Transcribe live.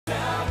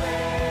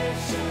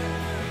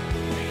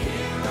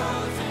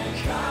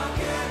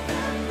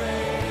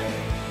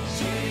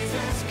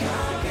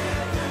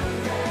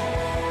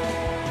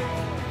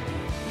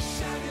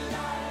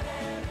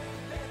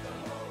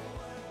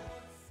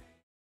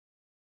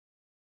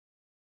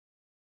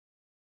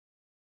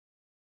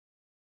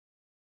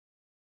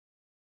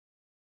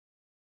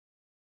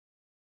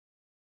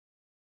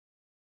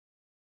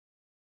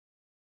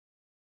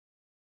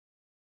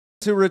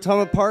To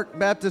Rotoma Park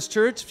Baptist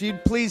Church. If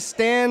you'd please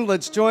stand,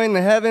 let's join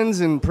the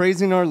heavens in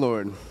praising our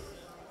Lord.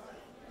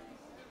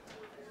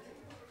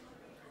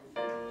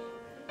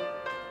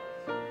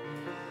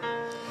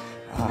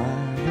 I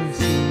will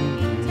sing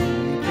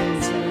deep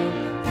and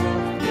sail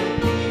from the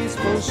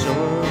peaceful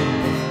shore,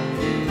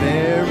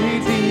 very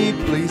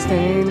deeply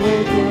stained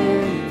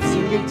within,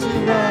 seeking to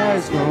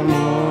rise no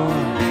more.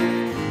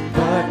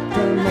 But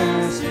the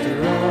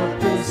master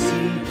of the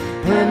sea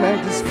heard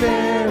my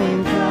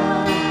despairing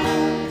cry.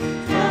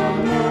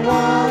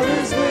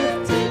 Waters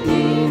lifted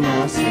me,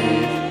 now safe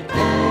and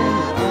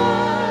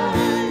I.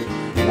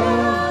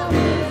 Love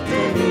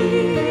lifted me,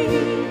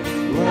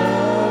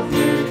 love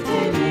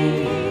lifted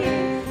me,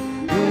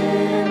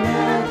 when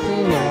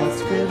nothing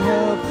else could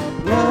help.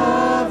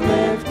 Love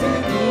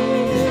lifted me,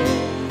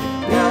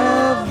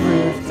 love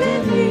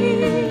lifted me,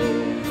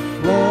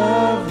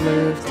 love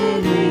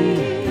lifted me,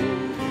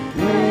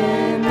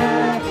 when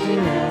nothing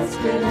else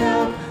could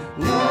help.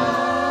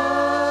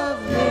 Love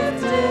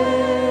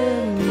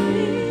lifted me.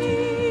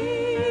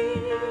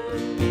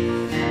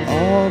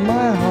 All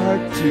my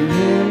heart to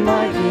Him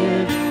I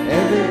give,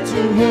 ever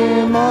to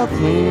Him I'll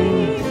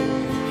cling.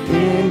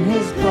 In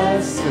His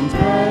blessings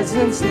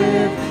presence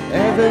live,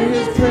 ever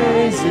His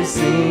praises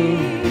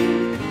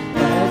sing.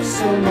 Love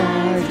so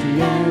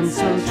mighty and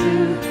so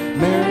true,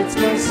 merits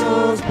my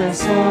soul's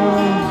best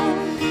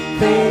song.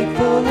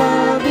 Faithful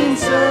loving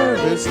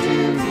service to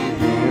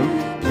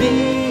Him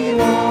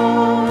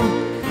belong.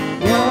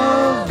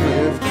 Love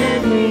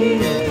lifted me,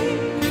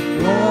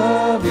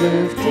 love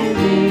lifted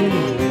me,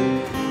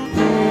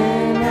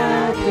 when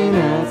nothing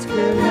else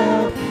could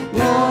help.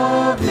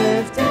 Love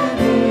lifted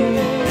me,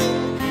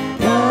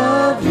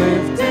 love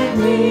lifted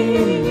me,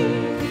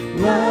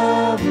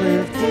 love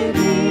lifted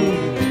me,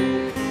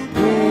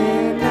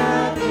 when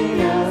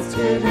nothing else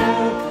could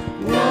help.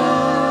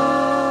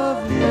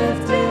 Love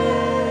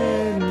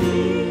lifted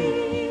me.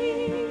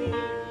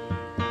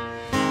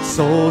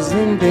 Souls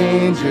in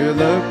danger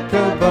look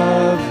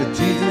above, but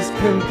Jesus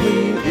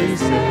completely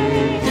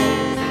saves.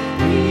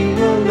 He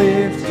will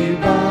lift you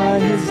by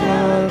His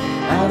love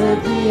out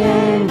of the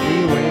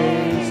angry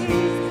waves.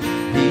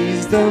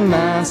 He's the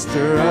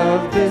master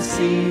of the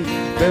sea,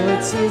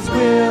 billets His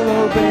will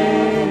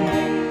obey.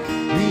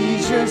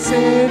 He's your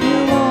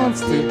Savior,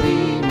 wants to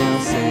be my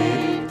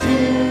Savior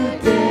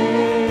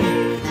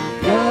today.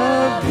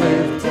 Love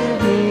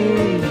lifted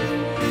me,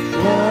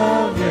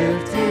 love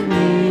lifted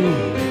me,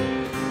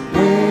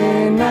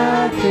 when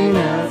nothing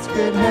else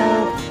could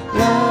help.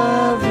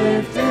 Love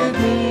lifted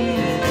me,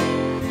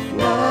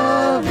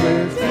 love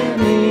lifted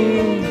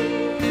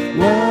me,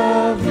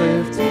 love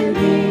lifted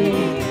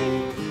me,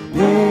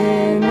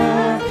 when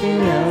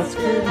nothing else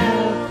could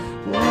help.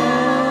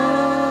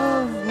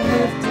 Love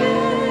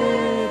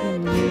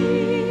lifted me.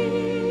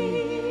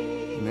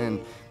 Amen.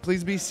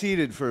 Please be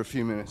seated for a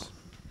few minutes.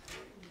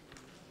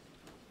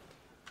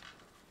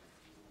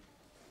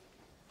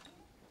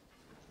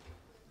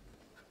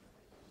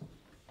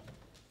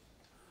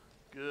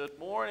 Good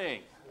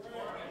morning.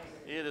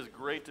 It is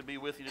great to be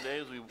with you today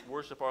as we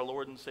worship our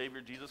Lord and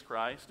Savior Jesus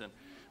Christ. And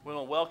we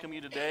want to welcome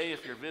you today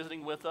if you're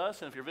visiting with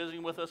us. And if you're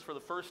visiting with us for the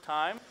first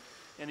time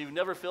and you've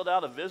never filled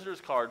out a visitor's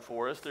card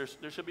for us, there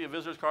should be a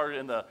visitor's card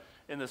in the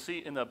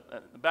seat in the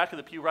back of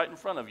the pew right in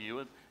front of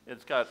you.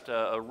 It's got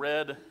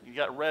you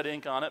got red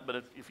ink on it.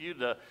 But if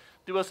you'd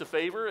do us a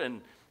favor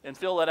and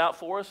fill that out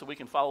for us, so we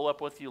can follow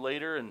up with you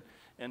later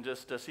and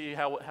just see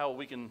how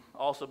we can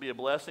also be a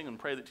blessing, and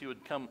pray that you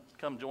would come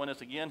join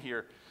us again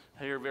here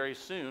very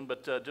soon.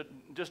 But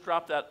just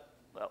drop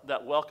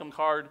that welcome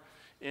card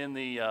in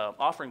the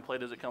offering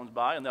plate as it comes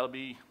by, and that'll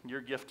be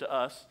your gift to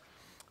us.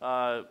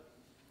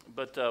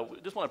 But we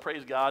just want to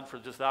praise God for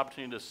just the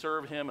opportunity to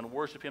serve Him and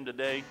worship Him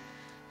today.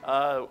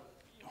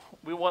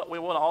 We want to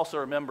also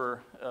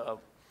remember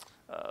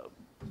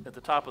at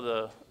the top of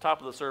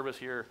the service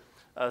here,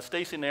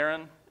 Stacy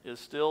Nairn is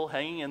still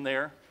hanging in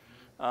there.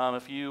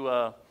 If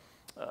you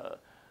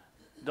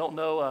don't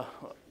know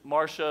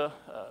Marcia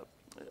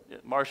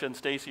and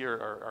Stacy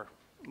are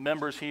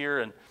members here,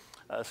 and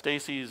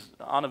Stacy's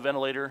on a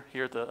ventilator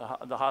here at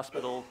the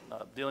hospital,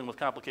 dealing with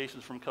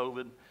complications from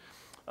COVID.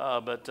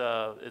 But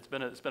it's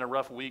been a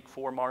rough week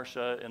for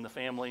Marcia and the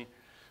family.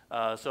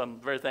 So I'm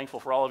very thankful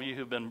for all of you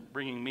who've been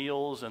bringing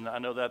meals, and I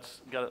know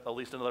that's got at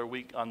least another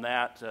week on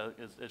that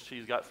as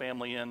she's got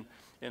family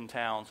in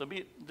town. So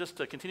just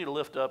to continue to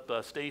lift up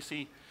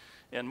Stacy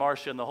and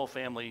Marcia and the whole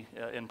family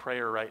in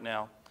prayer right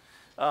now.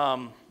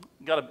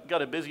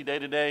 Got a busy day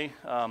today.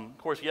 Of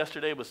course,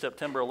 yesterday was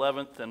September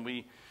 11th, and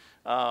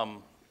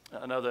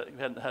I know that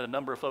we had a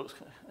number of folks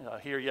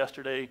here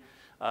yesterday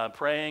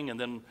praying, and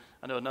then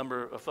I know a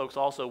number of folks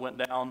also went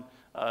down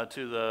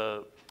to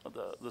the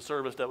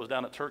service that was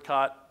down at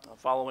Turcotte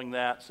following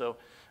that. So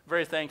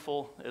very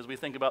thankful as we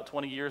think about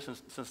 20 years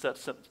since that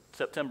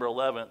September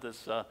 11th.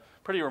 It's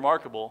pretty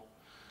remarkable.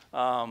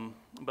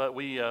 But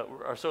we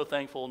are so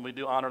thankful, and we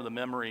do honor the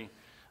memory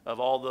of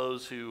all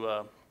those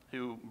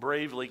who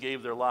bravely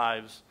gave their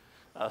lives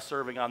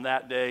serving on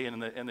that day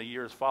and in the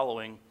years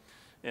following.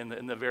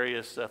 in the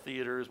various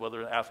theaters,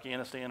 whether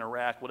Afghanistan,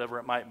 Iraq, whatever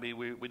it might be.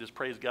 We just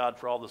praise God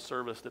for all the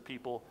service that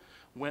people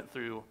went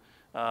through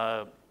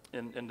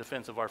in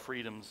defense of our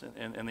freedoms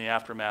and the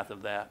aftermath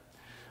of that.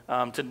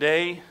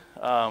 Today,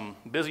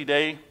 busy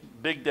day,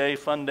 big day,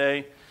 fun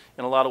day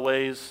in a lot of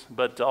ways,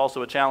 but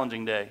also a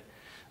challenging day.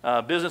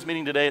 Business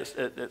meeting today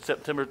at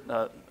September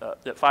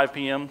at 5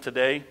 p.m.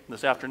 today,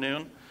 this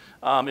afternoon.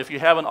 If you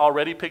haven't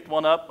already picked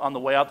one up on the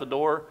way out the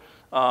door,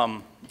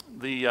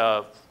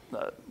 the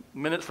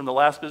minutes from the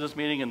last business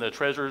meeting and the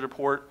treasurer's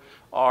report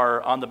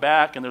are on the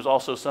back, and there's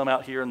also some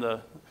out here in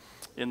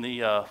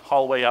the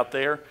hallway out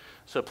there.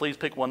 So please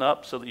pick one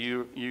up so that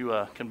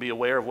you can be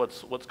aware of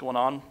what's going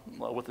on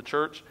with the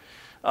church.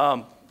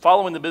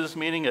 Following the business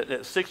meeting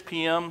at 6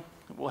 p.m.,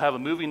 we'll have a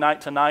movie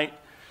night tonight.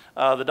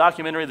 The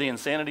documentary, The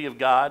Insanity of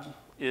God,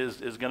 is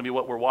going to be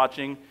what we're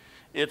watching.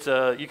 It's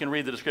you can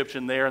read the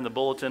description there in the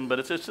bulletin, but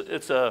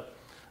it's a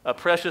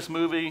precious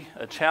movie,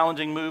 a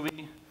challenging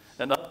movie,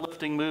 an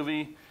uplifting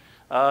movie.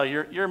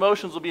 Your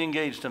emotions will be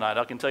engaged tonight,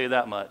 I can tell you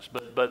that much.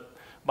 But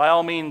by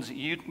all means,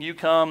 you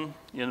come,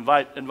 you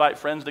invite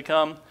friends to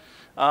come.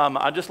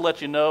 I just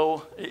let you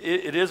know,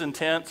 it is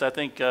intense. I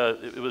think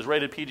it was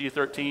rated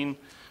PG-13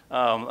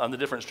 on the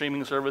different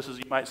streaming services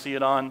you might see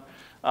it on.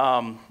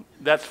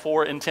 That's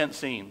for intense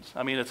scenes.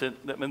 I mean,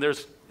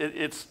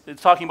 it's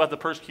talking about the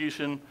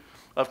persecution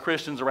of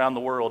Christians around the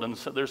world, and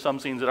so there's some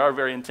scenes that are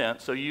very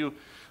intense. So you,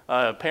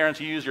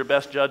 parents, you use your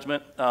best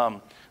judgment.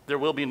 There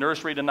will be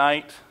nursery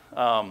tonight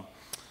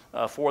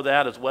for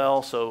that as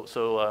well,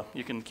 so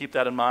you can keep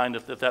that in mind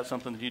if that's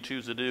something that you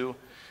choose to do.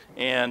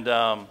 And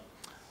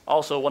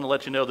also want to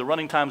let you know the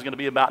running time is going to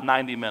be about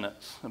 90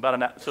 minutes,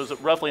 so it's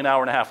roughly an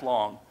hour and a half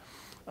long.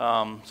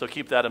 So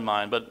keep that in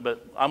mind.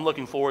 But I'm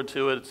looking forward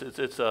to it.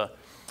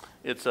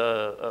 It's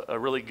a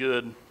really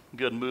good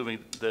movie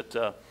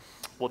that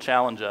will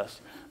challenge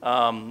us.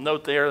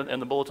 Note there in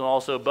the bulletin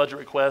also budget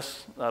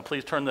requests.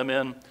 Please turn them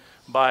in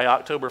by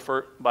October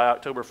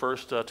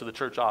 1st to the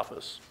church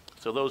office.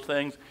 So those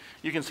things.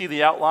 You can see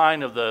the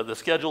outline of the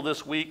schedule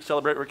this week.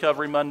 Celebrate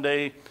Recovery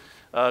Monday.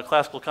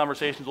 Classical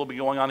Conversations will be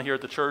going on here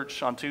at the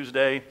church on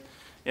Tuesday.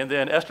 And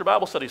then Esther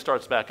Bible Study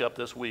starts back up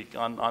this week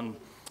on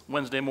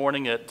Wednesday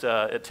morning at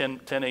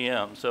 10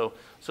 a.m. So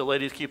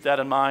ladies, keep that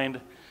in mind.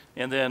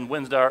 And then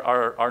Wednesday,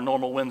 our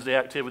normal Wednesday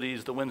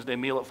activities, the Wednesday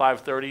meal at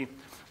 5:30,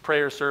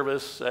 prayer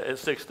service at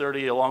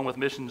 6:30, along with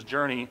Missions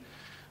Journey.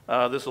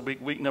 This will be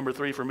week number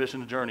 3 for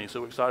Missions Journey,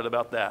 so we're excited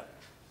about that.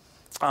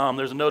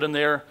 There's a note in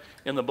there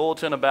in the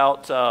bulletin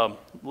about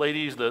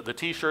ladies, the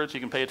T-shirts. You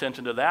can pay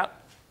attention to that.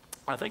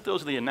 I think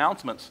those are the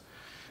announcements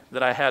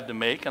that I had to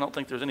make. I don't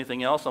think there's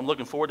anything else. I'm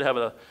looking forward to have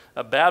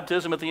a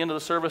baptism at the end of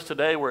the service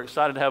today. We're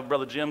excited to have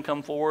Brother Jim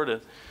come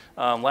forward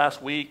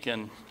last week,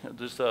 and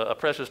just a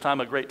precious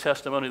time, a great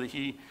testimony that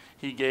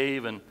he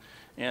gave, and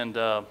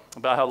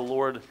about how the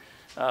Lord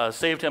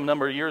saved him a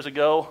number of years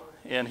ago.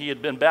 And he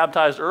had been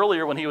baptized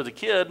earlier when he was a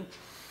kid,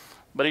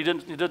 but he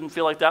didn't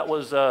feel like that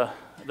was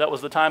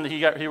the time that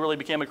he really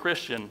became a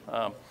Christian.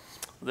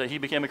 That he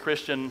became a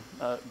Christian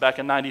back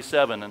in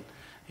 '97, and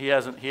he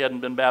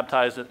hadn't been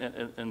baptized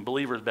in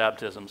believer's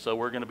baptism, so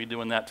we're going to be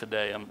doing that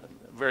today. I'm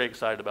very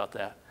excited about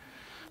that.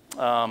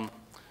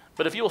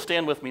 But if you will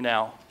stand with me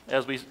now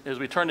as we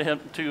turn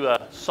to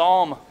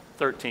Psalm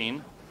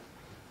 13.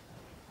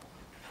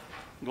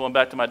 Going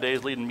back to my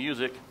days leading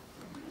music,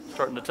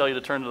 starting to tell you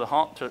to turn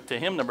to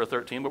hymn number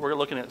 13, but we're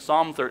looking at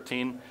Psalm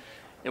 13,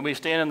 and we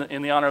stand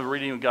in the honor of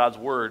reading of God's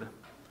Word.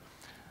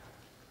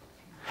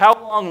 How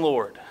long,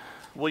 Lord,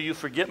 will you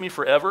forget me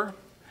forever?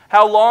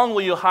 How long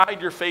will you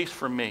hide your face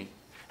from me?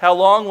 How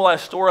long will I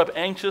store up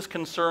anxious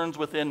concerns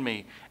within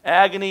me,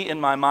 agony in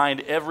my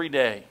mind every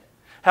day?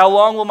 How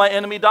long will my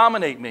enemy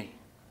dominate me?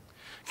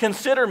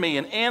 Consider me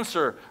and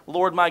answer,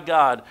 Lord my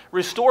God.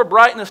 Restore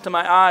brightness to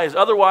my eyes,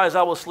 otherwise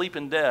I will sleep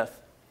in death.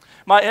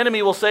 My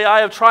enemy will say, I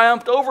have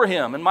triumphed over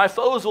him, and my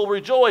foes will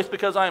rejoice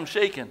because I am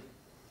shaken.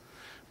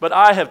 But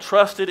I have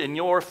trusted in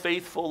your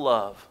faithful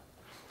love.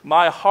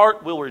 My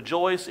heart will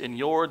rejoice in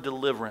your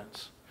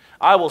deliverance.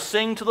 I will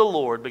sing to the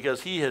Lord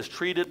because he has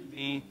treated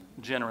me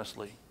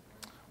generously.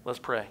 Let's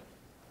pray.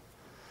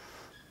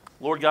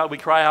 Lord God, we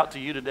cry out to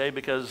you today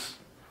because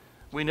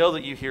we know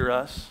that you hear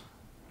us.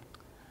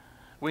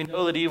 We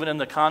know that even in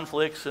the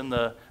conflicts and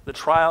the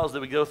trials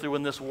that we go through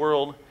in this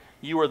world,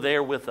 you are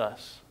there with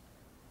us.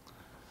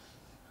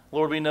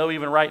 Lord, we know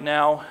even right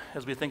now,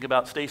 as we think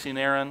about Stacy and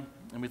Aaron,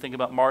 and we think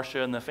about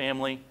Marcia and the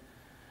family,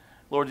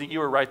 Lord, that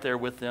you are right there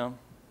with them.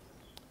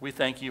 We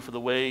thank you for the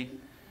way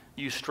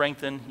you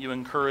strengthen, you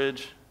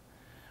encourage.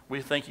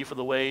 We thank you for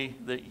the way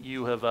that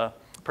you have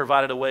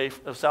provided a way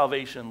of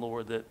salvation,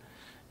 Lord.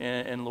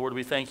 And Lord,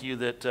 we thank you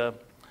that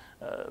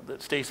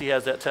Stacy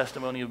has that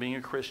testimony of being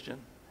a Christian.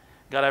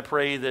 God, I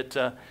pray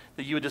that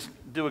you would just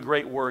do a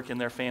great work in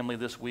their family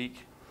this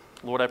week.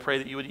 Lord, I pray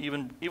that you would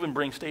even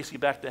bring Stacy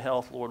back to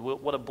health, Lord.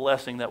 What a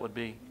blessing that would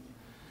be.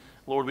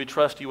 Lord, we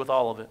trust you with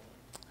all of it.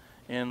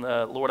 And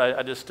Lord,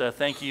 I just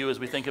thank you as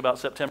we think about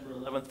September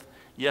 11th,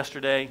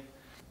 yesterday.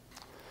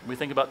 We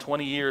think about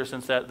 20 years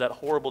since that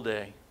horrible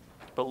day.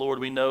 But Lord,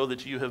 we know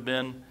that you have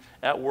been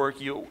at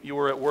work. You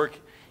were at work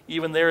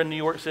even there in New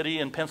York City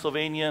and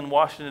Pennsylvania and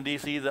Washington,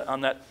 D.C.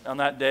 on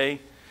that day.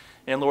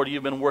 And Lord,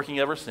 you've been working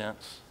ever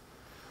since.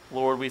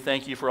 Lord, we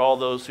thank you for all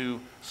those who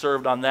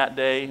served on that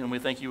day, and we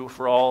thank you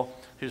for all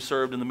who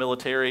served in the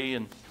military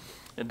and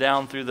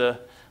down through the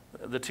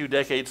 2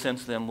 decades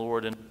since then,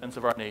 Lord, in defense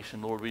of our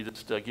nation. Lord, we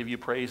just give you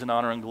praise and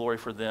honor and glory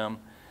for them.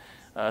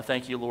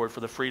 Thank you, Lord, for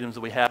the freedoms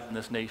that we have in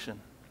this nation.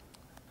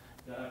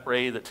 God, I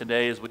pray that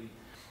today as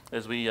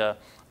we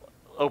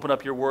open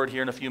up your word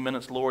here in a few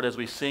minutes, Lord, as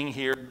we sing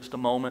here in just a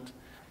moment,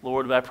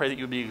 Lord, I pray that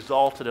you would be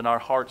exalted in our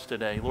hearts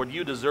today. Lord,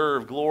 you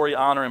deserve glory,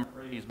 honor, and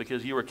praise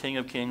because you are King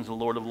of kings and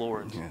Lord of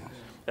lords. Yes.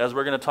 As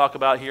we're going to talk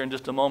about here in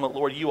just a moment,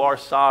 Lord, you are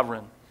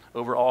sovereign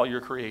over all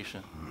your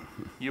creation.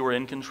 You are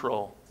in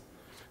control.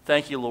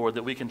 Thank you, Lord,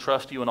 that we can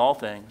trust you in all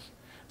things.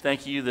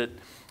 Thank you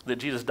that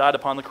Jesus died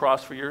upon the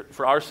cross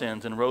for our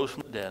sins and rose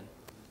from the dead.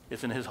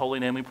 It's in his holy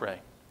name we pray.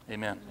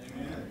 Amen.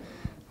 Amen.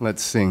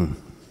 Let's sing.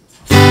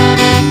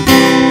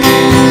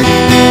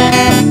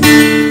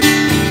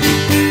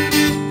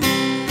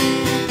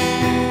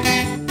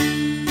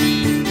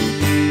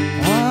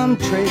 I'm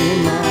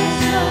trading my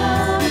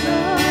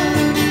sorrow,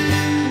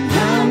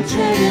 I'm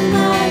trading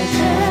my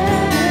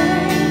shame,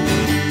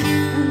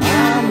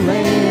 I'm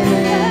laying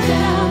it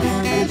down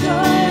for the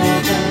joy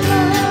of the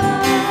Lord.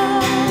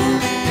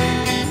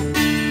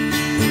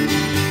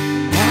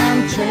 I'm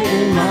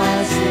trading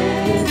my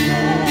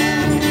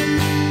sickness,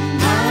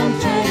 I'm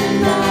trading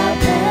my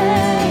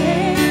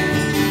pain,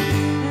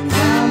 and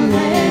I'm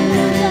laying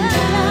it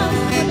down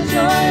for the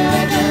joy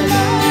of the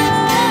Lord.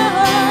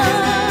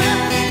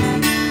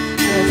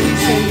 As we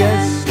say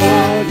yes,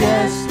 Lord,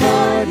 yes,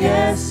 Lord,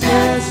 yes,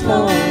 yes,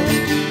 Lord,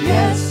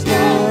 yes,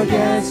 Lord,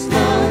 yes,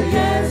 Lord,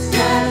 yes,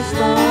 yes,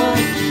 Lord,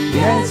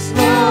 yes,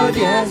 Lord,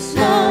 yes,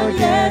 Lord,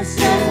 yes,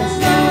 yes,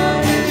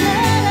 Lord,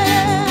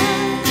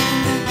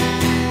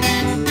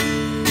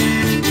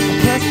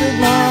 oppressed but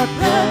not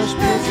crushed,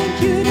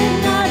 persecuted,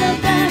 not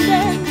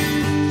abandoned,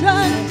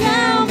 struck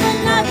down but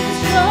not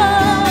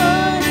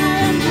destroyed. I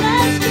am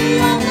blessed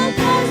beyond the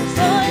best,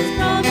 for his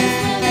promise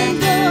will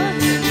endure.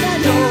 That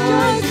his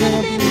joy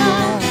will be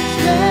my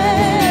strength.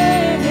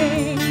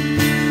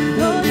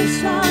 Though the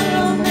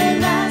sorrow may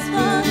last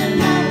for the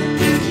night,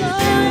 his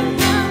joy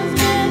comes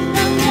with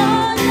the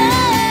morning.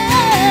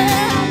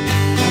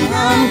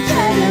 I'm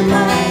trading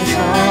my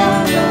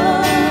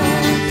sorrow,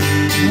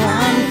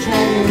 I'm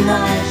trading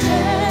my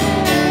shame,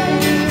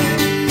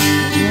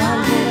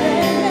 I'm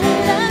laying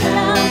it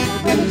down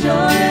for the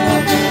joy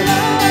of the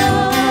Lord.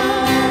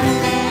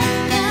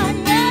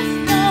 Yes,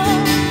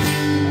 Lord.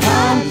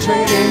 I'm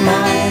trading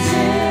my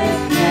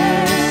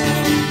sickness,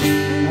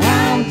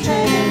 I'm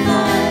trading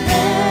my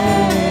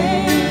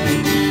pain,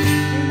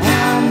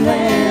 I'm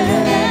laying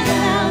it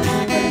down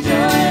for the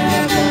joy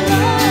of the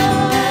Lord.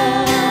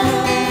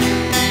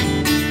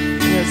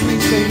 Yes, we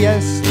say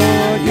yes,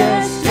 Lord,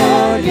 yes,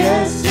 Lord,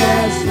 yes,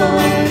 yes,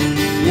 Lord,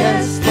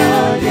 yes,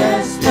 Lord,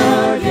 yes,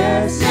 Lord,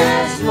 yes,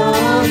 yes,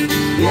 Lord,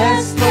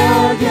 yes,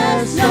 Lord,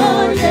 yes,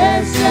 Lord,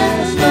 yes,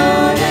 yes,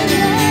 Lord,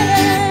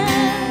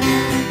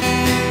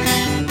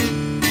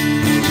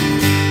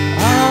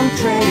 I'm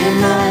trading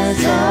my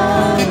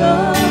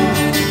sorrow,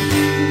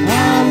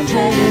 I'm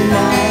trading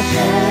my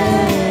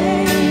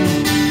shame,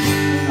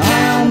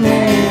 I'm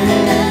laying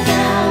it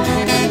down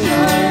for the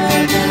joy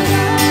of the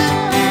Lord.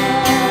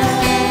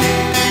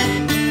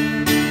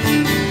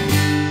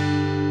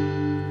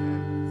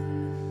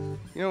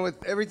 You know,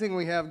 with everything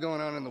we have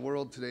going on in the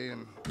world today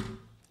and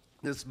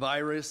this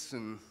virus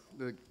and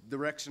the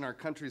direction our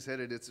country's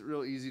headed, it's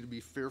real easy to be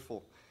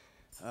fearful.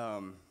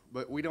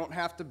 But we don't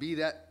have to be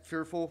that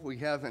fearful. We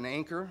have an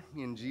anchor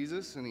in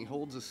Jesus, and he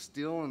holds us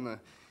still in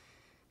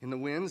the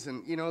winds.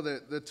 And, you know,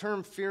 the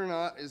term fear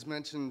not is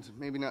mentioned,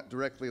 maybe not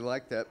directly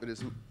like that, but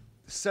it's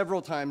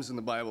several times in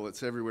the Bible.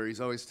 It's everywhere.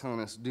 He's always telling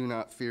us, do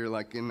not fear.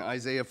 Like in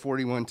Isaiah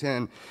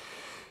 41:10, it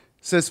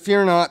says,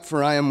 fear not,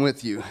 for I am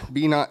with you.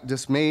 Be not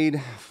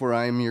dismayed, for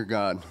I am your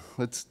God.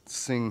 Let's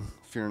sing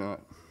Fear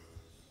Not.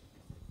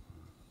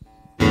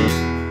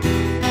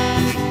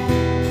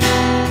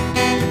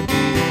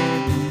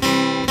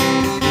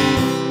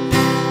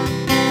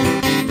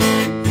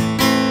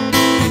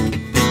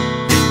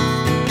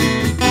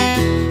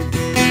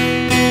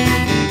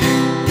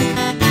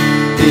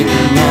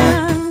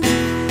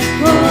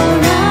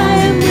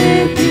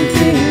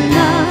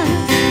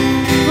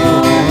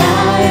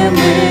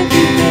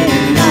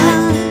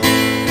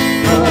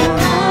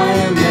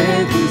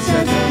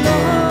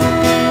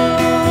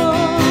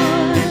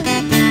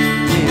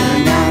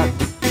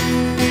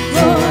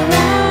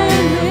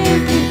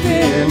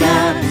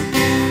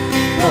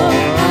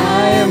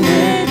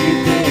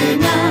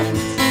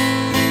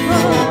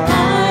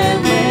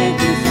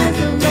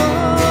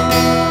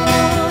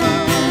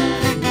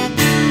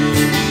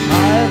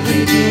 I've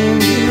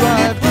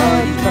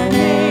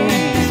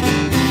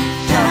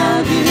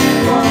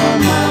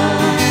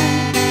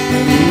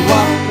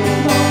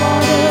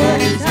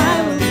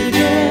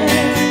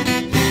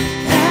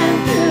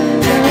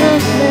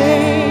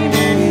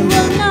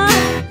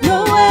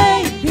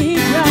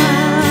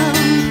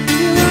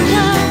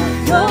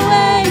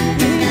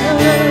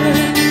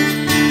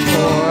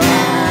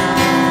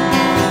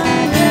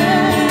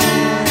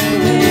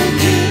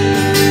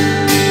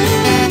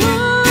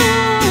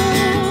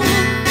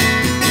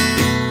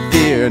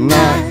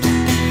not.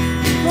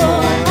 For I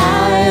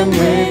am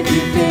with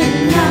you,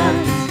 fear not.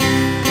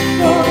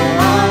 For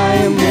I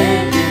am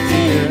with you,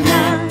 fear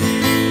not.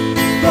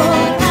 For I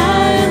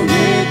am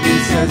with you,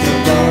 says the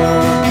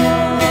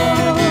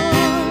Lord.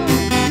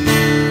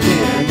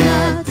 Fear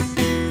not.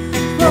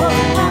 For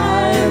I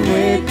am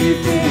with you,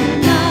 fear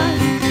not.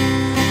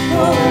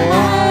 For I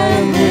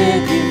am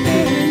with you,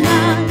 fear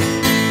not.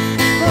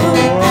 For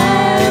I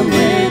am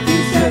with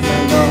you, says the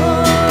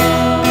Lord.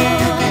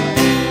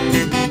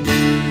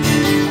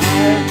 I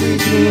have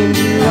redeemed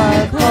you, I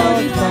have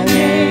called you by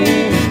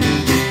name.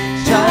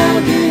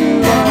 Child,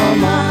 you are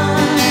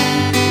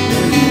mine.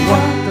 When you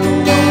walk the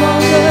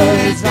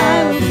waters,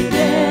 I will be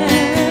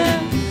there.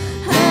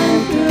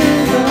 And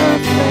through the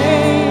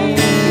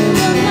flames,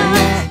 will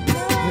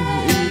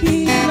not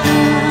be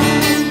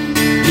found.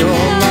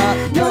 You'll not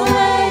know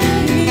where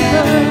you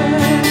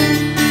burn.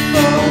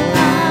 For I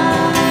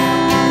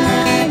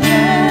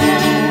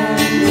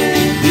am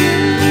with you.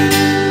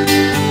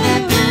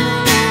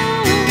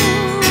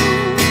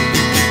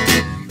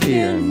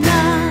 Fear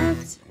not.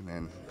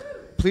 Amen.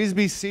 Please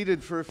be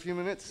seated for a few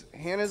minutes.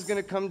 Hannah's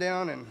going to come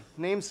down and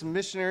name some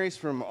missionaries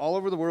from all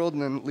over the world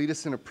and then lead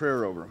us in a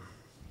prayer over them.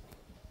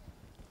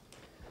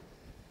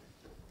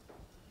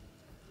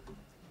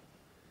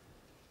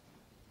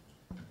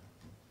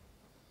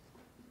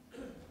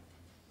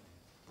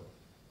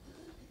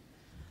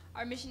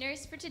 Our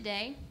missionaries for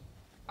today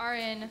are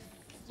in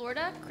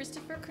Florida,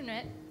 Christopher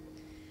Cornett,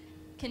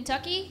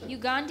 Kentucky,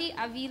 Ugandi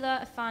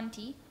Avila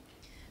Afanti,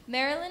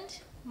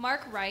 Maryland,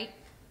 Mark Wright,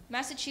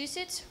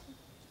 Massachusetts,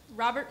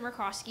 Robert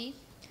Murkowski,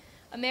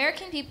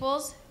 American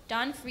peoples,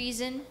 Don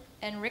Friesen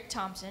and Rick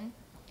Thompson,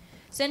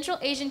 Central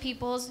Asian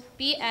peoples,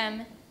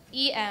 BM,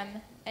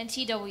 EM, and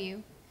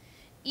TW,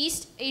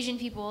 East Asian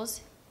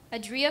peoples,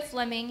 Adria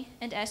Fleming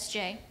and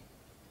SJ,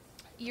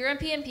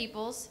 European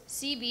peoples,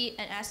 CB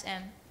and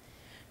SM,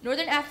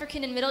 Northern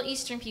African and Middle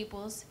Eastern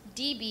peoples,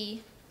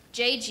 DB,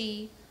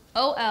 JG,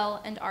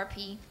 OL, and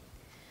RP,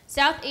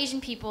 South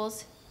Asian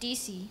peoples,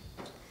 DC,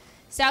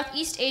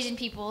 Southeast Asian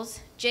peoples,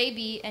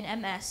 JB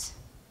and MS,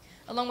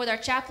 along with our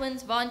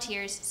chaplains,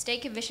 volunteers,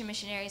 state commission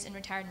missionaries, and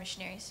retired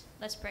missionaries.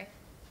 Let's pray.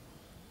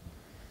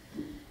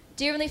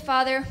 Dear Heavenly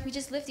Father, we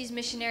just lift these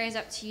missionaries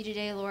up to you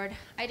today, Lord.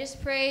 I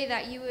just pray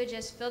that you would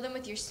just fill them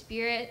with your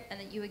spirit and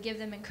that you would give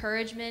them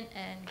encouragement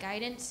and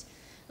guidance.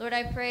 Lord,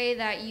 I pray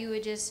that you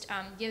would just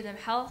give them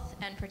health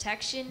and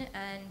protection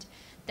and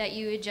that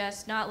you would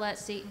just not let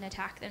Satan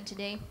attack them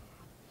today.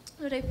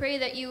 Lord, I pray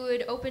that you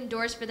would open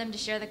doors for them to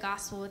share the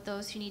gospel with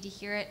those who need to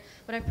hear it.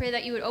 Lord, I pray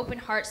that you would open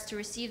hearts to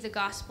receive the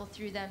gospel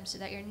through them so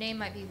that your name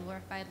might be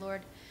glorified,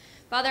 Lord.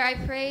 Father, I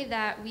pray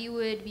that we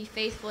would be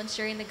faithful in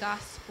sharing the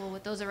gospel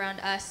with those around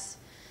us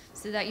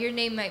so that your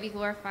name might be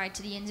glorified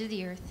to the ends of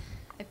the earth.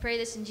 I pray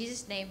this in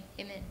Jesus' name.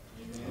 Amen.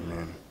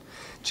 Amen.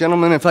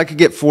 Gentlemen, if I could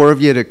get 4 of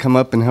you to come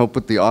up and help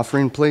with the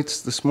offering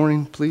plates this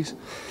morning, please.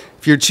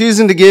 If you're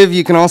choosing to give,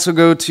 you can also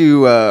go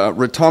to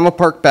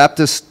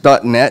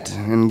retamaparkbaptist.net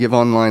and give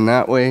online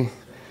that way.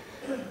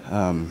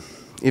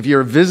 If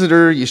you're a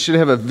visitor, you should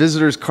have a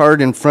visitor's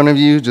card in front of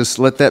you. Just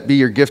let that be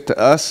your gift to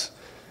us.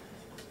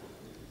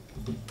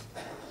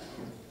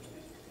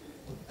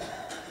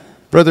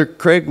 Brother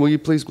Craig, will you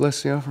please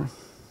bless the offering?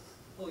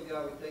 Holy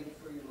God, we thank you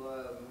for your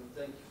love, and we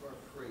thank you for our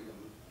freedom.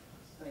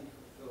 Thank you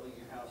for filling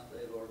your house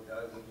today, Lord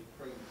God. We just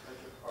pray you touch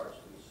our hearts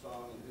through the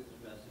song and through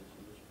this message,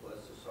 and just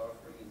bless this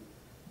offering and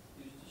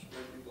use it to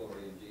spread your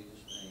glory in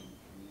Jesus' name.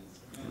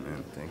 Amen.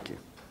 Amen. Thank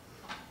you.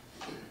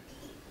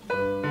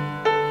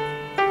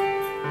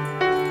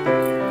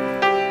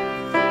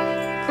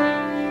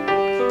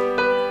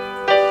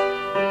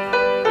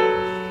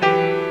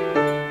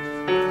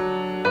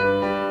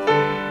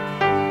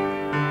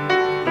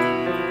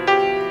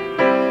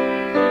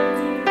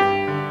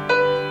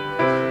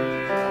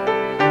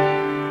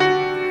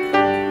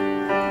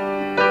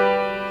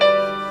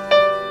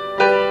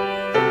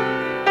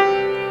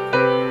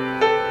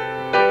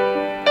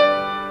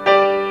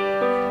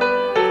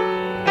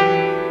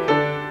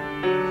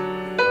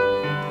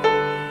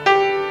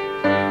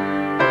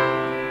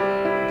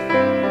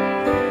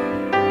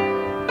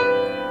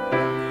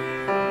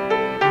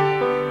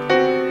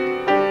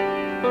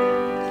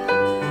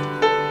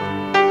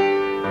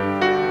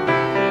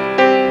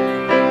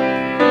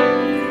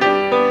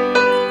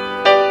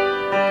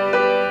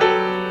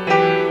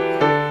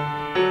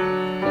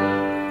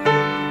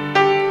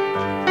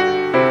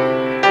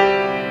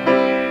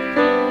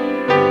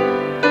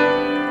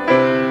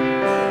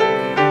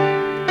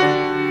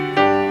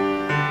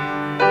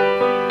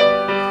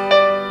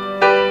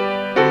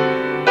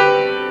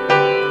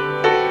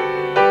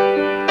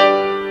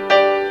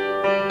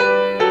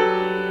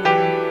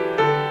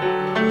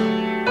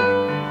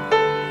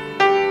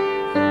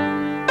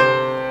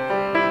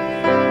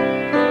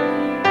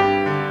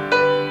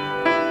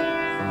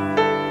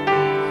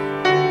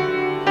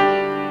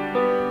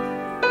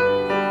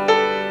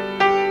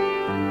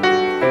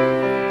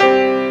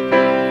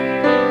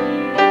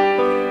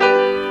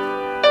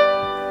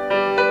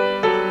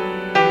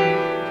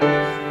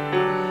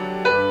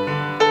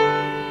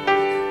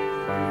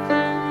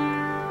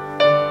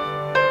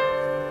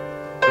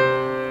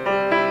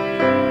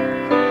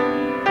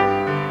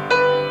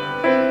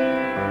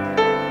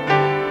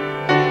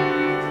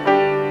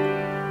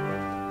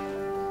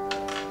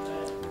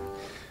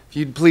 If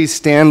you'd please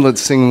stand,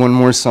 let's sing one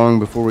more song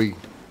before we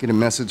get a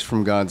message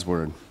from God's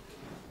Word.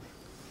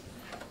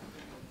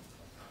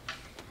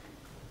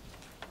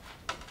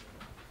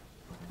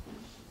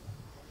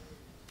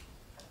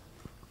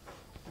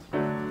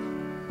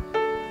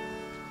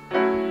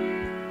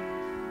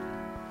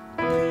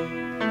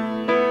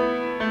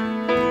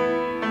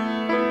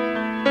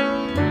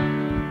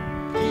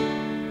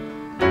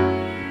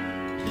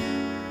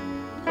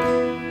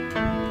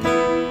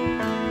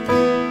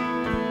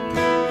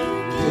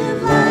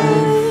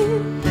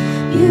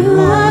 You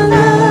are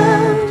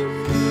loved,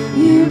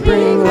 you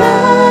bring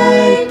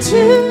light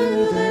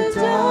to the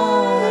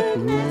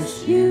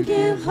darkness, you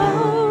give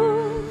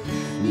hope,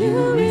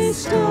 you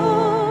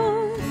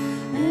restore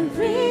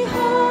every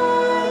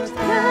heart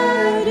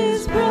that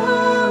is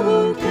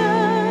broken.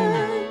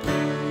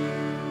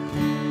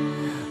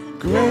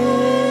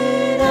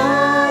 Great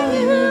are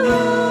you,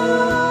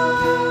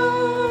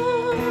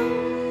 Lord.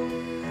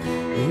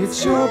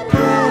 It's your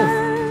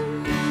breath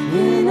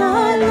in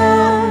our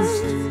lungs.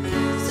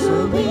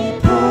 So we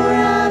pour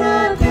out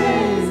our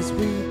praise,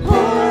 we pour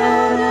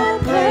out our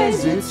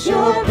praise. It's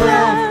your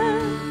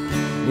breath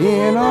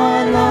in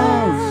our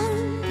lungs.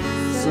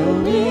 So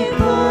we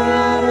pour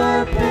out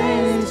our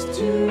praise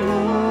to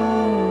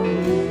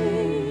only.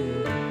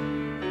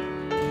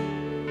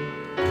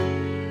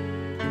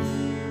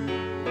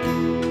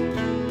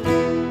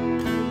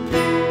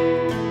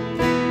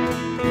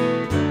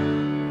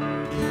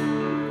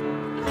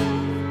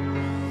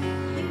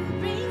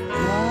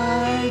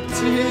 Light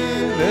to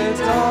the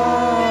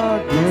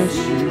darkness,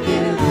 you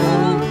give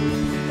hope,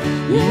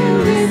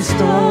 you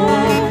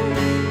restore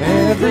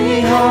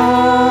every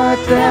heart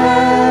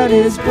that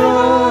is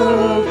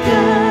broken.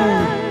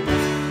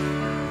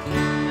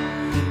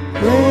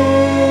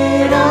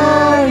 Great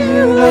are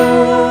you,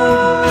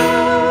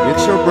 Lord.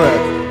 It's your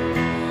breath.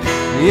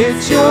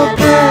 It's your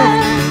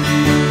breath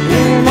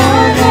in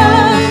our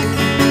lungs.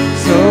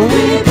 So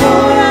we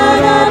pour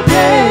out our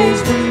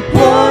praise, we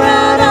pour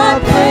out our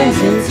praise.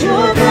 It's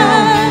your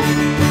breath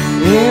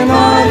in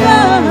our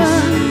lungs.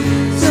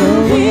 So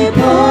we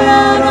pour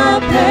out our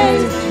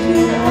praise to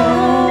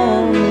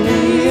only.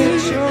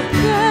 It's your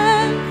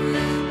breath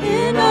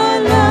in our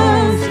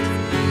lungs.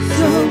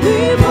 So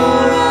we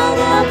pour out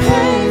our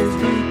praise,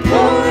 we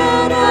pour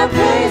out our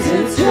praise.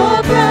 It's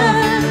your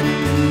breath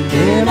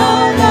in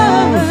our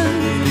lungs.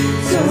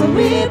 So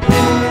we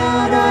pour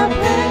out our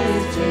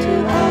praise to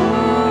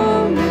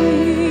only.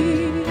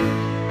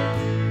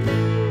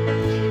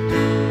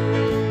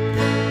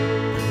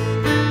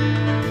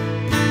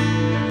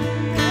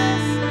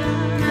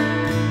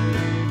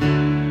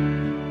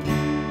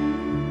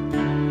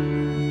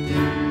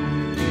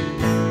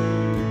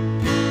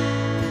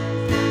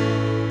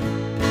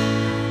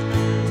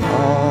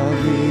 All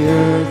the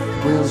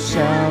earth will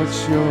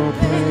shout your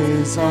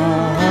praise.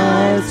 Our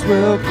hearts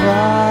will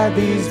cry.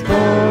 These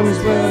bones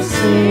will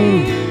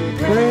sing.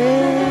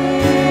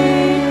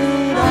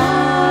 Great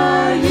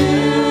are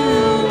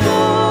you,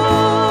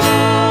 Lord.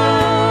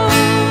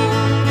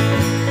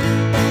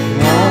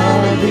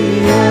 All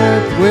the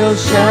earth will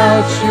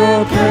shout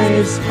your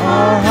praise.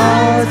 Our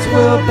hearts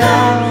will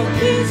bow.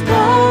 These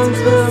bones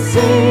will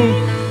sing.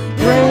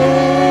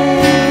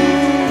 Great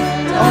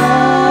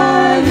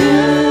are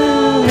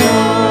you,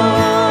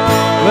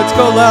 Lord. Let's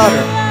go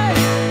louder.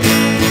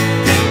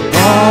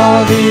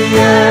 All the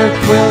earth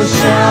will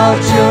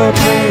shout your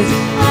praise.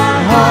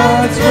 Our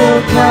hearts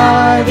will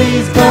cry.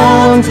 These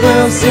bones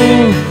will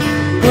sing.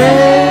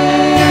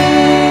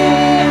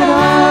 Great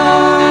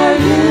are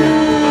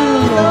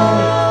you,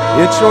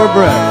 Lord. It's your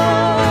breath.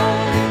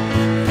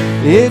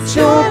 It's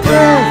your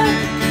breath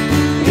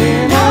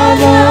in our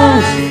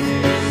lungs.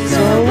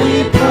 So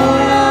we pour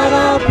out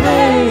our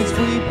praise.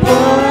 We pour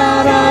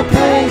out our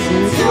praise.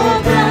 It's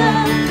your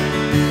breath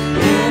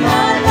in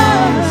our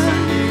lungs.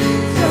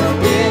 So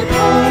we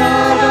pour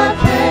out our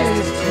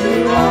praise to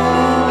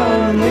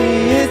only.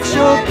 It's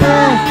your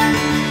breath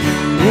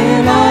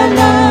in our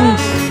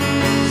lungs.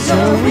 So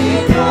we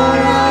pour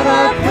out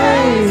our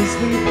praise.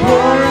 We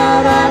pour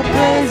out our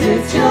praise.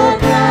 It's your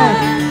breath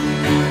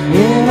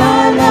in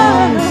our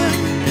lungs.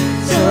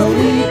 So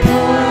we pour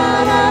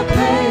out our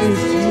praise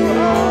to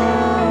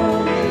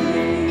only.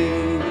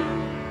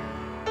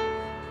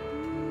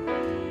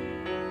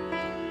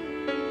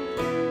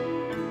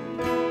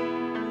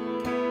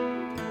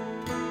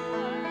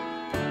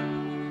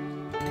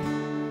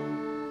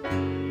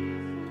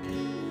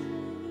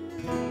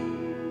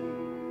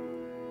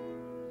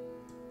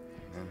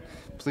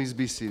 Please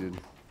be seated.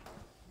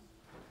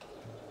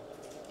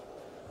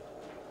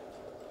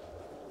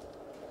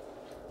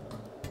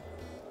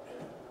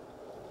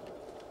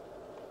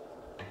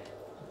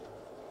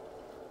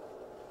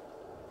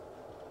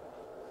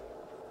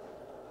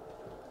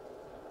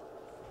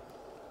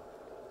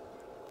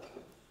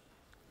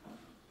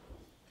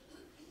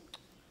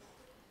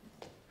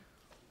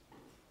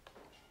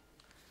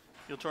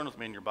 You'll turn with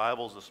me in your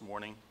Bibles this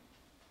morning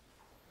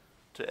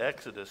to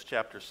Exodus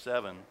chapter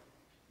 7.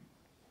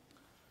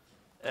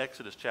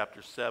 Exodus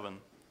chapter 7.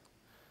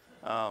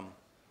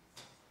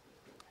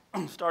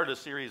 started a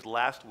series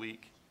last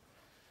week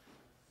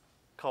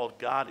called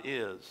God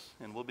Is,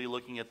 and we'll be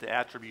looking at the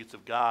attributes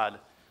of God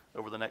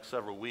over the next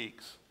several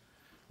weeks.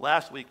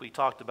 Last week we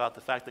talked about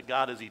the fact that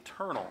God is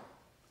eternal.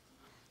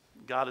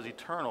 God is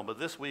eternal, but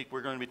this week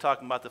we're going to be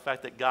talking about the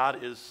fact that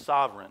God is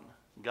sovereign.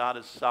 God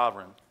is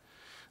sovereign.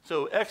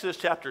 So Exodus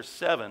chapter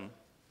 7,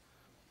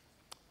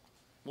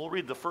 we'll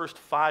read the first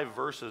 5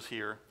 verses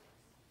here,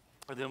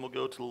 and then we'll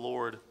go to the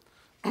Lord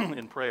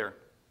in prayer.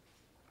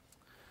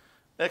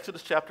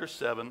 Exodus chapter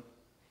 7,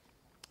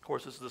 of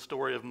course, this is the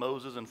story of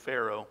Moses and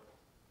Pharaoh.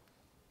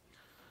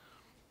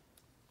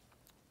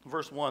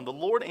 Verse 1, the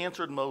Lord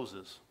answered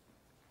Moses,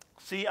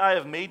 "See, I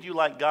have made you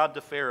like God to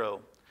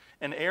Pharaoh,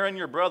 and Aaron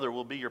your brother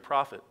will be your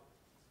prophet.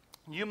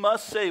 You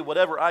must say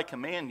whatever I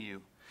command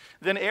you.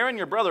 Then Aaron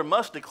your brother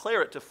must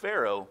declare it to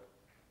Pharaoh,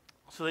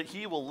 so that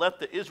he will let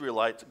the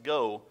Israelites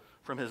go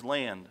from his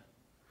land.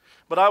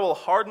 But I will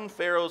harden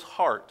Pharaoh's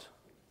heart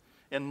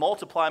and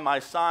multiply my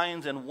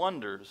signs and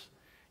wonders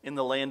in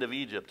the land of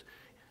Egypt.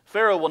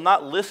 Pharaoh will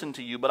not listen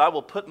to you, but I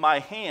will put my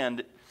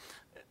hand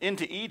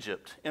into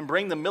Egypt and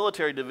bring the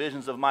military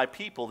divisions of my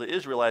people, the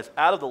Israelites,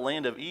 out of the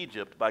land of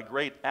Egypt by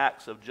great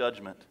acts of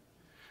judgment.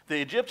 The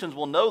Egyptians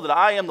will know that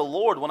I am the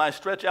Lord when I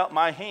stretch out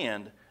my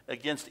hand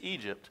against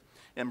Egypt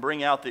and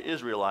bring out the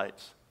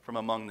Israelites from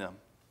among them."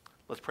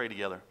 Let's pray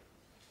together.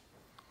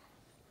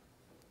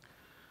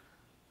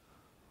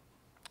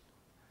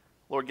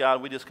 Lord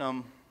God, we just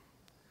come.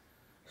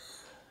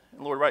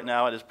 Lord, right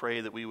now I just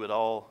pray that we would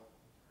all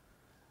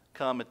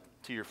come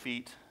to your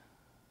feet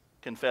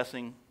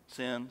confessing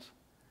sins.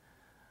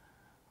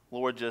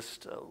 Lord,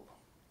 just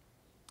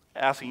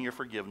asking your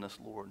forgiveness,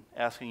 Lord,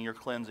 asking your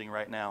cleansing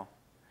right now.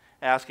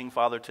 Asking,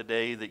 Father,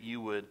 today that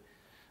you would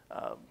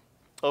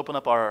open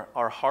up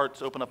our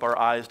hearts, open up our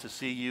eyes to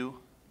see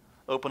you,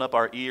 open up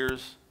our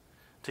ears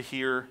to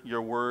hear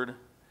your word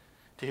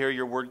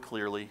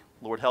clearly.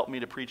 Lord, help me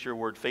to preach your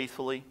word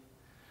faithfully.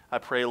 I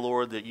pray,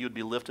 Lord, that you would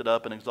be lifted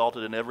up and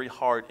exalted in every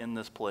heart in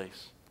this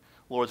place.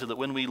 Lord, so that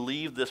when we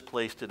leave this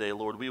place today,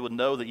 Lord, we would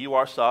know that you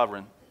are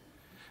sovereign,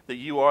 that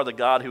you are the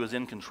God who is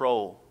in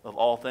control of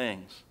all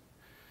things.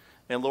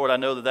 And Lord, I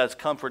know that that's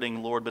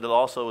comforting, Lord, but it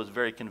also is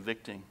very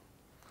convicting.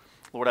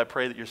 Lord, I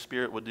pray that your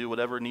Spirit would do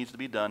whatever needs to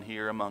be done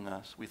here among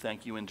us. We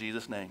thank you in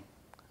Jesus' name.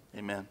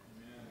 Amen.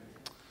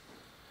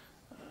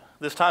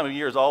 This time of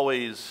year is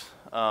always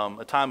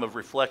a time of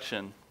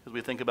reflection, as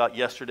we think about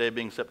yesterday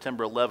being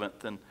September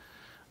 11th. And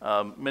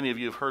many of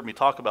you have heard me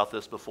talk about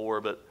this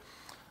before, but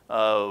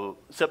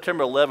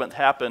September 11th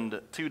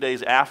happened 2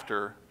 days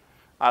after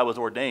I was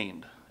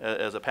ordained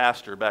as a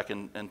pastor back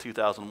in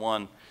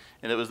 2001.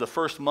 And it was the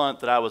first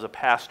month that I was a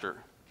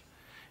pastor.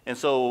 And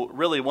so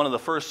really one of the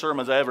first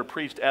sermons I ever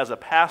preached as a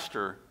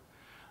pastor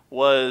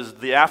was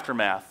the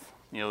aftermath.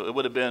 You know, it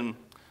would have been,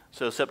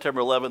 so September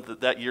 11th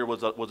that year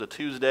was a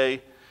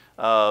Tuesday.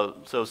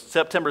 So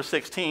September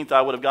 16th,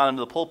 I would have gone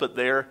into the pulpit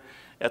there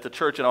at the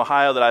church in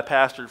Ohio that I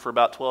pastored for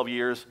about 12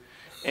 years.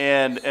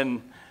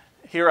 And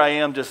here I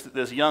am, just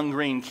this young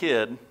green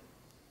kid,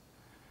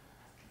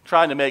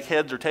 trying to make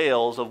heads or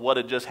tails of what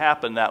had just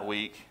happened that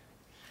week,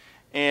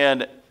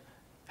 and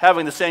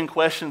having the same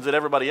questions that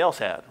everybody else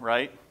had,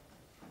 right?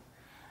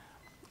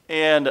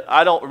 And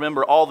I don't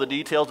remember all the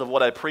details of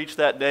what I preached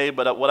that day,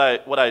 but what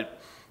I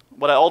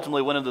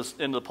ultimately went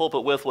into the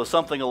pulpit with was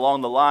something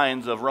along the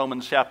lines of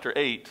Romans chapter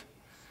 8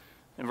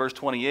 and verse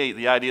 28,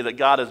 the idea that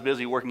God is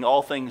busy working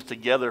all things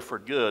together for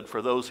good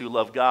for those who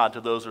love God,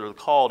 to those who are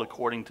called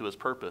according to his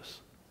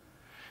purpose.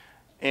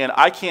 And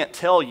I can't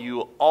tell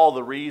you all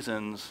the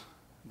reasons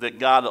that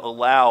God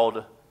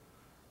allowed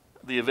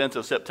the events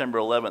of September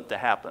 11th to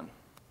happen.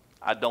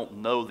 I don't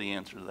know the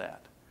answer to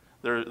that.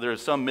 There are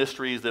some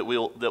mysteries that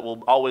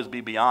will always be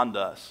beyond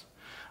us.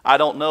 I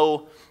don't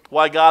know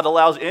why God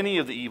allows any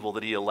of the evil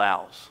that he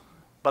allows.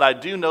 But I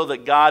do know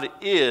that God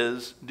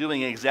is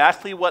doing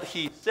exactly what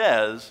he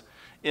says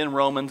in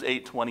Romans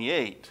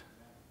 8:28.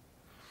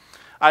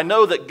 I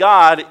know that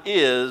God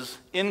is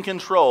in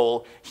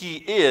control.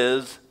 He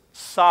is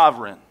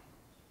sovereign.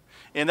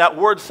 And that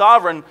word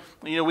sovereign,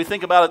 you know, we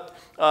think about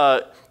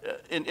it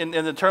in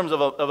the terms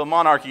of a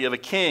monarchy, of a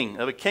king,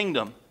 of a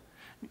kingdom.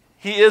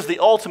 He is the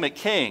ultimate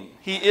king.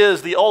 He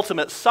is the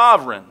ultimate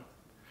sovereign.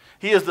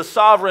 He is the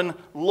sovereign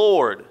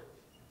Lord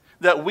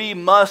that we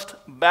must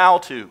bow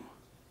to.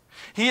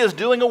 He is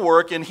doing a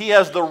work, and he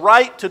has the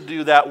right to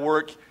do that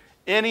work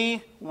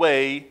any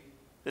way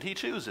that he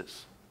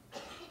chooses.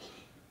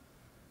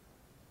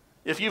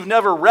 If you've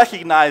never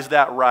recognized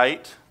that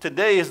right,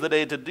 today is the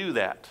day to do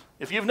that.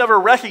 If you've never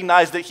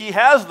recognized that he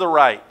has the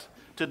right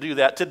to do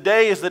that,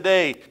 today is the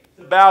day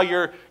to bow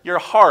your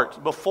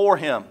heart before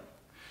him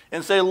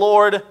and say,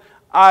 Lord,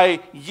 I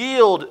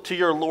yield to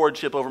your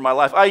lordship over my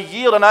life. I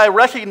yield and I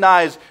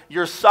recognize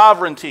your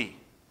sovereignty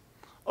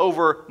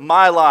over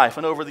my life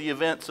and over the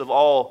events of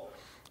all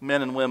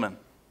men and women.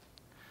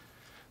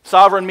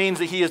 Sovereign means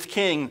that he is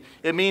king.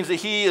 It means that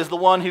he is the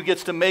one who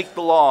gets to make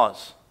the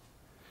laws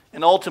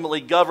and ultimately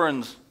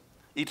governs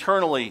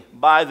eternally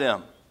by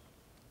them.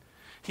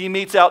 He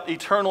metes out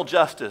eternal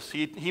justice.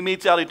 He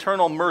metes out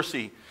eternal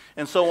mercy.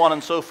 and so on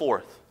and so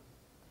forth.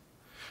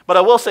 But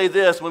I will say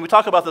this, when we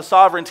talk about the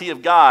sovereignty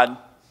of God,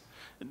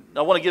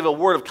 I want to give a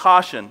word of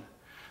caution.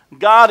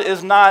 God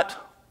is not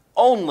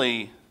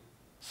only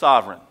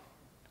sovereign.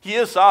 He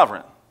is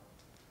sovereign.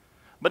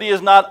 But he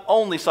is not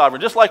only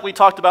sovereign. Just like we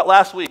talked about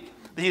last week,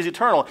 that he is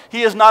eternal.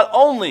 He is not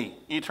only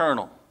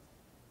eternal.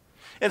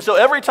 And so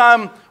every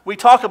time we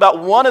talk about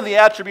one of the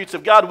attributes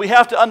of God, we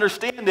have to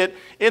understand it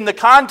in the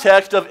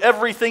context of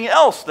everything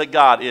else that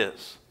God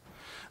is.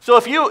 So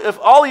if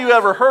all you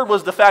ever heard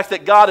was the fact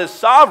that God is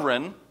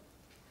sovereign,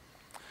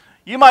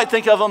 you might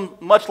think of him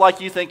much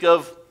like you think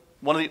of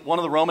one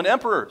of the Roman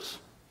emperors,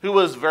 who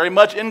was very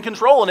much in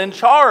control and in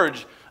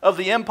charge of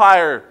the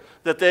empire,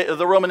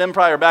 the Roman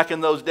Empire back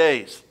in those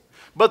days.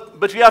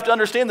 But you have to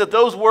understand that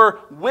those were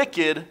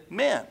wicked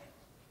men,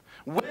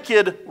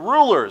 wicked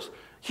rulers,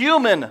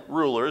 human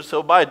rulers.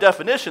 So by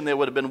definition, they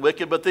would have been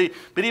wicked. But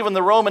even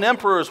the Roman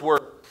emperors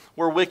were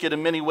wicked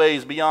in many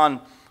ways beyond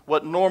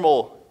what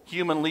normal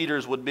human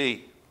leaders would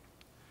be.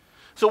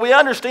 So we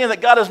understand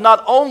that God is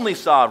not only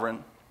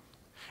sovereign,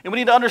 and we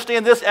need to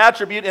understand this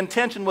attribute in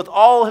tension with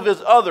all of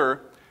his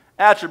other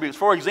attributes.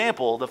 For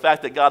example, the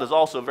fact that God is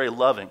also very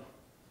loving.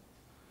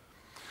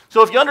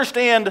 So if you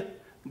understand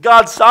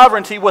God's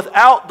sovereignty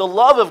without the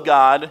love of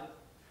God,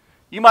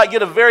 you might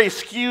get a very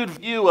skewed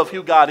view of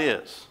who God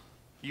is.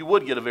 You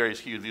would get a very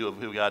skewed view of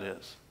who God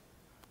is.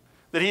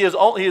 That he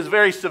is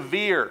very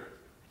severe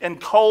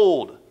and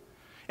cold.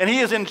 And he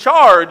is in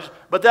charge,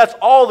 but that's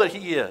all that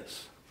he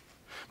is.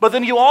 But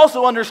then you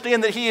also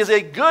understand that he is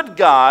a good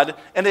God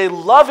and a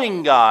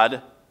loving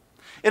God,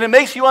 and it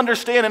makes you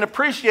understand and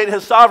appreciate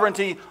his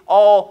sovereignty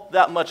all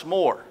that much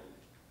more.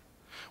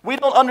 We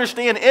don't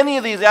understand any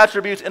of these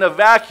attributes in a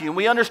vacuum.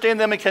 We understand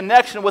them in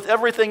connection with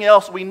everything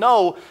else we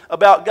know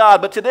about God.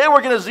 But today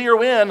we're going to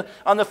zero in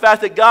on the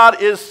fact that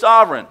God is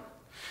sovereign.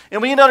 And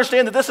we need to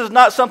understand that this is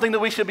not something that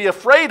we should be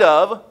afraid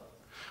of.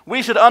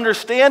 We should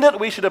understand it.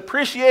 We should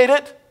appreciate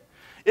it.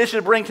 It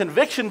should bring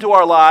conviction to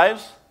our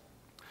lives.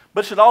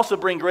 But it should also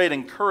bring great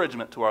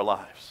encouragement to our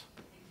lives.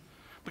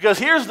 Because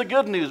here's the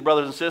good news,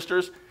 brothers and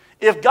sisters.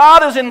 If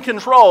God is in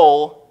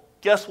control,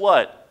 guess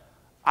what?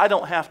 I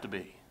don't have to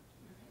be.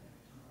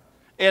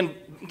 And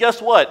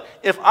guess what?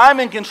 If I'm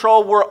in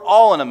control, we're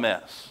all in a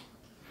mess.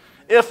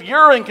 If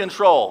you're in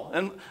control,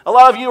 and a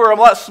lot of you are a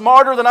lot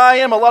smarter than I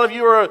am, a lot of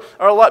you are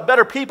a lot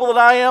better people than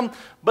I am,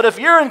 but if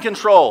you're in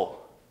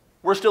control,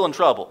 we're still in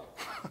trouble.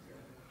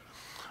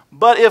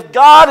 But if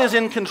God is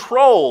in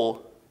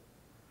control,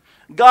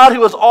 God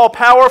who is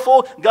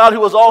all-powerful, God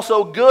who is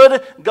also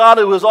good, God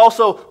who is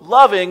also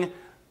loving,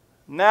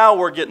 now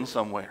we're getting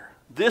somewhere.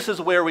 This is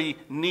where we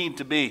need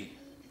to be.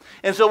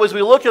 And so as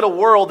we look at a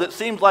world that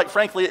seems like,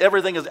 frankly,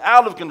 everything is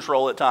out of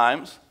control at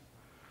times,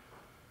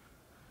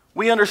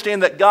 we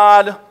understand that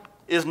God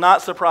is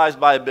not surprised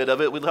by a bit of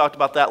it. We talked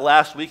about that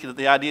last week,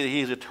 the idea that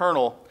he is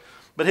eternal.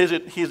 But his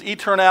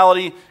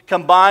eternality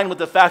combined with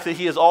the fact that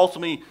he is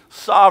ultimately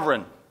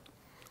sovereign,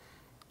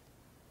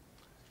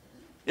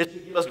 it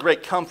should give us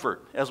great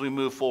comfort as we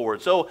move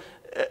forward. So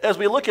as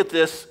we look at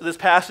this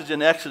passage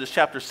in Exodus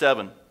chapter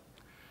 7,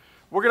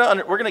 we're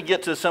going to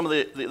get to some of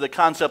the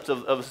concepts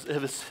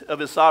of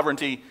his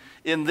sovereignty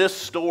in this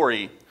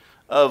story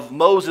of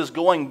Moses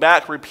going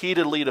back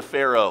repeatedly to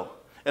Pharaoh.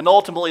 And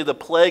ultimately the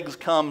plagues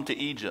come to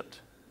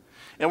Egypt.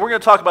 And we're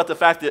going to talk about the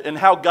fact that and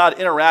how God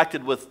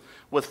interacted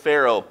with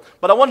Pharaoh.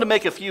 But I wanted to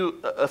make give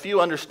a few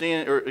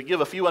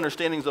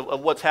understandings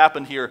of what's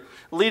happened here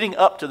leading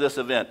up to this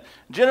event.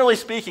 Generally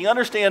speaking,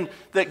 understand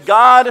that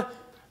God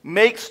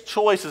makes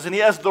choices, and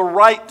he has the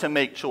right to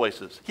make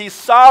choices. He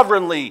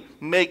sovereignly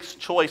makes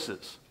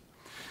choices.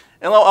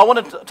 And I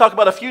want to talk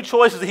about a few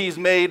choices that he's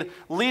made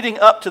leading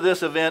up to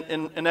this event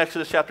in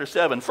Exodus chapter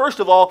 7. First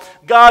of all,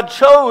 God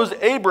chose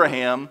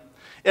Abraham,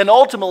 and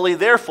ultimately,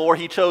 therefore,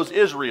 he chose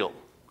Israel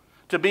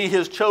to be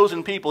his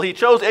chosen people. He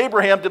chose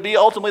Abraham to be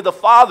ultimately the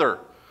father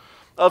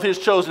of his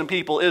chosen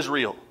people,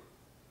 Israel.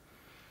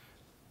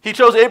 He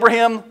chose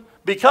Abraham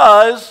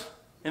because,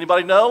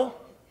 anybody know?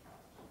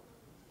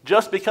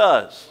 Just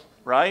because,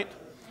 right?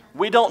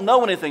 We don't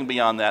know anything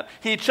beyond that.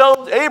 He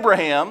chose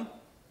Abraham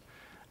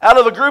out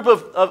of a group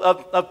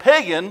of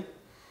pagan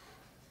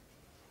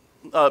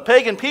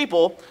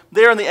people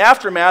there in the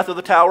aftermath of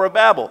the Tower of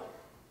Babel.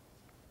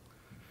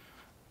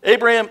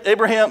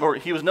 Abraham, or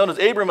he was known as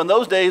Abram in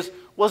those days,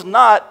 was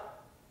not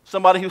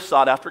somebody who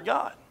sought after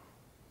God.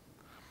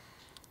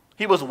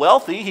 He was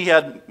wealthy. He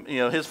had,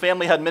 his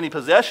family had many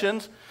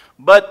possessions,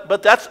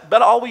 but that's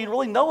about all we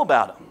really know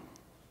about him.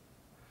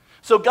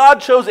 So God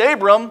chose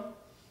Abram,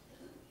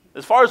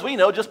 as far as we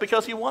know, just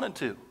because he wanted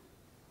to.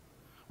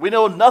 We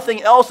know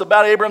nothing else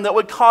about Abram that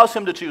would cause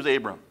him to choose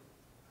Abram.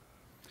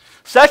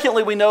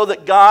 Secondly, we know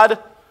that God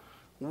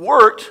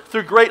worked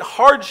through great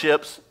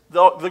hardships,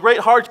 the great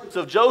hardships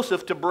of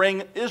Joseph, to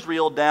bring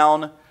Israel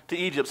down to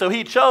Egypt. So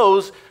he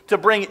chose to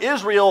bring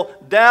Israel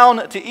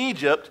down to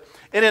Egypt,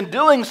 and in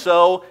doing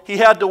so, he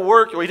had to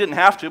work, or he didn't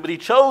have to, but he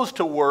chose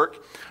to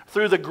work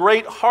through the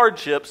great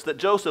hardships that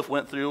Joseph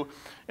went through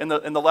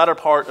in the latter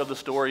part of the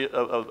story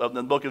of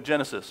the book of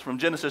Genesis. From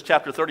Genesis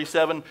chapter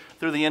 37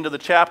 through the end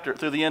of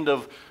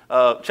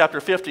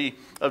chapter 50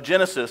 of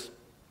Genesis,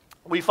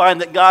 we find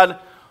that God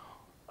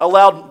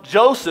allowed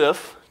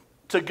Joseph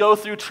to go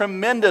through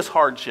tremendous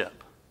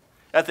hardship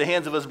at the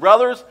hands of his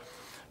brothers,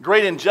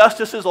 great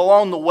injustices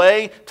along the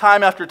way,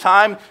 time after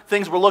time.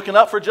 Things were looking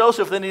up for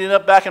Joseph, then he ended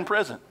up back in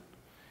prison,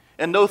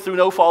 and through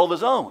no fault of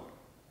his own.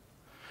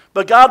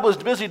 But God was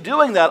busy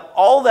doing that,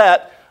 all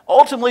that,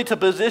 ultimately to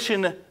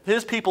position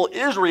his people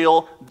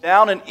Israel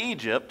down in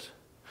Egypt,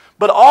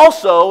 but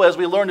also, as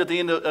we learned at the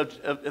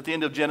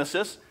end of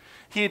Genesis,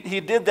 he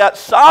did that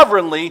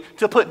sovereignly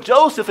to put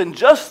Joseph in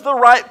just the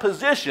right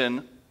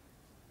position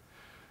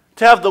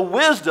to have the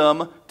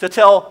wisdom to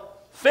tell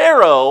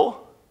Pharaoh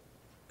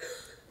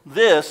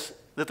that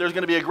there's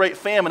going to be a great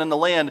famine in the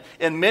land,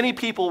 and many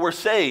people were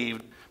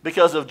saved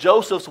because of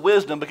Joseph's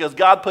wisdom, because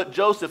God put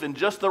Joseph in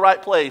just the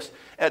right place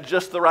at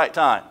just the right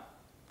time.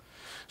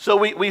 So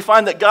we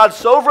find that God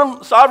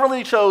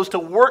sovereignly chose to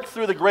work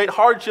through the great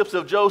hardships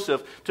of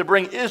Joseph to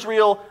bring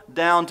Israel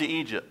down to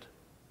Egypt.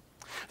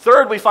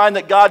 Third, we find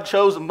that God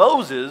chose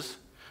Moses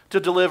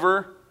to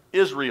deliver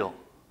Israel.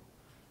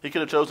 He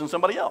could have chosen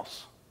somebody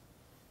else,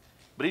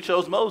 but he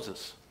chose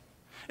Moses.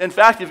 In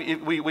fact,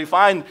 we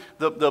find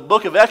the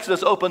book of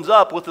Exodus opens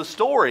up with the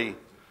story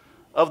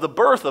of the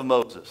birth of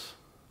Moses.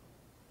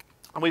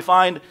 And we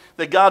find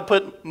that God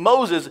put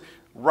Moses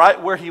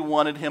right where he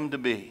wanted him to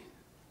be.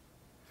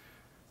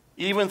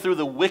 Even through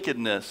the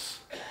wickedness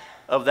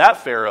of that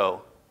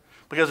Pharaoh.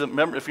 Because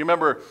if you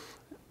remember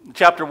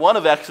chapter 1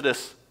 of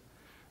Exodus,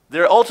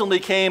 there ultimately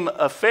came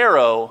a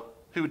Pharaoh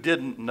who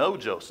didn't know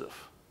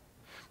Joseph.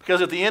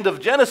 Because at the end of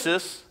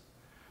Genesis,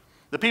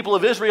 the people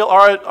of Israel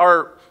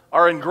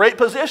are in great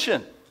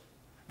position.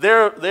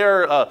 They're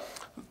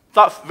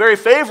thought very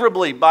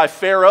favorably by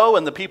Pharaoh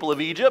and the people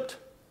of Egypt.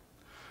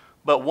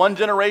 But one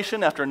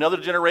generation after another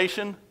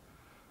generation,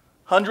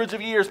 hundreds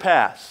of years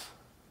pass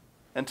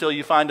until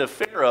you find a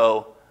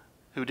Pharaoh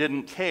who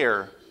didn't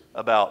care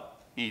about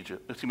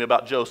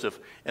about Joseph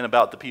and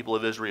about the people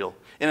of Israel.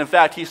 And in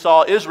fact, he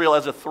saw Israel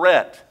as a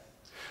threat.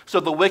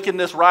 So the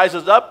wickedness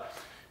rises up,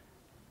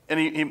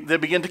 and they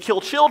begin to kill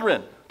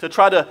children to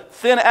try to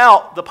thin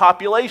out the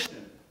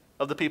population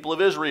of the people of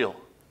Israel.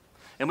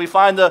 And we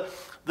find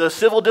the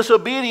civil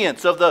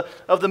disobedience of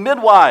the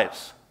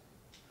midwives.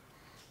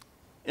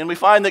 And we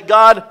find that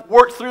God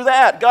worked through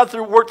that. God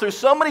worked through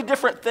so many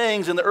different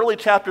things in the early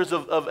chapters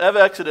of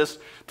Exodus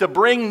to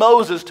bring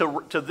Moses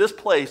to this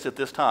place at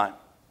this time.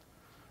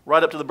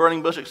 Right up to the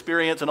burning bush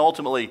experience, and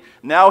ultimately,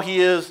 now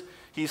he's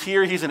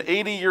here, he's an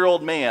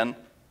 80-year-old man.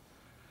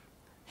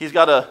 He's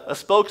got a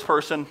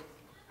spokesperson,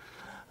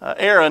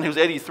 Aaron, who's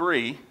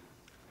 83.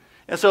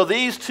 And so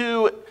these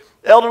two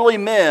elderly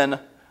men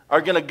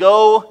are going to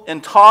go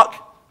and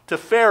talk to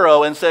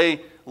Pharaoh and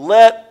say,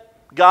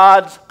 let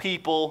God's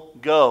people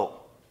go.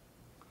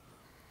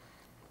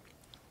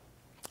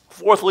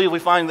 Fourthly, we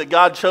find that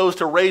God chose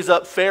to raise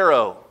up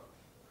Pharaoh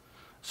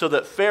so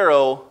that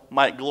Pharaoh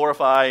might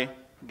glorify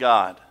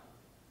God.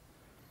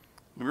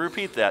 Let me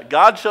repeat that.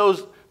 God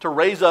chose to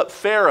raise up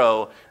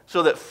Pharaoh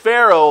so that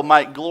Pharaoh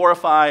might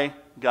glorify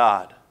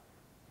God.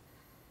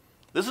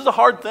 This is a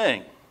hard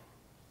thing,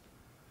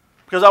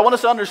 because I want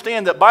us to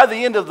understand that by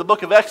the end of the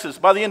book of Exodus,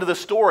 by the end of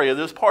this story, of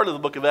this part of the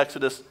book of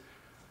Exodus,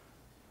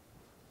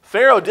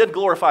 Pharaoh did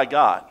glorify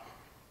God,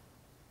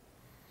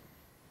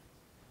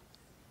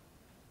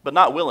 but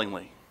not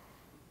willingly.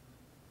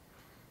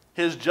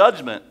 His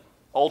judgment,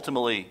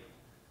 ultimately,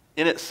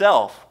 in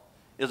itself,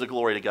 is a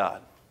glory to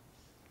God.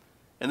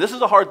 And this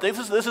is a hard thing.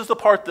 This is the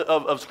part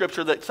of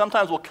Scripture that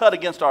sometimes will cut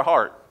against our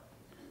heart.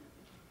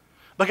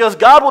 Because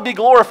God will be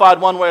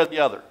glorified one way or the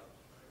other.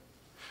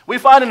 We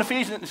find in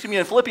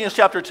Philippians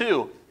chapter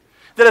 2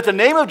 that at the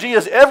name of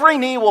Jesus, every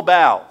knee will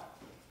bow,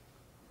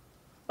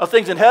 of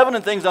things in heaven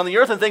and things on the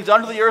earth and things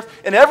under the earth,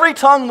 and every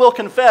tongue will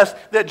confess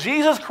that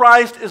Jesus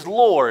Christ is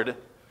Lord,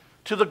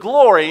 to the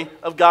glory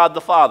of God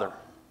the Father.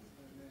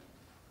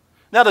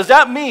 Now, does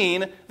that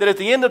mean that at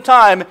the end of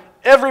time,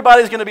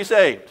 everybody's going to be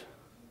saved?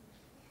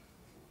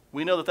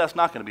 We know that that's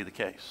not going to be the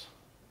case.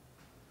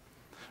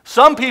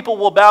 Some people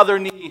will bow their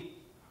knee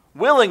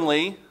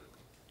willingly,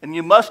 and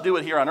you must do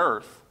it here on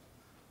earth,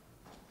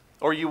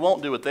 or you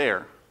won't do it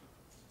there.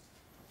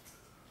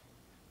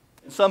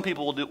 And some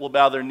people will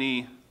bow their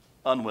knee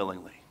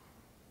unwillingly,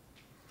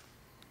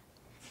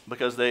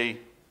 because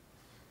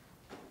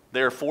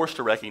they're forced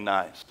to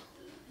recognize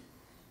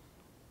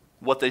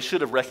what they should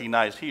have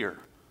recognized here.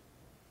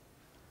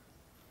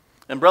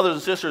 And brothers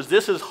and sisters,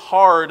 this is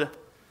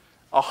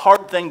a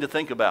hard thing to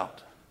think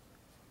about.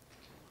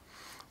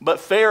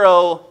 But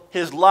Pharaoh,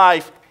 his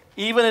life,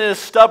 even in his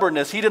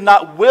stubbornness, he did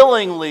not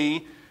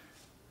willingly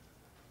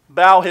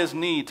bow his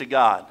knee to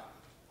God.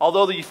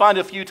 Although you find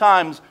a few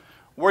times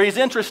where he's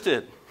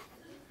interested,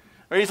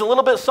 or he's a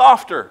little bit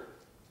softer.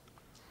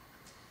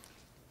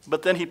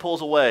 But then he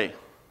pulls away.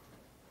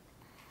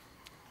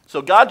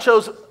 So God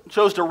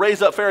chose to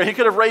raise up Pharaoh. He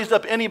could have raised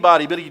up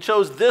anybody, but he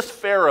chose this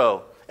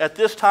Pharaoh at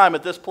this time,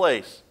 at this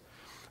place,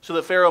 so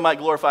that Pharaoh might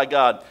glorify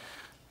God.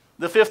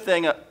 The fifth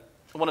thing I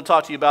want to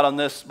talk to you about on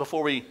this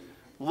before we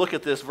look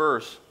at this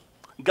verse.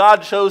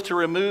 God chose to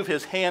remove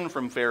his hand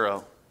from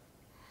Pharaoh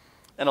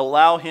and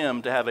allow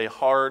him to have a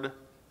hard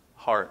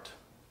heart.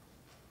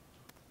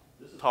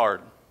 This is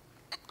hard.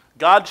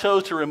 God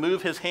chose to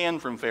remove his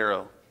hand from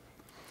Pharaoh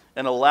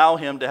and allow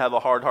him to have a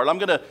hard heart. I'm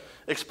going to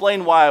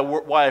explain why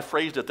I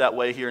phrased it that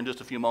way here in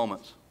just a few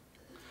moments.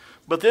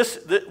 But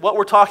what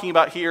we're talking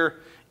about here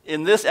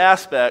in this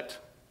aspect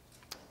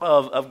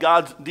of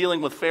God's dealing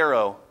with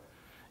Pharaoh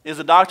is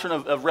a doctrine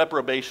of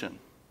reprobation.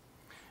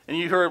 And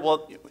you heard,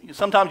 well,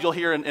 sometimes you'll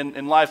hear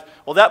in life,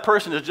 well, that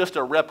person is just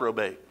a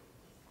reprobate.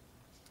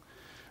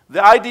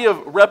 The idea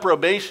of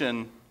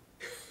reprobation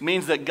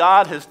means that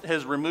God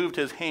has removed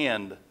his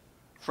hand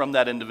from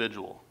that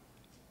individual.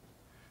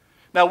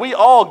 Now,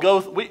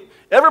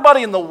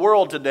 everybody in the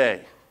world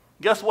today,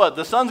 guess what?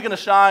 The sun's going to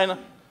shine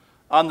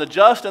on the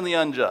just and the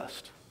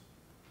unjust,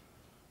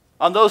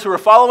 on those who are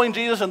following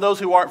Jesus and those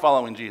who aren't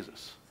following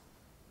Jesus.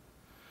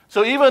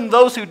 So even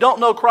those who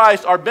don't know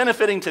Christ are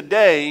benefiting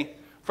today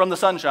from the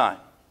sunshine.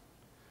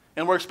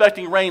 And we're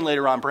expecting rain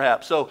later on,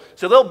 perhaps. So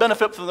they'll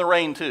benefit from the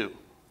rain too.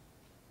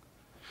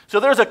 So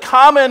there's a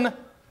common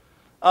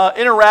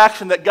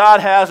interaction that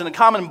God has and a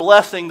common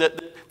blessing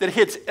that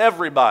hits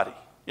everybody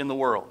in the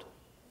world.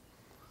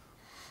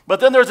 But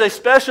then there's a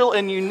special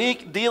and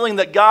unique dealing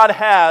that God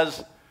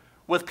has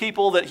with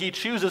people that he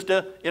chooses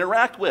to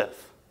interact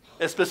with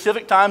at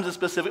specific times and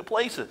specific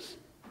places.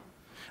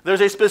 There's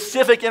a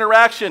specific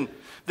interaction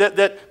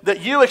that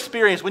you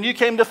experienced when you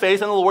came to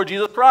faith in the Lord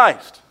Jesus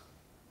Christ.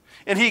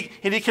 And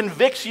he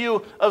convicts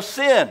you of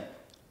sin.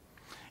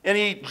 And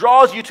he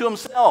draws you to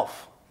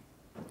himself.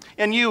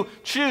 And you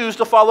choose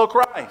to follow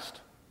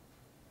Christ.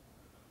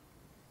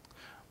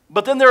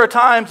 But then there are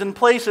times and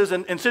places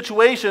and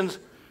situations,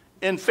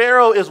 and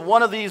Pharaoh is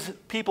one of these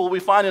people we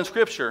find in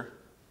Scripture,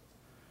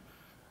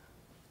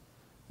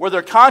 where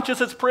their conscience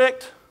is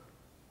pricked,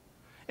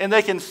 and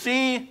they can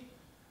see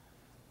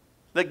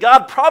that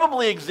God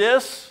probably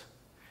exists,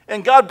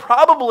 and God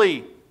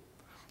probably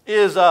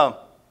is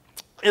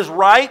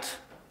right,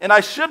 and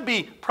I should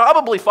be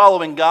probably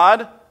following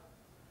God,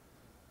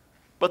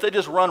 but they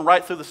just run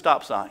right through the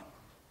stop sign,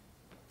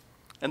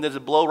 and they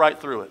just blow right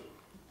through it.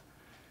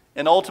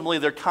 And ultimately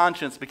their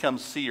conscience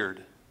becomes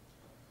seared.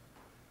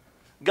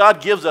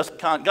 God gives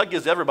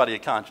everybody a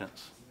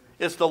conscience.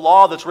 It's the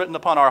law that's written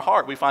upon our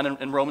heart, we find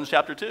in Romans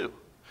chapter 2.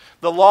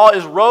 The law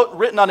is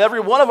written on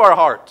every one of our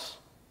hearts.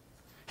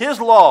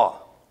 His law.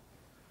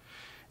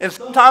 And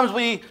sometimes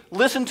we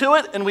listen to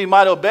it and we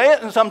might obey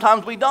it, and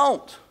sometimes we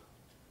don't.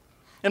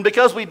 And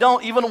because we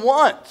don't even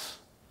once,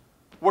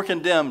 we're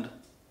condemned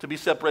to be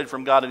separated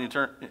from God in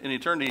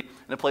eternity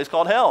in a place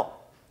called hell.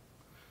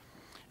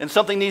 And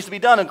something needs to be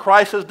done, and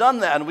Christ has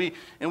done that,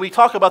 and we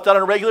talk about that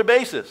on a regular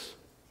basis.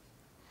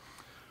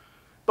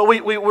 But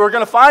we're going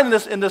to find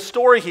in this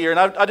story here, and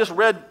I just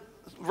read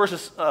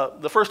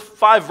the first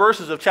 5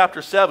 verses of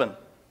chapter 7,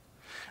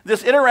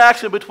 this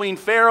interaction between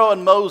Pharaoh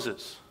and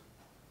Moses.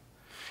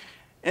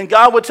 And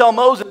God would tell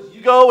Moses, you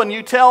go and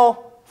you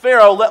tell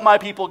Pharaoh, let my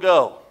people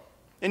go.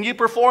 And you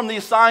perform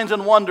these signs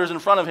and wonders in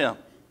front of him.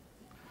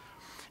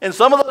 And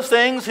some of those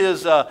things,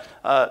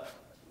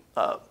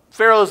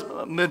 Pharaoh's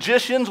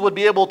magicians would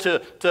be able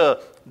to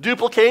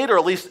duplicate, or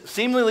at least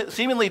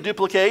seemingly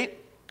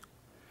duplicate.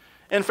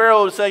 And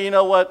Pharaoh would say, you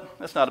know what,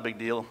 that's not a big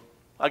deal.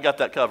 I got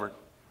that covered.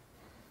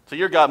 So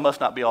your God must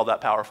not be all that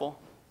powerful.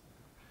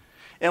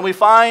 And we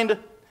find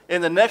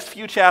in the next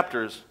few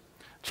chapters,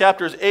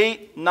 chapters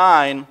 8,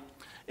 9,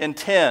 and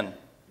 10,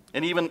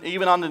 and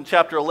even on in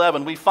chapter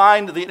 11, we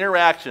find the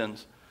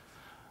interactions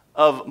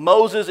of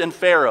Moses and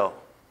Pharaoh.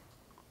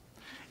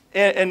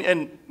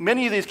 And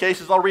many of these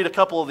cases, I'll read a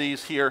couple of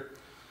these here.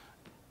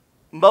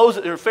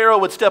 Pharaoh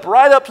would step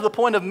right up to the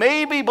point of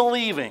maybe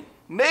believing,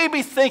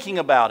 maybe thinking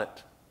about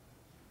it,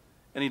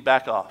 and he'd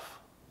back off.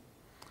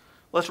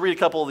 Let's read a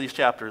couple of these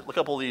chapters, a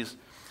couple of these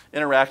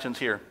interactions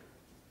here.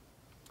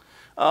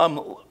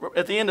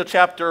 At the end of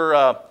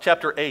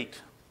chapter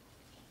 8,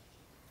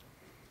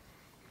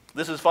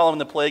 this is following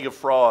the plague of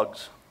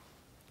frogs.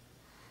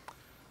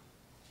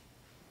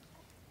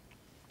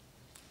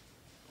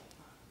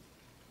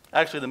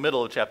 Actually, the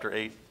middle of chapter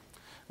 8,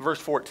 verse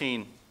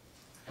 14.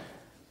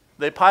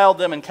 They piled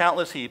them in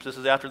countless heaps. This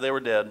is after they were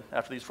dead,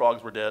 after these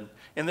frogs were dead.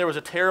 And there was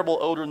a terrible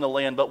odor in the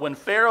land. But when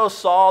Pharaoh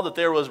saw that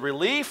there was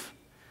relief,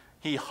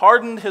 he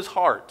hardened his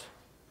heart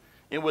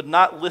and would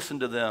not listen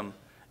to them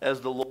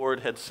as the Lord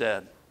had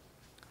said.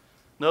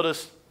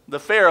 Notice the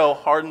Pharaoh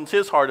hardens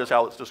his heart, is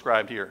how it's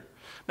described here.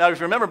 Now, if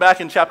you remember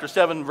back in chapter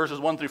 7, verses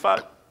 1 through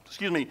 5,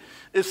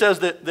 it says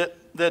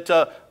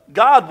that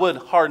God would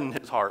harden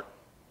his heart.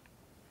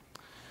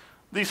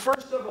 These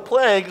first several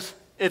plagues,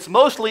 it's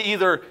mostly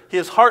either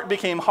his heart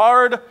became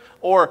hard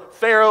or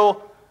Pharaoh's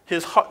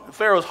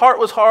heart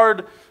was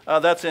hard.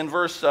 That's in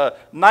verse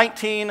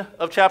 19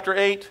 of chapter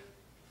 8.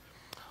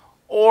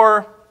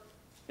 Or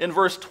in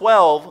verse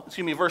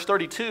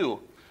 32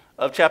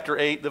 of chapter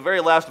 8, the very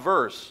last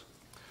verse.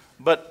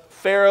 But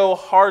Pharaoh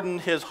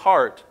hardened his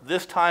heart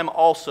this time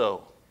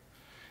also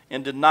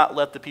and did not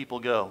let the people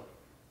go.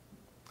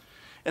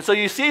 And so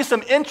you see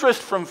some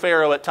interest from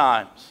Pharaoh at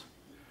times.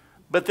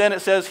 But then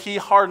it says he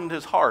hardened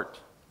his heart.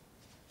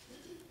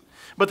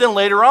 But then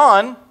later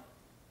on,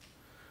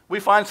 we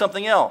find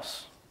something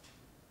else.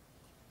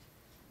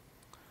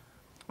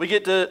 We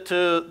get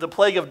to the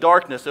plague of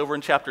darkness over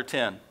in chapter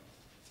 10.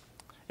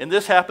 And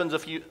this happens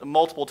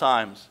multiple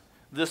times,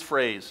 this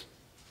phrase.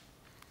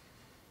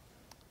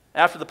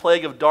 After the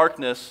plague of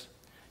darkness,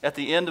 at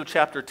the end of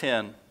chapter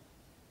 10,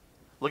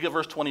 look at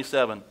verse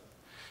 27.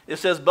 It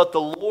says, "But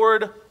the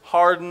Lord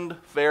hardened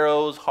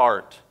Pharaoh's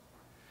heart,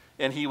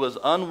 and he was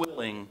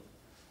unwilling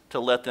to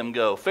let them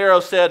go.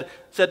 Pharaoh said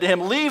to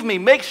him, 'Leave me,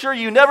 make sure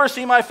you never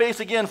see my face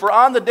again, for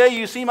on the day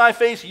you see my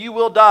face, you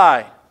will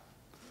die.'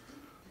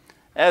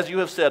 'As you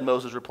have said,'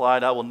 Moses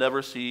replied, 'I will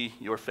never see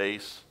your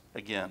face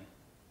again.'"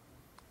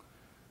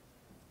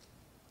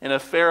 And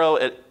if Pharaoh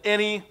at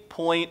any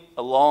point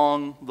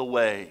along the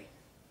way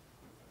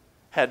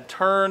had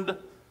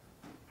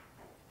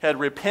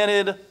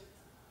repented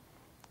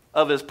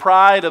of his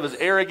pride, of his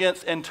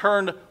arrogance, and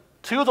turned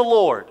to the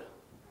Lord,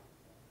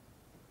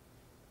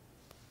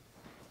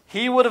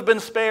 he would have been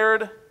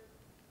spared,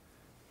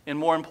 and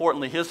more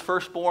importantly, his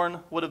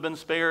firstborn would have been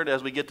spared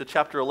as we get to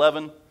chapter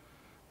 11,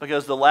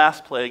 because the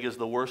last plague is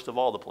the worst of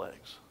all the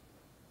plagues.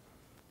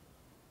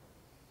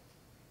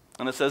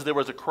 And it says there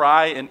was a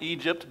cry in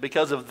Egypt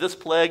because of this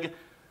plague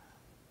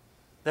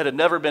that had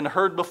never been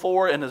heard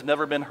before and has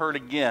never been heard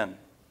again.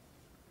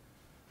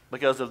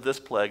 Because of this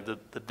plague,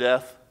 the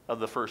death of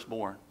the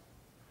firstborn.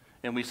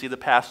 And we see the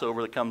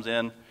Passover that comes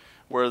in,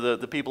 where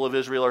the people of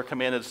Israel are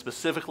commanded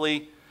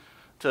specifically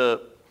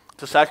to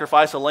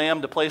sacrifice a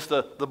lamb, to place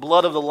the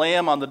blood of the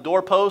lamb on the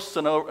doorposts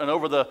and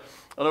over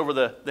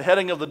the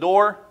heading of the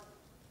door.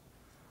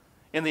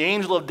 And the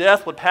angel of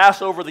death would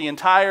pass over the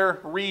entire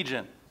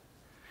region.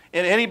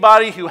 And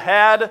anybody who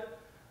had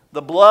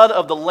the blood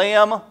of the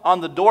lamb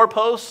on the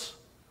doorposts,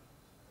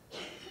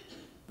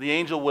 the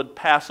angel would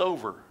pass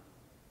over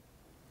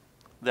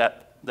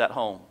that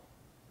home.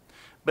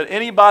 But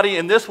anybody,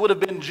 and this would have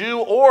been Jew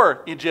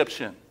or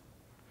Egyptian,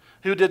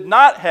 who did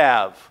not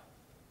have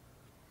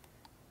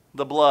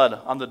the blood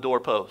on the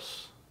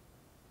doorposts,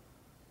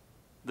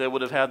 they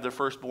would have had their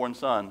firstborn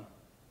son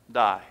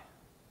die.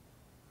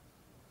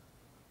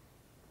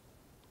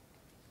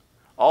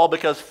 All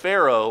because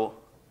Pharaoh,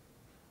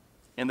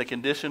 in the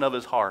condition of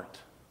his heart.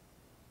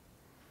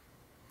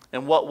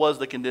 And what was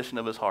the condition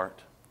of his heart?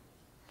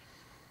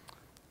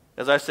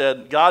 As I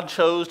said, God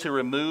chose to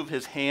remove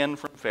his hand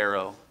from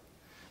Pharaoh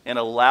and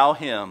allow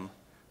him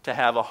to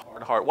have a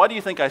hard heart. Why do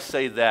you think I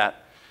say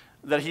that?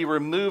 That he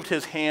removed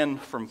his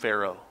hand from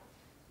Pharaoh?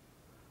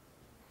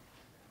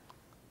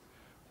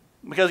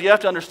 Because you have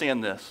to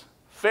understand this.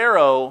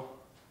 Pharaoh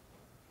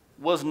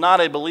was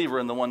not a believer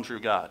in the one true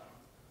God.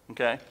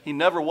 Okay? He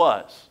never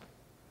was.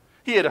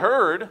 He had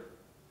heard,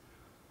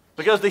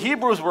 because the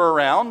Hebrews were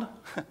around,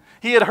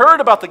 he had heard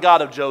about the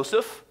God of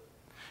Joseph.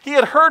 He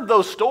had heard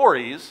those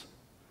stories,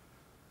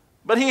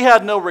 but he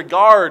had no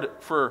regard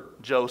for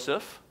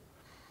Joseph,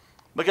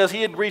 because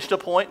he had reached a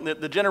point,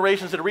 the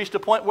generations had reached a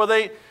point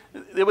where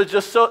it was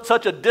just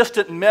such a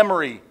distant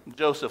memory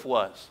Joseph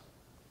was.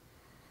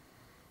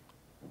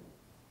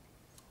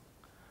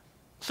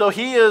 So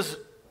you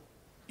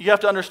have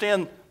to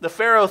understand, the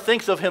Pharaoh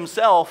thinks of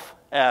himself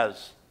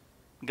as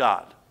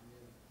God,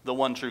 the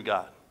one true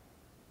God.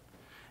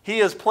 He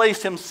has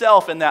placed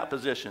himself in that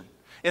position,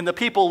 and the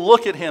people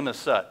look at him as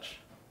such.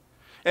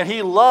 And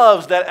he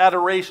loves that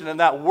adoration and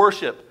that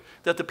worship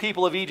that the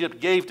people of Egypt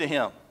gave to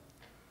him.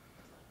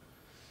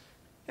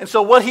 And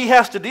so what he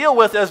has to deal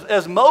with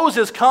as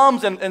Moses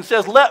comes and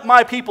says, "Let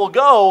my people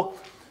go,"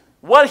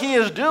 what he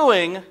is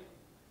doing,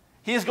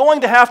 he is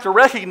going to have to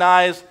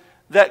recognize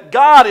that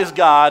God is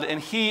God and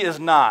he is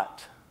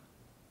not.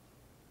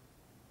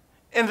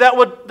 And that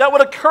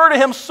would occur to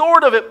him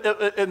sort of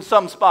in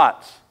some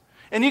spots.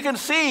 And you can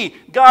see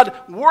God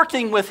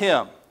working with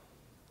him.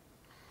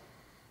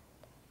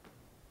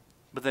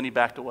 But then he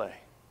backed away.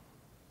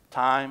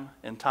 Time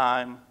and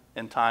time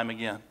and time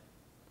again.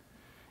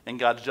 And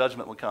God's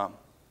judgment would come.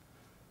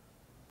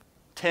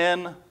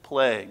 10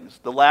 plagues,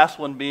 the last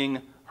one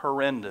being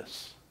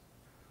horrendous,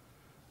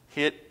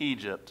 hit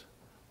Egypt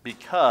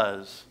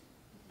because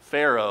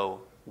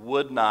Pharaoh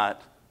would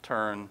not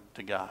turn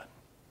to God.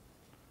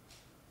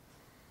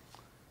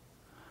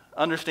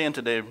 Understand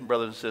today,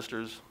 brothers and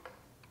sisters,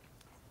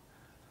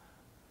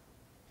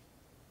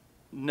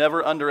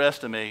 never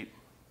underestimate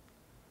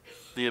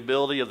the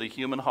ability of the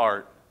human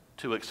heart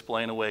to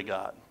explain away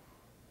God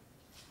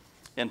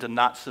and to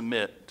not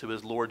submit to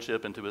his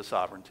lordship and to his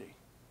sovereignty.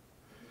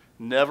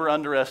 Never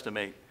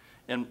underestimate.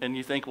 And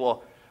you think,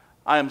 well,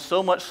 I am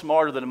so much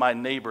smarter than my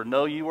neighbor.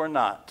 No, you are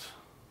not.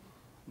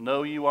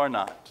 No, you are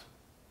not.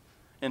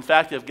 In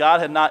fact, if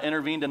God had not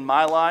intervened in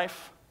my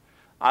life,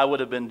 I would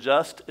have been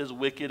just as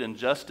wicked and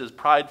just as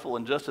prideful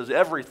and just as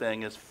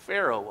everything as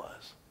Pharaoh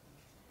was.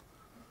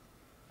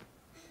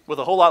 With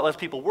a whole lot less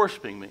people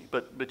worshiping me.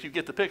 But you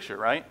get the picture,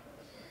 right?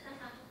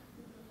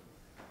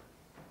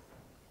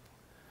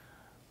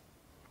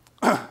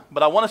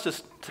 But I want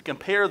us to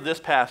compare this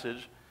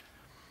passage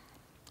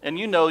And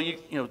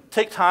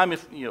take time,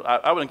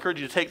 I would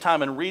encourage you to take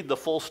time and read the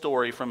full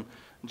story from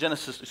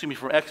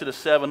from Exodus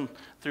 7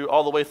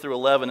 all the way through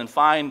 11 and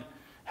find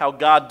how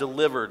God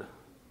delivered.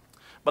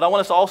 But I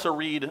want us to also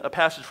read a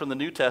passage from the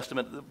New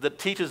Testament that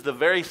teaches the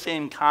very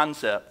same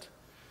concept.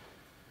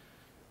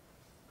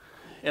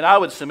 And I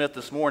would submit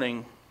this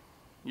morning,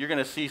 you're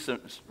going to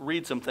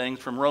read some things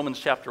from Romans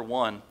chapter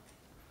 1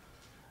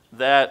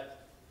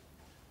 that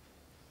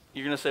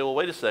you're going to say, well,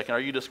 wait a second,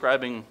 are you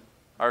describing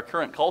our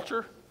current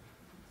culture?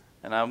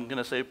 And I'm going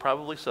to say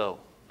probably so.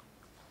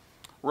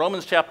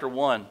 Romans chapter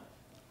 1,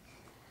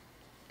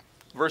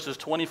 verses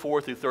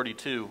 24 through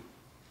 32.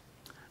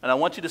 And I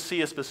want you to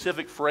see a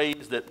specific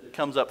phrase that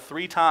comes up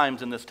 3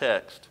 times in this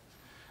text,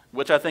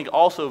 which I think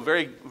also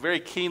very, very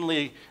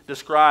keenly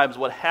describes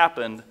what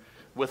happened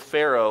with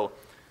Pharaoh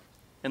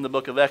in the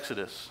book of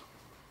Exodus.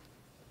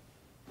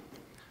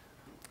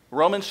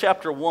 Romans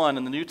chapter 1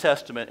 in the New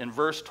Testament in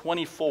verse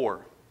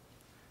 24.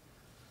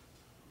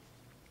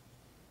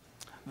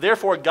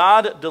 Therefore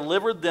God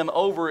delivered them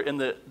over in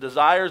the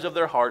desires of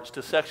their hearts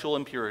to sexual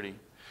impurity,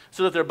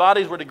 so that their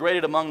bodies were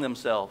degraded among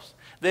themselves.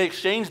 They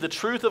exchanged the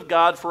truth of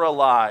God for a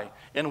lie,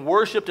 and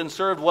worshipped and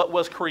served what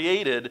was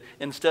created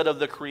instead of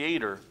the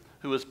Creator,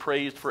 who is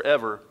praised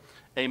forever.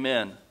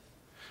 Amen.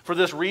 For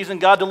this reason,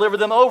 God delivered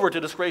them over to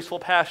disgraceful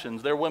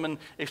passions. Their women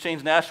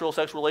exchanged natural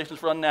sexual relations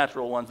for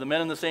unnatural ones. The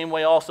men in the same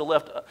way also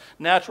left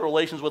natural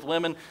relations with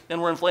women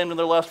and were inflamed in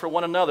their lust for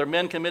one another.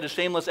 Men committed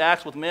shameless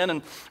acts with men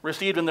and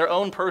received in their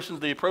own persons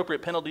the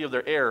appropriate penalty of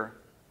their error.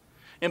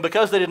 And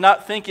because they did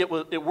not think it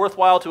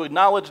worthwhile to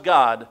acknowledge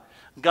God,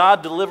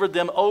 God delivered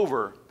them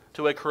over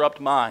to a corrupt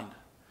mind,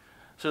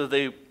 so that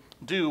they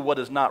do what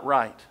is not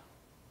right.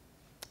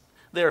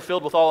 They are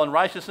filled with all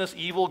unrighteousness,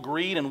 evil,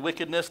 greed, and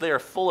wickedness. They are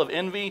full of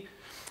envy,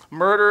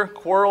 murder,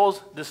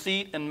 quarrels,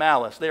 deceit, and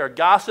malice. They are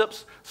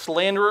gossips,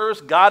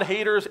 slanderers,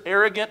 God-haters,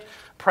 arrogant,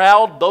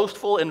 proud,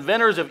 boastful,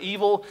 inventors of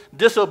evil,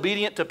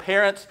 disobedient to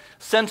parents,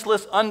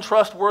 senseless,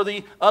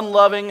 untrustworthy,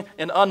 unloving,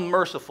 and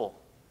unmerciful.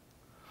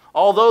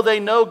 Although they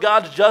know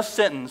God's just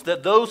sentence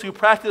that those who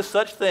practice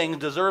such things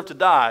deserve to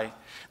die,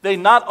 they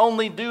not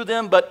only do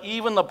them, but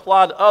even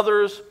applaud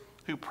others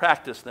who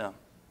practice them.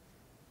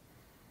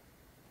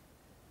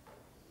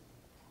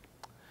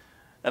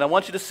 And I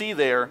want you to see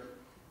there,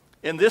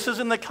 and this is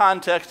in the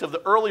context of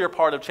the earlier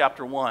part of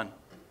chapter 1.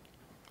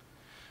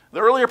 The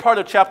earlier part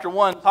of chapter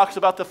 1 talks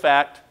about the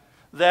fact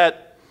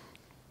that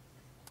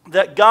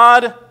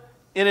God,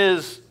 in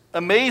His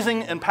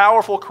amazing and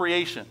powerful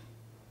creation,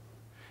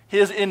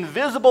 His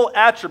invisible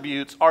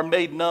attributes are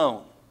made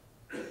known.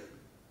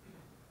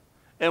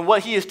 And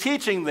what He is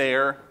teaching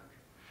there,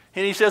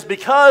 and He says,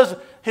 because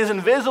His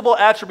invisible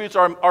attributes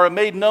are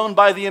made known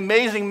by the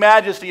amazing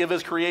majesty of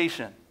His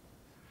creation.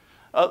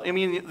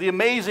 The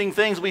amazing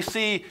things we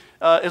see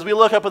as we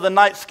look up at the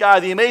night sky,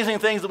 the amazing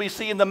things that we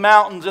see in the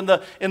mountains, in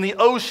the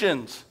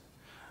oceans,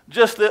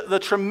 just the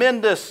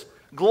tremendous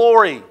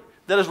glory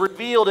that is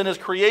revealed in His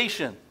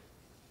creation.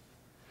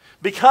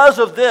 Because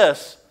of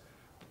this,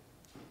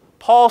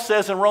 Paul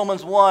says in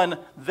Romans 1,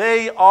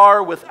 they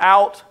are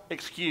without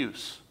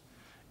excuse.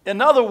 In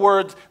other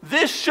words,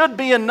 this should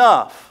be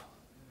enough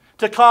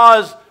to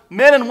cause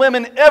men and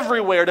women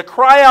everywhere to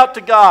cry out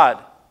to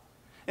God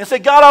and say,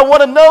 God, I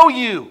want to know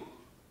you.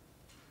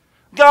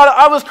 God,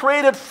 I was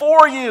created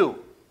for you.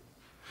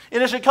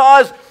 And it should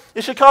cause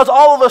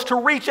all of us to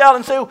reach out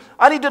and say,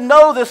 I need to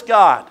know this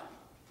God.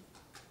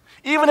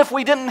 Even if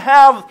we didn't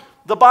have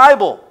the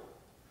Bible,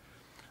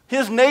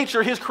 His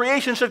nature, His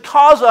creation should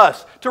cause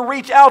us to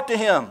reach out to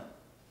Him.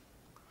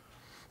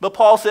 But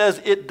Paul says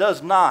it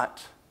does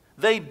not.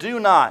 They do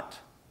not.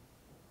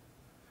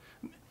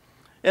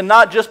 And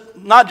not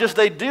just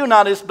they do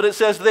not, but it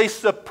says they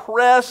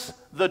suppress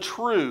the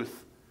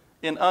truth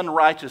in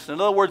unrighteousness.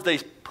 In other words, they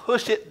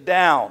push it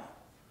down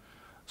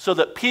so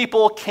that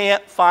people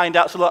can't find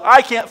out, so that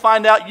I can't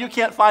find out, you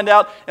can't find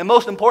out, and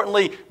most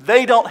importantly,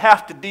 they don't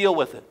have to deal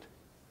with it.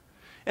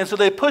 And so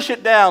they push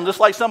it down, just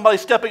like somebody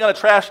stepping on a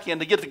trash can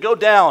to get it to go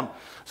down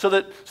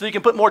so you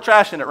can put more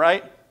trash in it,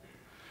 right?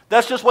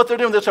 That's just what they're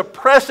doing. They're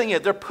suppressing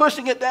it. They're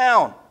pushing it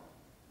down.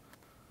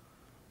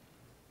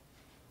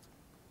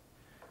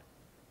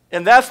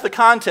 And that's the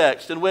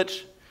context in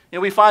which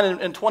we find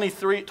in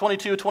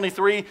 22,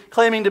 23,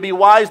 claiming to be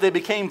wise, they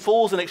became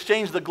fools and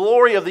exchanged the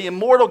glory of the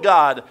immortal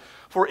God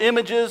for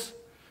images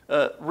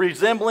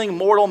resembling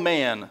mortal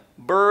man,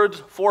 birds,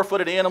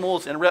 four-footed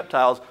animals, and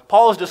reptiles.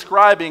 Paul is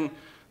describing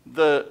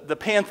the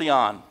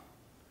pantheon,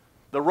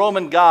 the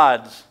Roman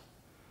gods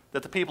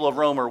that the people of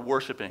Rome are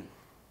worshiping.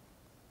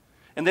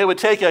 And they would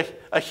take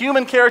a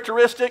human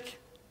characteristic,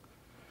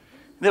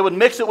 they would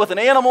mix it with an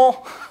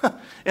animal,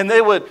 and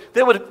they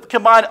would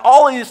combine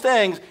all of these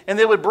things, and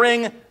they would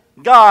bring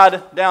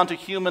God down to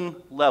human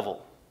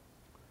level.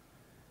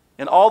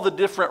 And all the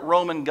different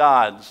Roman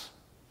gods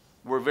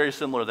were very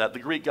similar to that. The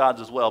Greek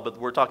gods as well, but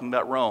we're talking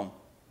about Rome.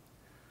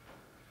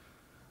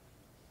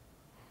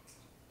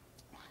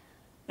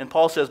 And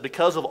Paul says,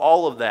 because of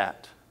all of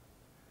that,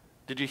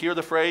 did you hear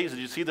the phrase? Did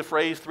you see the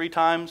phrase 3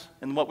 times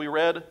in what we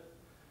read?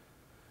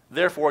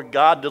 Therefore,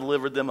 God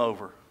delivered them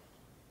over.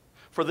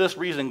 For this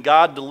reason,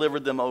 God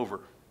delivered them over.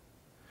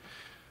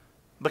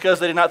 Because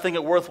they did not think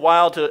it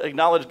worthwhile to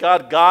acknowledge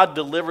God, God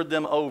delivered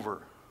them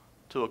over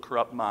to a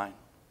corrupt mind.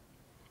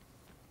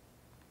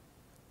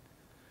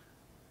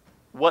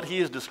 What he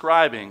is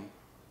describing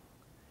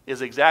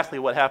is exactly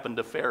what happened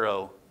to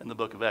Pharaoh in the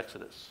book of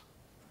Exodus.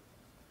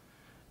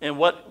 And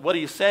what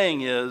he's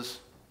saying is,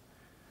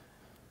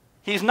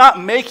 he's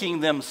not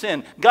making them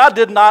sin. God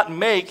did not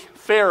make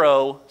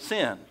Pharaoh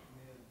sin.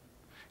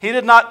 He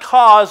did not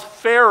cause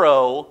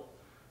Pharaoh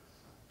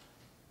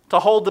to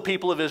hold the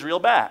people of Israel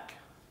back.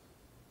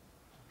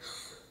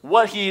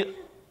 What he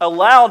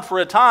allowed for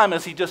a time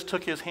is he just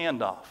took his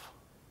hand off.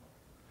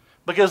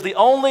 Because the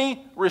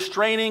only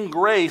restraining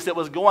grace that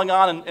was going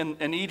on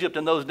in Egypt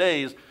in those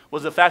days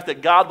was the fact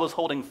that God was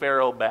holding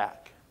Pharaoh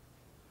back.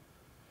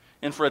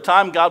 And for a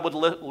time, God would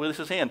release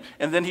his hand.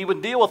 And then he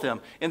would deal with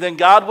him. And then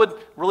God would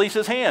release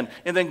his hand.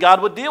 And then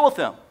God would deal with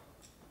him.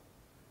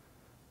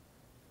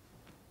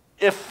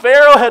 If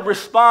Pharaoh had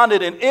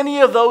responded in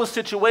any of those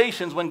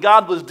situations when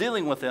God was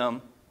dealing with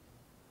him,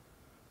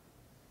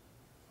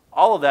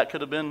 all of that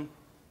could have been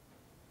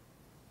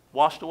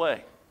washed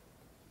away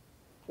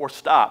or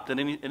stopped at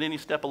any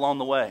step along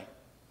the way.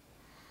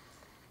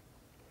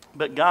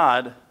 But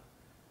God,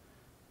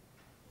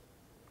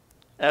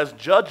 as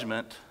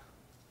judgment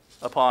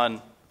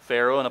upon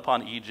Pharaoh and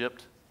upon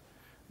Egypt,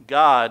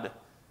 God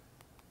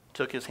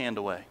took his hand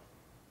away.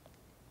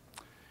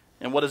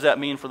 And what does that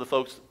mean for the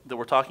folks that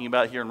we're talking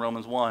about here in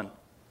Romans 1?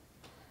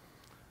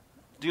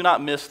 Do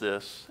not miss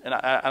this. And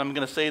I'm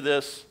going to say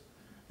this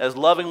as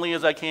lovingly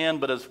as I can,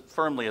 but as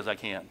firmly as I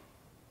can.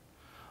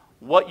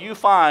 What you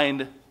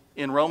find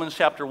in Romans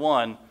chapter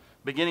 1,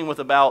 beginning with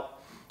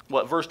about,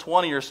 verse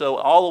 20 or so,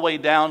 all the way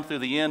down through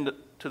the end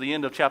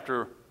of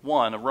chapter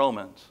 1 of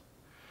Romans,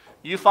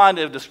 you find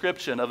a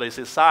description of a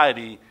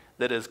society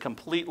that is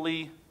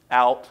completely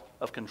out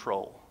of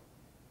control.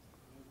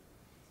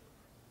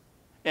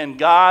 And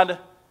God,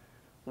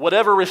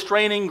 whatever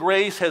restraining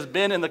grace has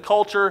been in the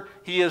culture,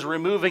 he is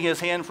removing his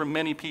hand from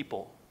many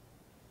people.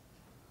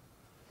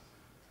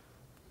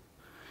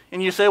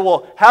 And you say,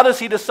 well, how does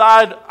he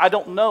decide? I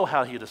don't know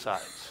how he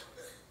decides.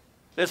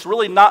 It's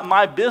really not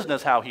my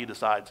business how he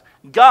decides.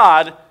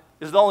 God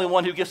is the only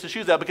one who gets to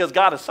choose that because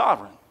God is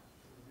sovereign.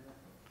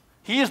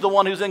 He is the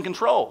one who's in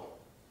control.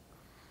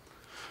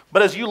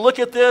 But as you look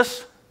at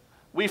this,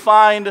 we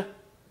find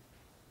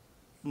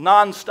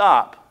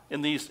nonstop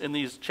in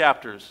these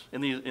chapters,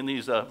 in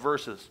these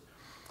verses,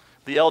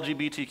 the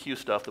LGBTQ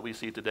stuff that we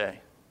see today.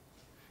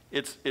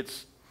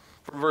 It's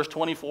from verse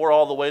 24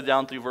 all the way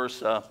down through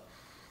verse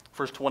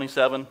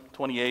 27,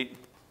 28.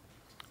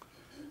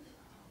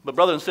 But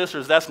brothers and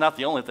sisters, that's not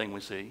the only thing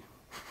we see.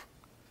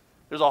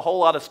 There's a whole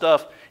lot of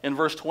stuff in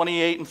verse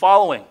 28 and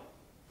following.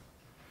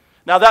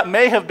 Now that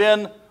may have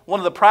been one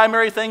of the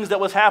primary things that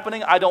was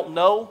happening. I don't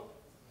know.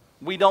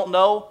 We don't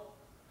know.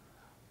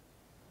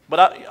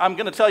 But I'm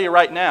going to tell you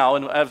right now,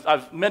 and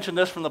I've mentioned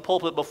this from the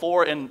pulpit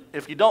before, and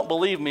if you don't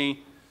believe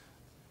me,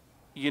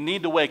 you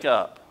need to wake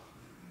up.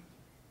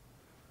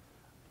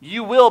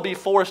 You will be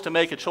forced to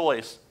make a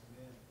choice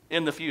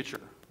in the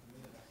future.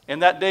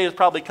 And that day is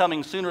probably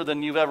coming sooner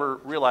than you've ever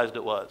realized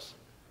it was.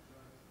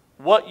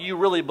 What you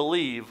really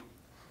believe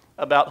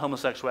about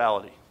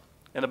homosexuality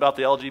and about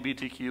the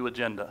LGBTQ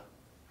agenda.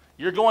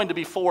 You're going to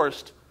be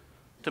forced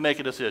to make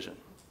a decision.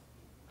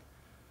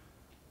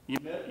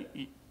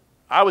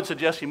 I would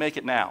suggest you make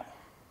it now,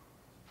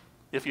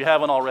 if you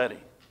haven't already.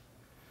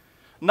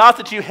 Not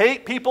that you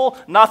hate people,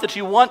 not that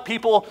you want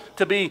people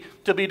to be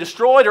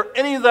destroyed or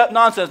any of that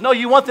nonsense. No,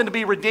 you want them to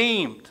be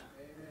redeemed.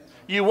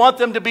 You want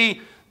them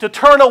to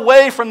turn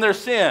away from their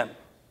sin.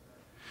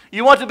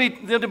 You want them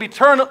to be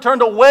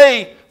turned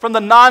away from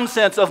the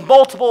nonsense of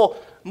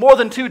more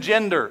than two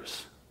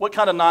genders. What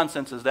kind of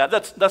nonsense is that?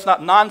 That's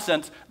not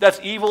nonsense. That's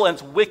evil and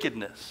it's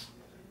wickedness.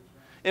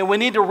 And we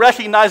need to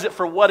recognize it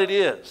for what it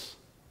is.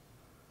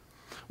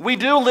 We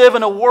do live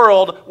in a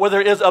world where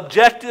there is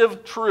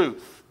objective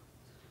truth.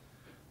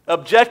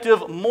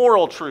 Objective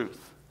moral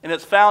truth. And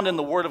it's found in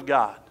the Word of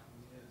God.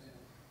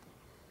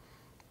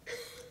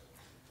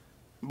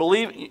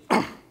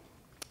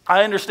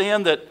 I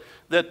understand that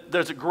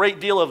there's a great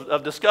deal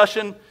of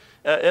discussion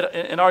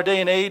in our day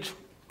and age,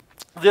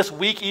 this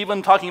week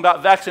even, talking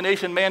about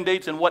vaccination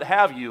mandates and what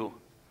have you.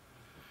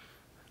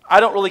 I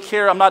don't really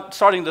care. I'm not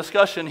starting a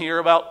discussion here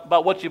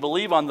about what you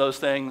believe on those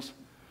things.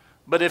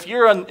 But if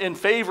you're in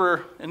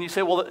favor and you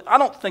say, well, I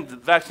don't think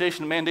that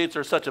vaccination mandates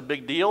are such a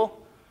big deal,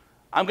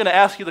 I'm going to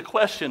ask you the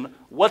question,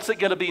 what's it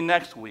going to be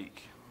next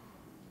week?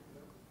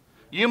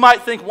 You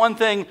might think one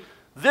thing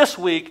this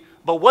week,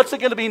 but what's it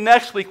going to be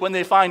next week when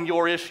they find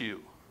your issue?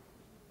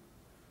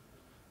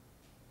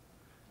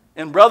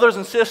 And brothers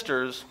and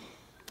sisters,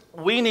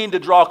 we need to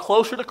draw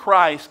closer to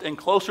Christ and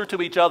closer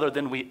to each other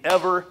than we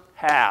ever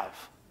have.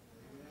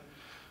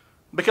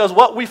 Because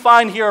what we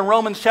find here in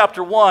Romans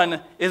chapter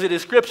 1 is a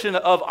description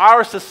of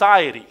our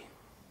society.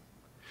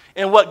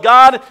 And what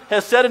God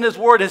has said in His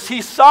Word is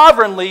He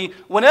sovereignly,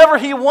 whenever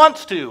He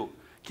wants to,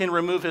 can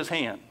remove His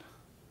hand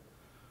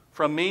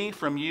from me,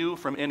 from you,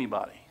 from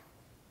anybody.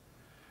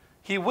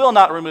 He will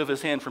not remove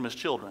his hand from his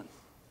children.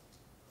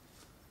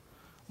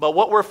 But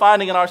what we're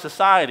finding in our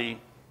society,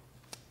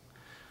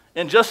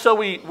 and just so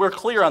we're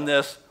clear on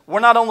this, we're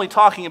not only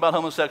talking about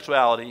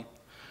homosexuality,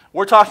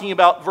 we're talking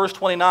about verse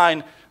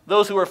 29,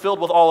 those who are filled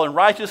with all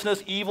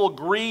unrighteousness, evil,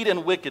 greed,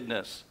 and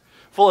wickedness,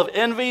 full of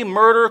envy,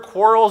 murder,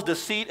 quarrels,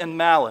 deceit, and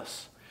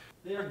malice.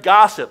 They're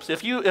gossips.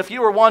 If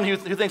you are one who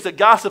thinks that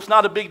gossip's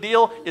not a big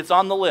deal, it's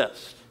on the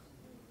list.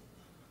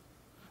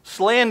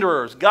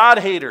 Slanderers,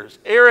 God-haters,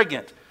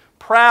 arrogant,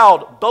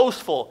 proud,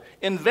 boastful,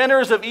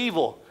 inventors of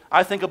evil.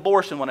 I think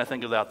abortion when I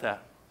think about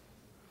that.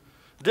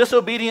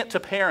 Disobedient to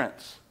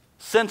parents,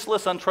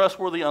 senseless,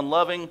 untrustworthy,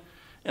 unloving,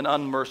 and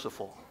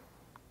unmerciful.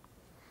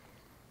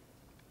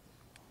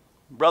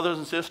 Brothers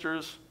and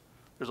sisters,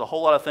 there's a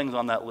whole lot of things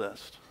on that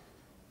list.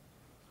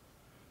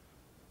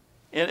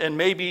 And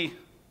maybe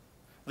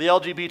the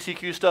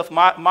LGBTQ stuff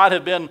might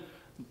have been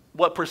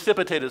what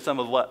precipitated some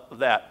of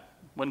that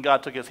when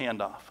God took his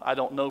hand off. I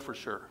don't know for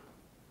sure.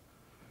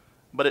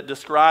 But it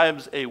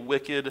describes a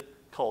wicked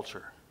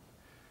culture.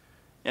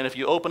 And if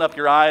you open up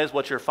your eyes,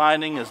 what you're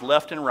finding is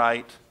left and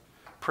right,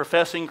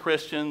 professing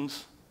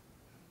Christians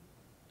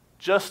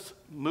just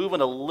moving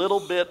a little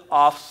bit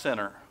off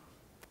center.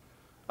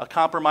 A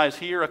compromise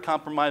here, a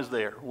compromise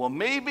there. Well,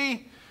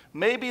 maybe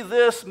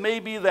this,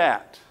 maybe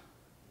that.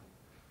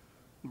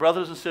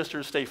 Brothers and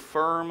sisters, stay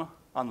firm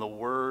on the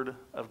Word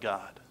of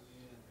God.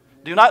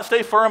 Do not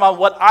stay firm on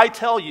what I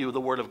tell you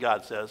the Word of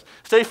God says.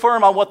 Stay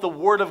firm on what the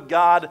Word of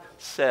God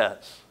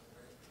says.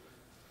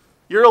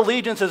 Your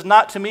allegiance is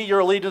not to me, your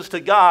allegiance to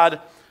God,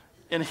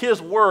 and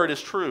His Word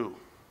is true.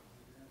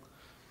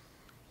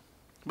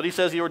 But he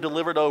says you were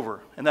delivered over,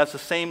 and that's the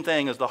same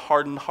thing as the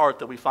hardened heart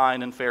that we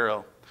find in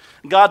Pharaoh.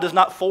 God does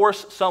not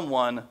force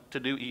someone to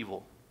do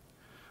evil,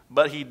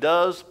 but he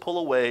does pull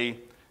away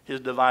his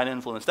divine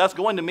influence. That's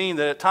going to mean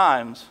that at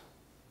times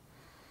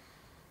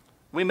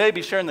we may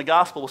be sharing the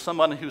gospel with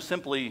someone who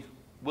simply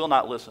will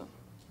not listen.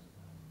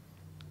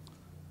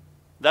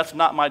 That's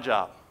not my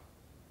job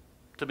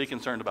to be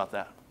concerned about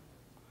that.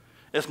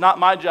 It's not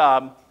my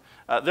job.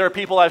 There are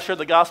people I've shared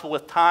the gospel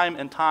with time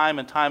and time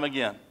and time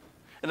again.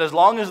 And as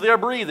long as they're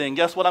breathing,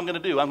 guess what I'm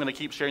going to do? I'm going to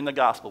keep sharing the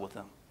gospel with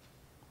them.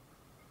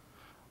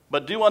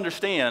 But do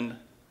understand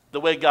the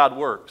way God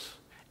works.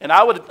 And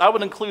I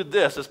would include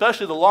this,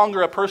 especially the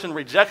longer a person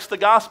rejects the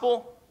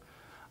gospel,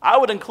 I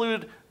would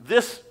include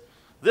this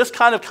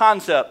kind of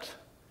concept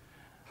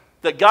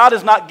that God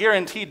is not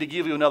guaranteed to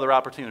give you another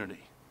opportunity.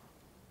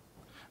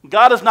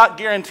 God is not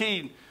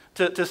guaranteed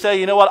to say,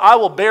 you know what, I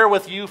will bear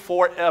with you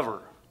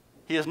forever.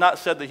 He has not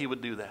said that he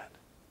would do that.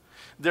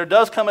 There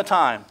does come a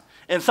time,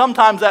 and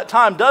sometimes that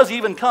time does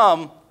even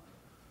come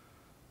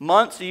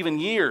months, even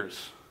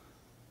years,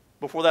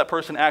 before that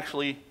person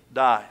actually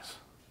dies.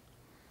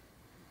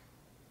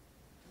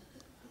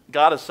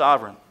 God is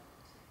sovereign.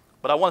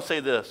 But I want to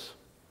say this,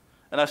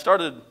 and I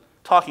started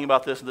talking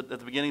about this at the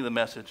beginning of the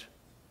message.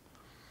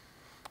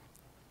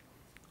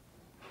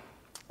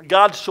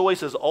 God's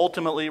choices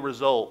ultimately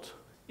result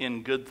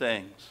in good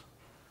things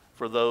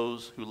for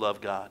those who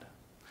love God.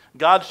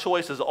 God's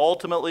choices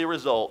ultimately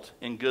result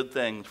in good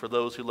things for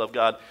those who love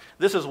God.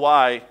 This is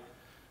why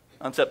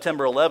on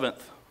September 11th,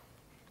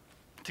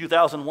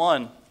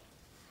 2001,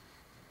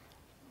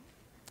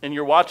 and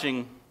you're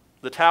watching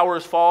the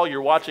towers fall,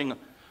 you're watching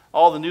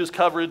all the news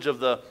coverage of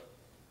the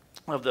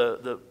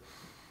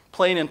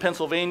plane in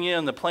Pennsylvania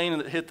and the plane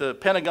that hit the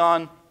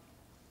Pentagon.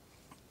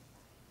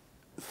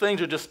 Things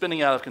are just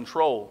spinning out of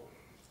control.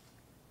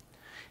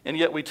 And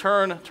yet we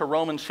turn to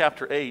Romans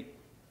chapter 8,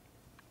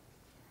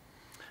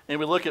 and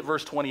we look at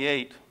verse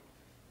 28.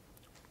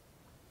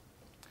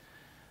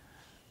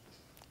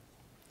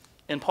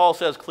 And Paul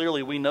says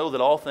clearly, we know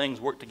that all things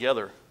work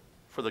together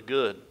for the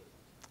good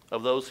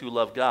of those who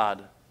love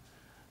God,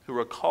 who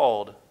are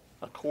called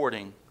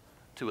according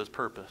to his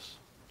purpose.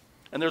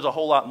 And there's a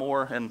whole lot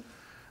more, and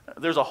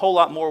there's a whole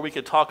lot more we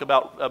could talk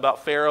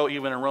about Pharaoh,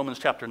 even in Romans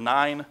chapter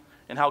 9,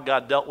 and how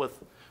God dealt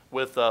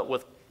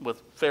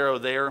with Pharaoh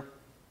there.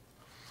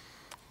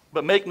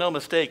 But make no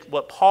mistake,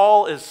 what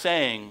Paul is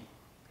saying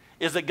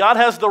is that God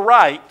has the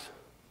right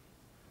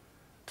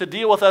to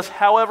deal with us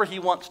however he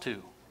wants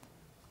to.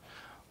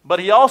 But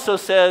he also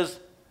says,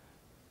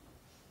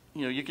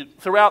 you know, you could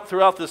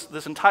throughout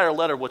this entire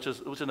letter, which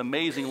is an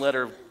amazing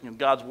letter of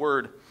God's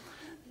word,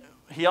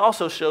 he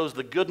also shows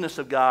the goodness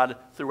of God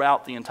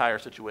throughout the entire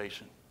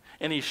situation.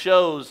 And he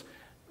shows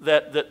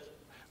that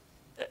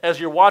as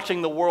you're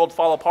watching the world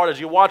fall apart, as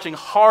you're watching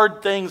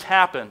hard things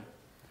happen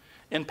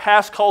in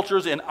past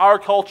cultures, in our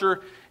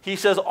culture, he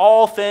says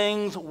all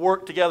things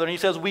work together. And he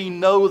says we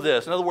know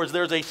this. In other words,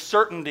 there's a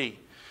certainty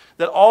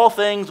that all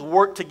things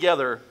work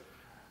together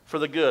for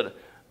the good.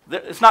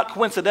 It's not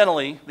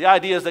coincidentally. The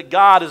idea is that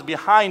God is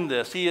behind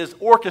this. He is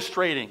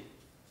orchestrating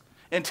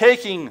and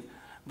taking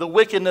the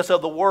wickedness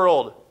of the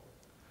world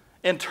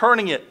and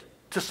turning it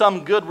to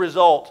some good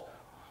result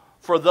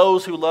for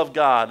those who love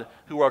God,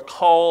 who are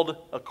called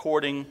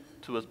according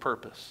to his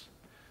purpose.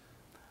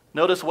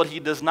 Notice what he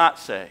does not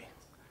say,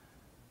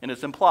 and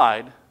it's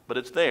implied, but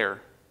it's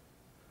there.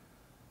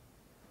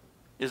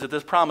 is that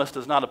this promise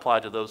does not apply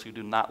to those who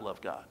do not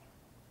love God.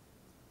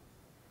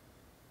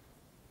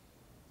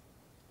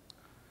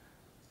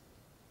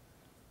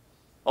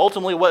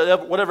 Ultimately,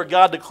 whatever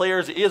God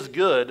declares is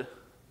good,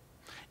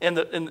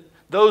 and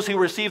those who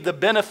receive the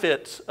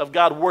benefits of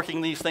God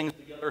working these things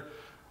together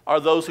are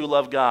those who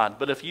love God.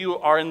 But if you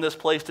are in this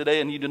place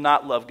today and you do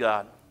not love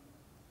God,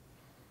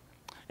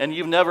 and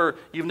you've never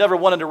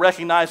wanted to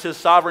recognize His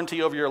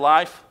sovereignty over your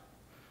life,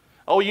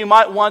 oh, you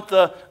might want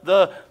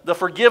the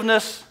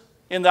forgiveness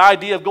in the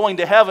idea of going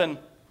to heaven,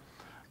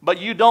 but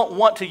you don't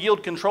want to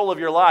yield control of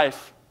your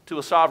life to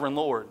a sovereign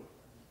Lord.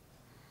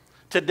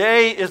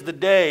 Today is the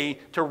day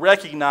to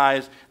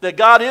recognize that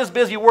God is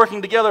busy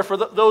working together for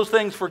those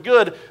things for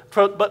good,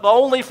 but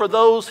only for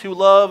those who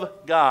love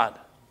God.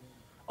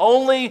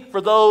 Only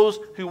for those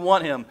who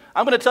want Him.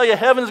 I'm going to tell you,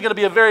 heaven is going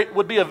to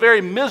would be a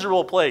very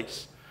miserable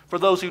place for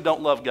those who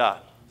don't love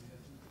God.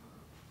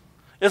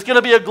 It's going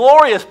to be a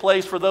glorious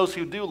place for those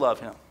who do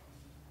love Him.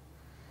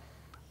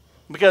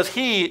 Because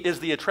He is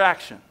the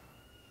attraction.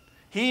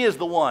 He is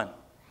the one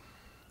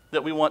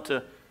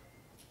that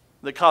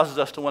that causes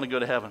us to want to go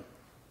to heaven.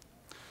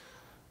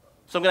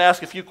 So I'm going to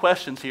ask a few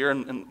questions here,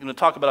 and I'm going to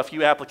talk about a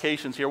few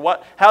applications here.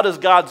 How does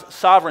God's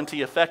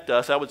sovereignty affect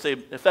us? I would say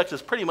it affects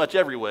us pretty much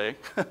every way,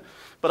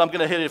 but I'm going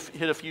to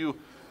hit a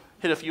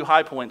few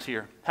high points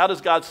here. How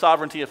does God's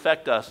sovereignty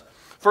affect us?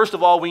 First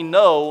of all, we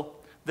know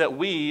that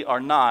we are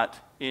not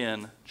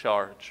in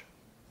charge.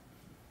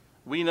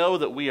 We know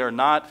that we are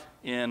not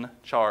in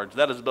charge.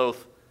 That is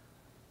both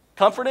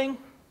comforting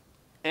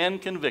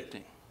and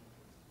convicting.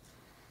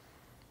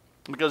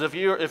 Because if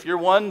you're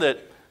one that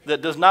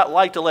does not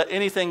like to let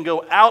anything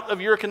go out of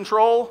your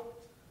control,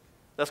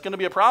 that's going to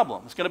be a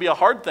problem. It's going to be a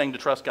hard thing to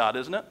trust God,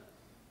 isn't it?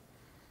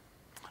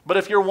 But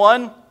if you're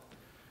one,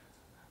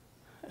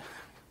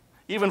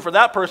 even for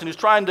that person who's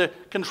trying to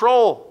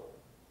control,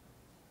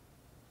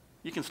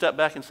 you can step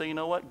back and say, you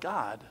know what?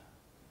 God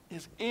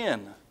is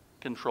in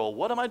control.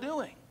 What am I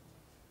doing?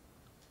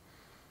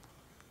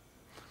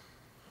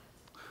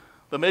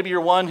 But maybe you're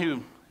one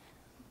who,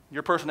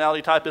 your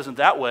personality type isn't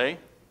that way,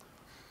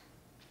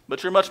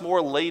 but you're much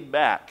more laid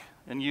back,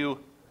 and you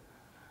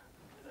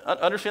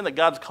understand that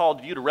God's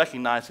called you to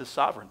recognize His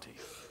sovereignty.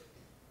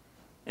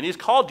 And He's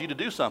called you to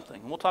do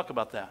something, and we'll talk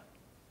about that.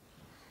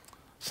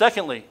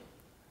 Secondly,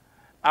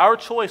 our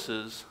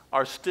choices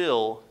are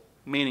still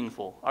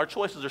meaningful. Our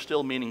choices are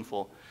still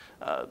meaningful.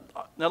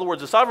 In other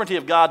words, the sovereignty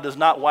of God does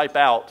not wipe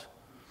out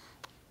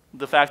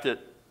the fact that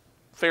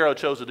Pharaoh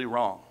chose to do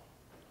wrong.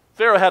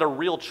 Pharaoh had a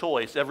real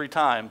choice every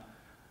time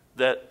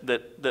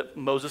that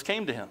Moses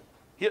came to him.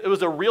 It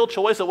was a real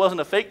choice. It wasn't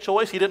a fake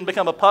choice. He didn't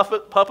become a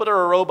puppet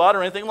or a robot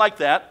or anything like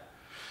that.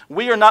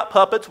 We are not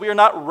puppets. We are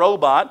not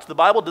robots. The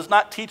Bible does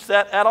not teach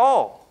that at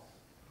all.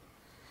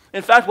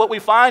 In fact, what we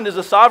find is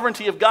the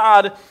sovereignty of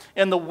God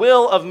and the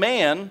will of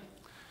man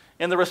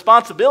and the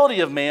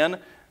responsibility of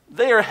man,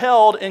 they are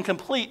held in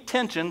complete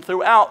tension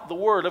throughout the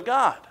Word of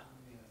God.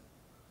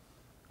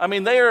 I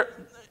mean,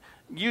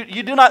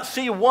 you do not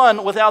see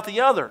one without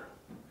the other.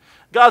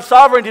 God's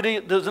sovereignty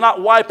does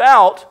not wipe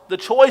out the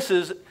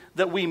choices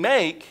that we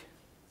make,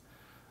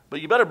 but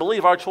you better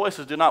believe our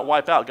choices do not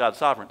wipe out God's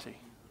sovereignty.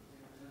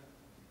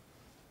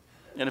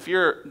 And if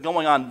you're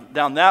going on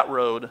down that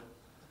road,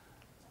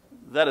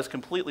 that is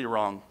completely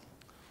wrong.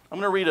 I'm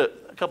going to read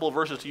a couple of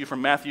verses to you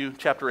from Matthew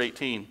chapter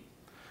 18,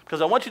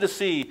 because I want you to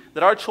see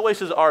that our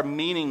choices are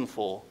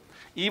meaningful,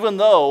 even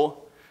though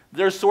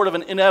there's sort of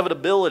an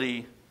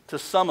inevitability to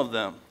some of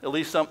them, at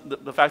least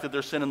the fact that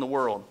there's sin in the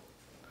world.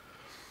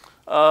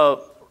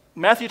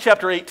 Matthew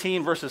chapter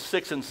 18, verses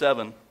 6 and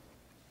 7.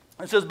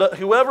 It says, but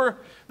whoever,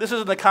 this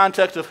is in the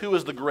context of who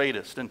is the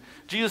greatest. And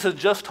Jesus has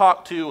just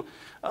talked to,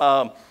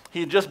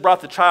 he just brought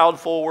the child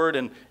forward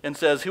and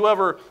says,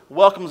 whoever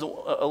welcomes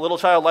a little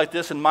child like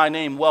this in my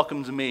name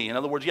welcomes me. In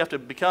other words, you have to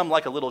become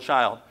like a little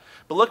child.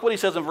 But look what he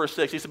says in verse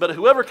 6. He said, but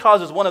whoever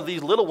causes one of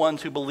these little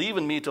ones who believe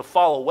in me to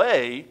fall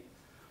away,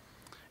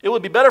 it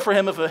would be better for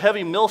him if a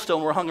heavy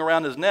millstone were hung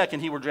around his neck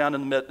and he were drowned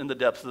in the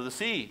depths of the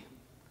sea.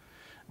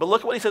 But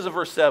look what he says in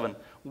verse 7.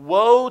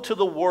 Woe to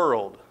the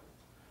world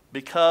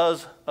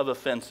because of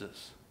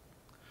offenses.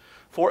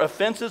 For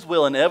offenses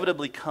will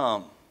inevitably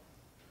come,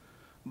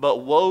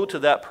 but woe to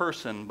that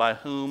person by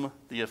whom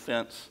the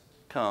offense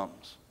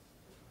comes.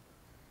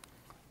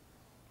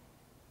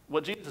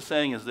 What Jesus is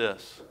saying is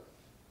this.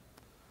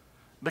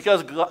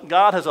 Because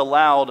God has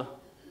allowed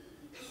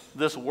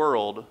this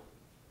world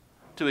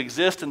to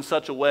exist in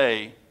such a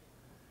way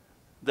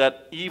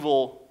that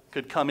evil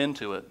could come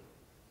into it,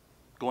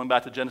 going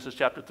back to Genesis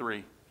chapter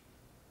 3,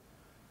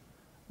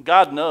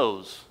 God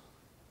knows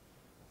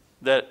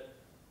that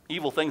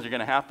evil things are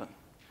going to happen.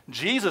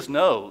 Jesus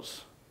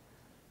knows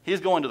He's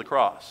going to the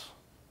cross.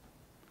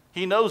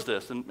 He knows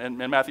this in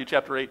Matthew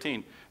chapter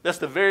 18. That's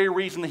the very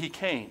reason that He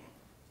came.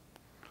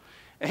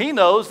 And He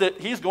knows that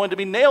He's going to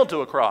be nailed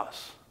to a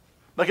cross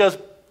because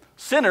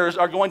sinners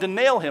are going to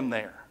nail Him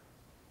there.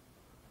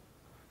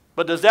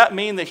 But does that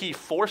mean that He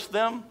forced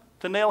them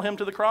to nail Him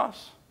to the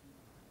cross?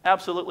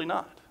 Absolutely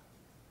not.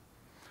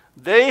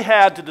 They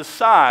had to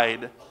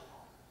decide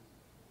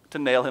to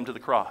nail him to the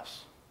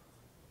cross.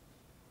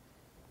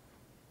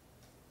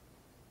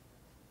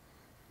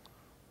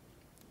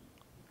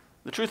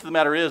 The truth of the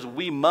matter is,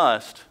 we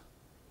must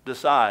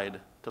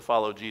decide to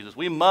follow Jesus.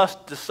 We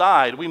must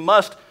decide. We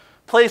must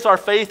place our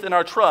faith and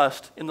our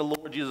trust in the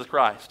Lord Jesus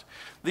Christ.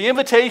 The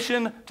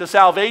invitation to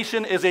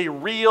salvation is a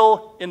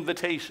real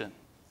invitation.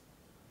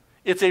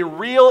 It's a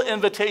real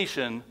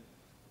invitation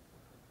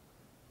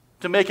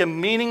to make a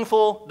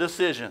meaningful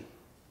decision.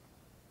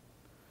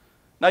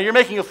 Now, you're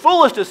making a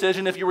foolish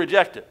decision if you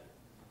reject it.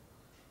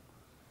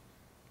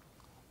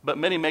 But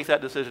many make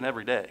that decision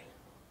every day.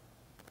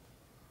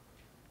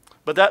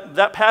 But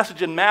that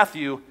passage in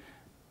Matthew,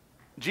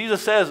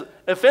 Jesus says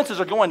offenses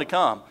are going to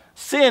come.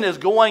 Sin is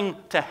going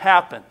to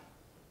happen.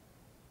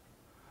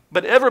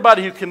 But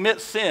everybody who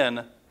commits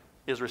sin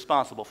is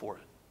responsible for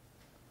it.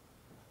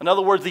 In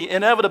other words, the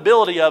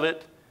inevitability of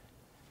it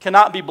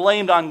cannot be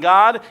blamed on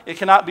God. It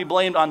cannot be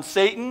blamed on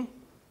Satan.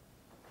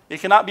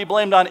 It cannot be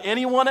blamed on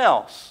anyone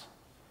else.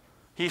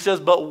 He says,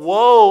 but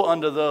woe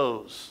unto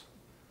those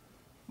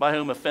by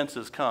whom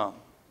offenses come.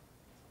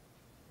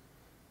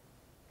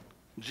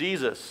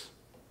 Jesus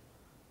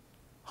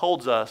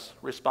holds us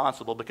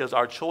responsible because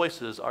our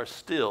choices are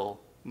still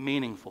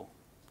meaningful.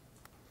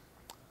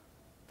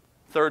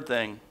 Third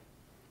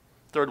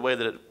way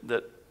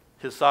that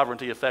his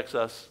sovereignty affects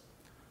us,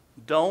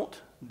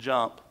 don't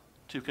jump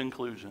to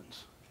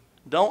conclusions.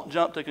 Don't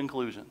jump to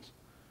conclusions.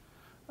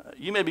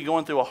 You may be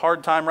going through a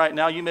hard time right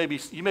now. You may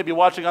be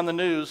watching on the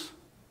news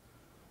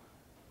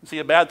and see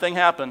a bad thing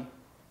happen,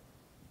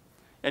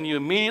 and you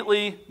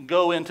immediately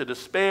go into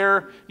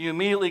despair. You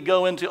immediately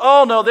go into,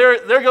 oh no,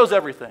 there goes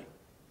everything.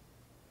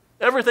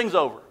 Everything's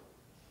over.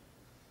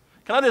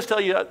 Can I just tell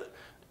you,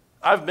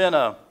 I've been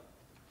I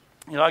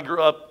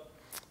grew up,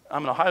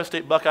 I'm an Ohio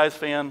State Buckeyes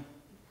fan.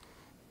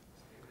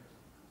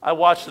 I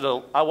watched it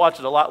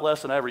a lot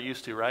less than I ever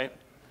used to, right?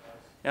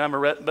 And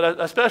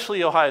but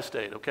especially Ohio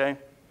State, okay?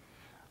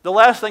 The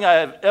last thing I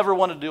have ever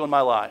wanted to do in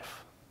my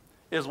life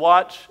is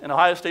watch an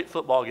Ohio State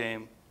football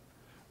game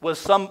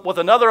with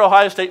another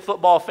Ohio State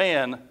football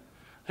fan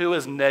who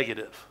is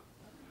negative.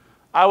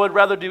 I would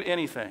rather do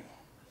anything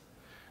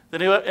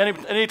than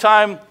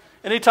anytime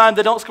they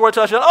don't score a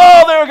touchdown.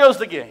 Oh, there goes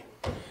the game.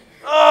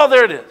 Oh,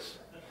 there it is.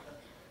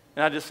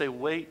 And I just say,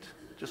 wait,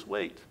 just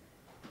wait.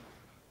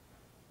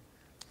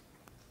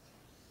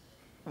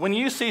 When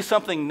you see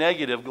something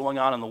negative going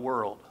on in the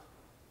world,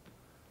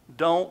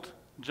 don't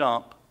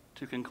jump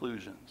to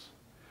conclusions.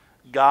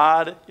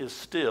 God is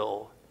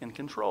still in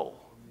control.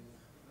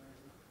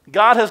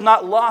 God has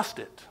not lost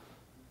it.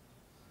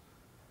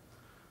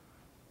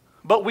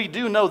 But we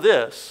do know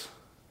this.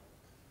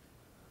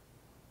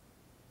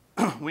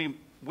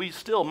 We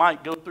still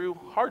might go through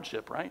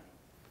hardship, right?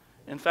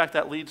 In fact,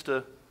 that leads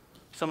to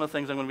some of the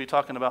things I'm going to be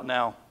talking about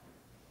now.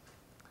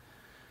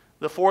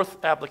 The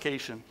fourth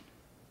application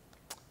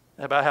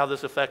about how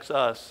this affects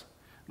us,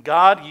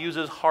 God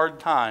uses hard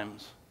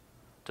times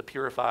to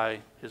purify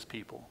his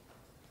people.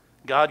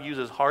 God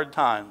uses hard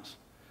times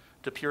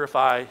to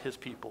purify his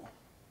people.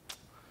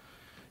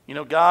 You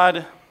know,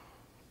 God,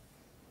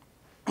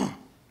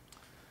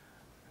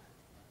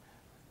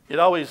 it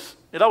always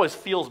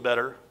feels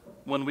better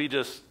when we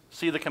just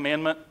see the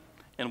commandment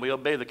and we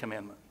obey the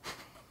commandment.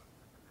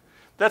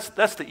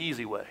 That's the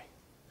easy way.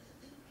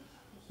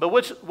 But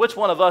which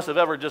one of us have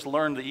ever just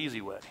learned the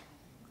easy way?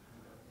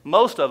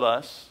 Most of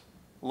us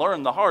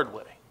learn the hard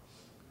way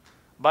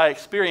by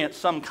experience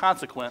some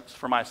consequence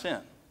for my sin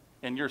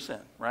and your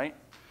sin, right?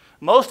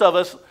 Most of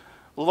us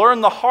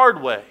learn the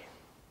hard way.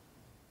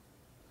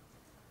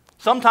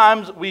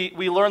 Sometimes we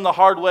learn the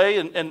hard way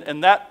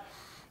and that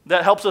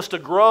helps us to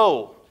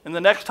grow. And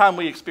the next time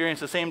we experience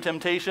the same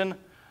temptation,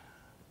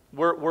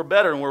 we're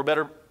better and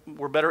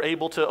we're better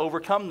able to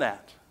overcome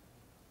that.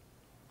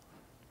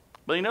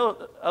 But you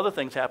know, other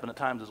things happen at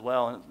times as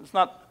well. And it's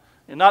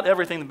not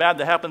everything bad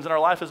that happens in our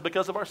life is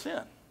because of our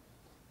sin.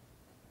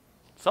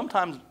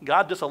 Sometimes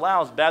God just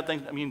allows bad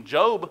things. I mean,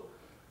 Job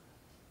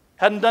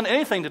hadn't done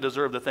anything to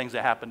deserve the things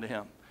that happened to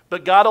him.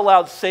 But God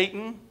allowed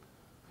Satan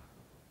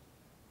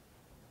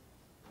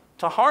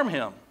to harm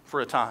him for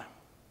a time.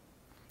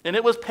 And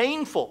it was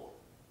painful.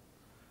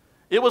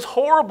 It was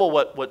horrible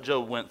what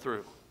Job went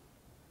through.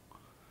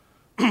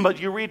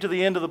 But you read to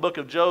the end of the book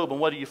of Job, and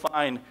what do you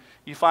find?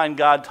 You find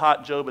God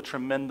taught Job a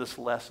tremendous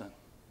lesson.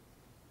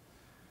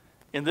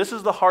 And this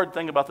is the hard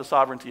thing about the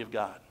sovereignty of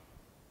God.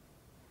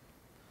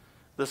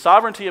 The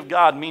sovereignty of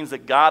God means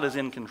that God is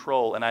in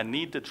control, and I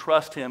need to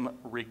trust him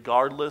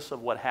regardless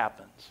of what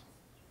happens.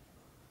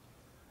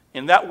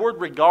 And that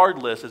word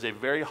regardless is a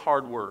very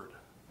hard word.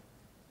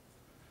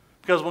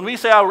 Because when we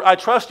say, I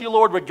trust you,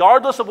 Lord,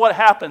 regardless of what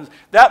happens,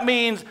 that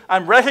means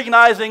I'm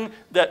recognizing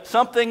that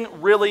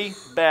something really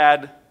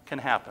bad can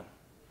happen.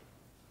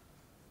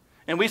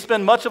 And we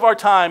spend much of our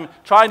time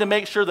trying to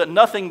make sure that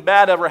nothing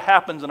bad ever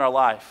happens in our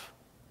life.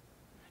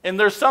 And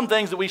there's some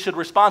things that we should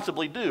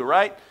responsibly do,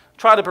 right?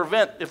 Try to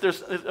prevent,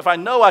 if I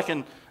know I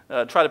can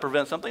try to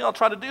prevent something, I'll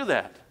try to do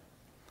that.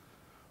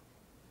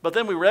 But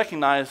then we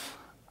recognize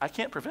I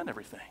can't prevent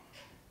everything.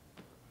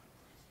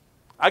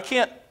 I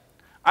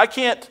I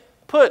can't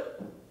put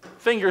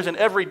fingers in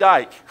every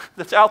dike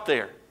that's out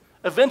there.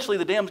 Eventually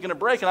the dam's going to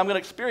break and I'm going to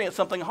experience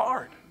something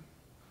hard.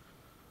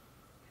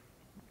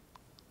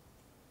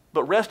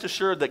 But rest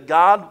assured that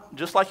God,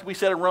 just like we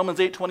said in Romans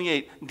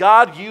 8:28,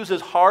 God uses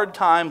hard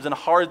times and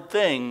hard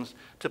things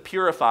to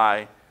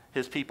purify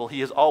his people. He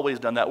has always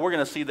done that. We're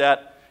going to see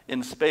that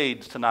in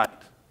spades tonight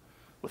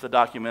with the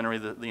documentary,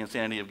 The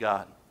Insanity of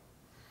God.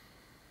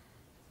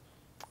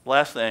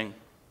 Last thing,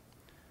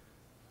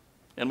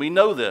 and we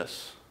know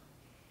this,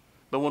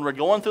 but when we're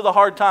going through the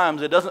hard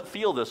times, it doesn't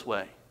feel this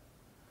way.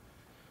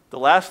 The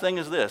last thing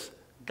is this: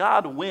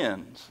 God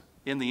wins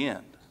in the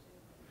end.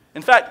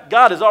 In fact,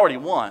 God has already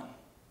won.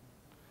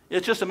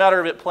 It's just a matter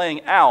of it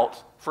playing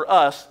out for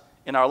us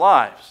in our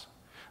lives.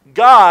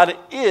 God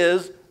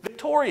is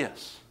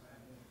victorious.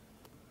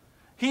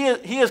 He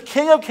is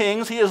King of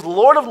Kings. He is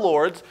Lord of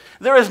Lords.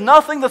 There is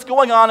nothing that's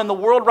going on in the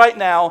world right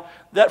now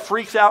that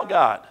freaks out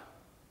God.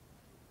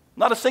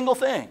 Not a single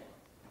thing.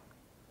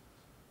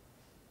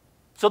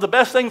 So the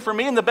best thing for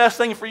me and the best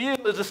thing for you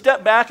is to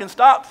step back and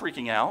stop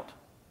freaking out,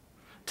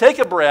 take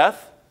a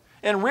breath,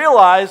 and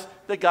realize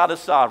that God is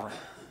sovereign.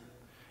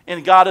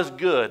 And God is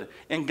good.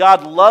 And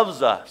God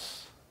loves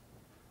us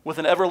with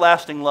an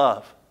everlasting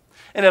love.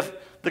 And if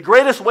the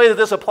greatest way that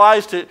this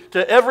applies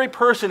to every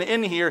person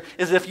in here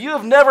is if you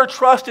have never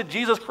trusted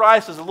Jesus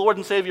Christ as the Lord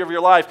and Savior of your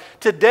life,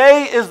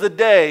 today is the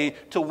day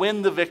to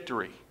win the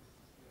victory.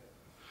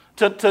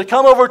 To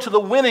come over to the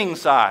winning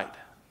side.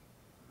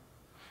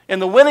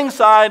 And the winning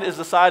side is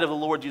the side of the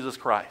Lord Jesus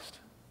Christ.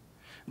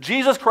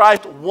 Jesus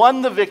Christ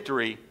won the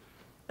victory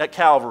at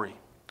Calvary.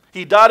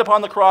 He died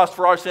upon the cross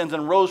for our sins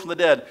and rose from the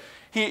dead.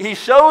 He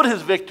showed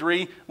his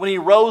victory when he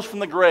rose from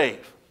the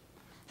grave.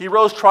 He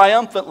rose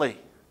triumphantly.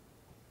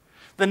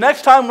 The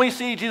next time we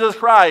see Jesus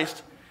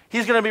Christ,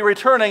 he's going to be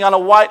returning on a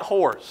white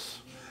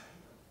horse.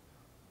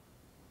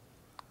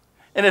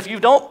 And if you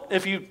doubt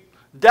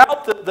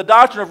the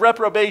doctrine of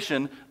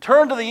reprobation,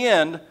 turn to the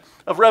end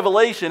of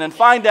Revelation and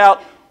find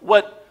out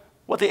what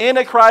the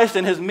Antichrist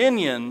and his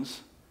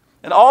minions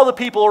and all the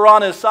people who are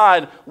on his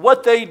side,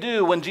 what they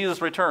do when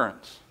Jesus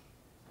returns.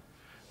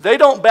 They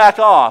don't back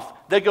off.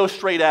 They go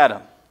straight at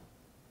him.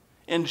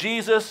 And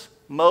Jesus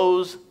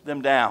mows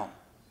them down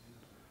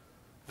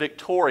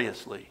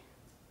victoriously.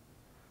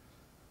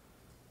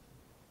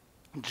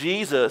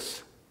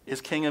 Jesus is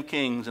King of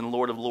Kings and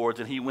Lord of Lords,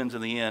 and he wins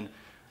in the end.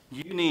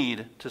 You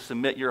need to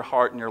submit your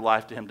heart and your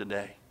life to him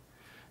today.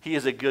 He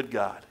is a good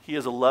God. He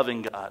is a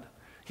loving God.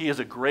 He is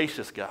a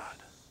gracious God.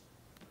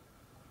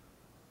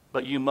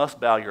 But you must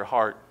bow your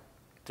heart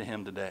to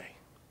him today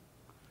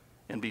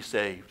and be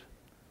saved.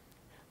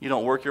 You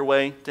don't work your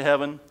way to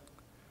heaven.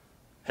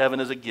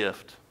 Heaven is a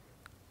gift.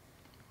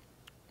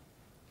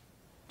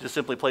 Just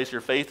simply place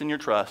your faith and your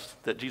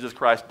trust that Jesus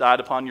Christ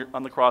died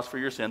on the cross for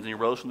your sins and he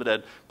rose from the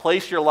dead.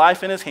 Place your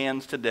life in his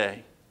hands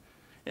today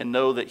and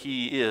know that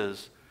he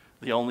is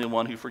the only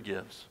one who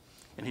forgives,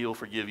 and he will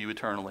forgive you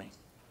eternally.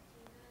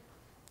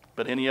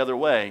 But any other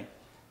way,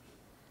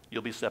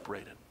 you'll be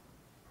separated.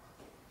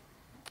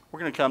 We're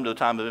going to come to a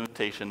time of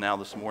invitation now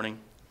this morning.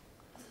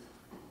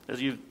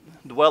 As you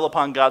dwell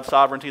upon God's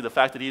sovereignty, the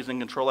fact that he's in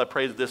control, I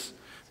pray that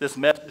this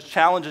message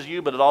challenges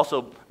you, but it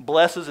also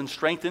blesses and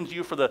strengthens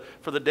you for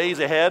the days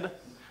ahead.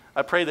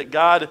 I pray that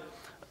God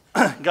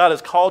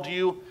has called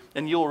you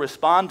and you will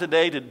respond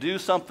today to do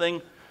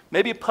something,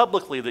 maybe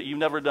publicly, that you've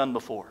never done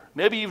before.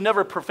 Maybe you've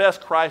never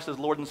professed Christ as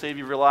Lord and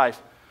Savior of your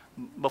life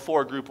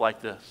before a group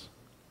like this.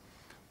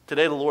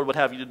 Today the Lord would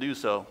have you to do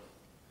so.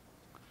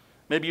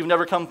 Maybe you've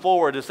never come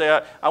forward to say,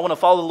 I want to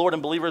follow the Lord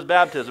in believer's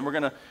baptism. We're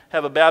going to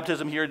have a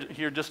baptism here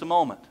in just a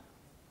moment.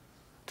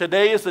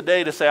 Today is the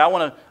day to say, I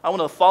want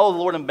to follow the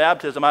Lord in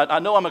baptism. I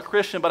know I'm a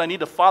Christian, but I need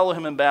to follow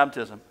him in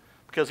baptism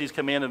because he's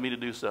commanded me to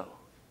do so.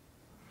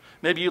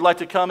 Maybe you'd like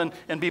to come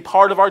and be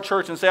part of our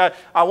church and say,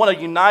 I want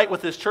to unite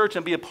with this church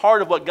and be a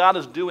part of what God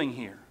is doing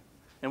here.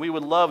 And we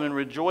would love and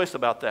rejoice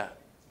about that.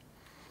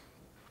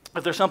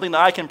 If there's something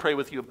that I can pray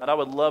with you about, I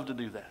would love to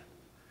do that.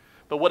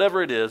 But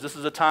whatever it is, this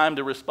is a time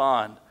to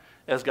respond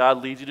as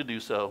God leads you to do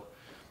so.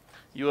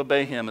 You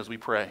obey him as we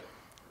pray.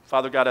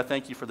 Father God, I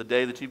thank you for the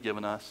day that you've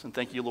given us, and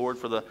thank you, Lord,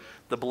 for the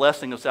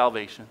blessing of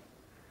salvation.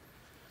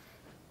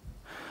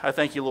 I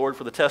thank you, Lord,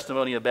 for the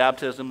testimony of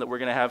baptism that we're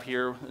going to have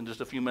here in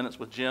just a few minutes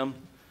with Jim.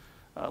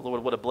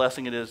 Lord, what a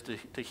blessing it is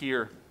to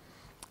hear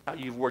how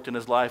you've worked in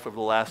his life over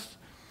the last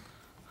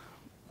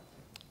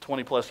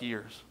 20 plus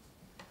years.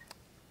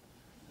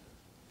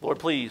 Lord,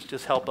 please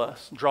just help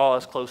us, draw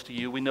us close to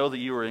you. We know that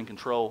you are in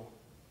control.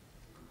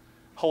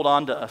 Hold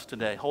on to us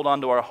today. Hold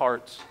on to our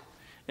hearts.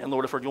 And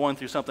Lord, if we're going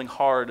through something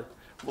hard,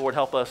 Lord,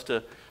 help us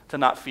to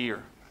not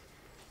fear,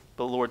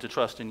 but Lord, to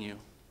trust in you.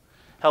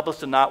 Help us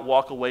to not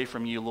walk away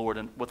from you, Lord,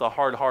 and with a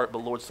hard heart, but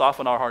Lord,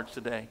 soften our hearts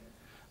today.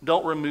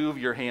 Don't remove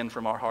your hand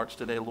from our hearts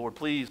today, Lord.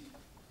 Please,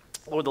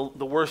 Lord,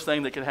 the worst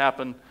thing that could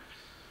happen,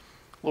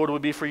 Lord,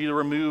 would be for you to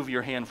remove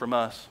your hand from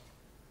us.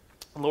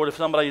 Lord, if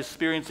somebody is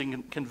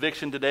experiencing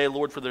conviction today,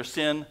 Lord, for their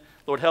sin,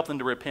 Lord, help them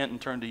to repent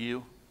and turn to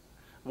you.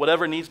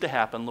 Whatever needs to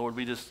happen, Lord,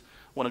 we just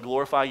want to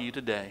glorify you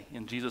today.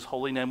 In Jesus'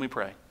 holy name we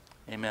pray.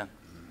 Amen.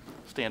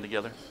 stand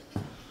together.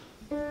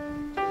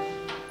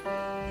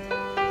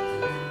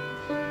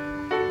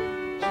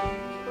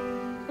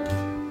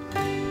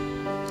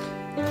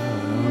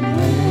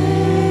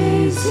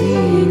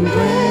 Amazing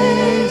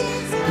grace,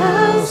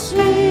 how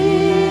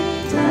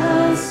sweet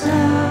the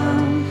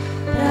sound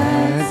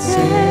that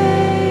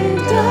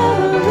saved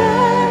a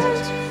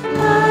wretch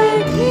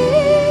like me.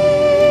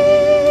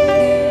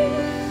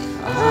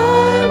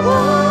 I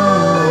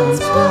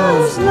once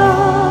was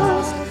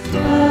lost,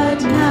 but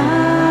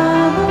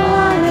now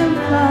I am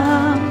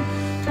found.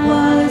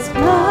 Was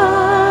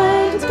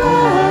blind,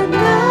 but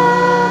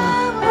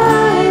now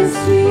I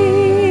see.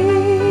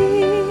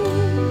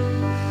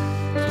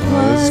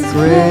 'Twas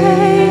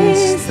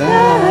grace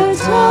that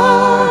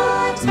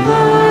taught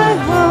my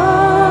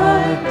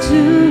heart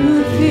to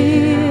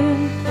fear,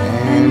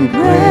 and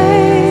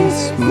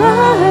grace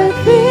my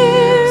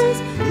fears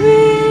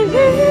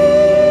relieved.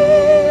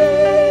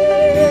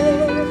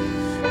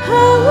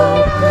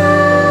 How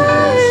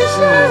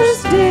precious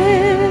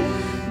did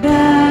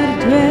that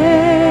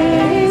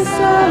grace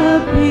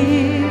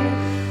appear,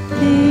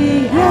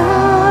 the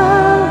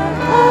hour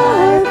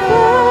I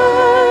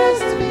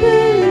first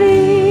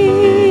believed.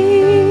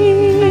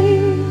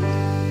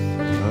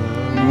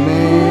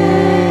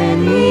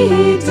 Many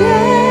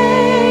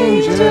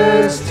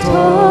dangers,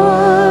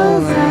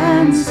 toils,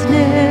 and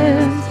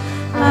snares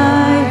I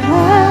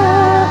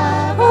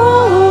have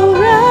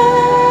already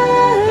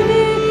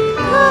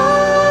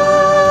come.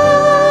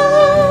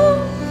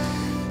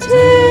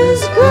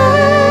 'Tis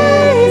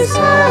grace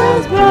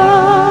has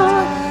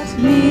brought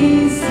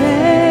me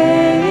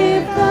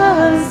safe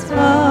thus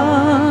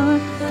far,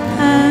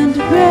 and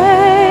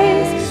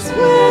grace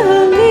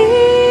will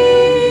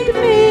lead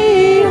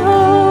me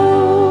home.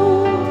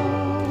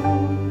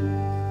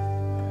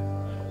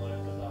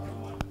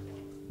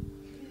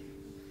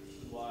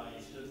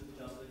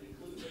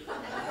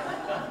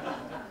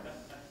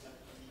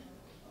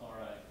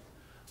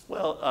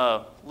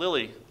 Well,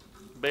 Lily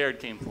Baird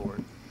came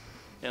forward,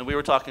 and we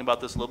were talking about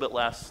this a little bit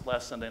last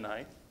Sunday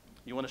night.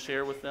 You want to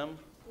share with them?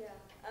 Yeah.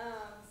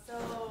 So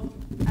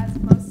as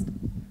most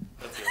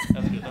That's good.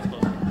 That's good. That's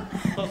close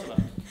enough. Close enough.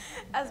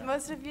 as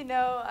most of you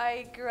know,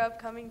 I grew up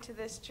coming to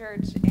this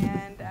church,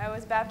 and I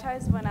was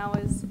baptized when I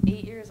was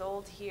 8 years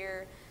old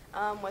here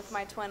with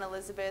my twin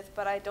Elizabeth.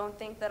 But I don't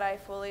think that I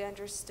fully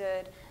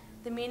understood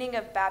the meaning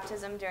of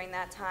baptism during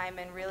that time,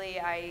 and really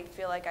I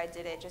feel like I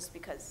did it just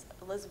because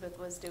Elizabeth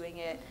was doing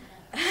it.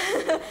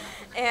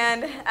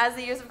 And as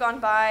the years have gone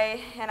by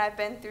and I've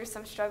been through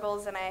some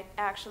struggles and I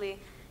actually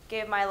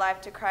gave my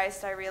life to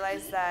Christ, I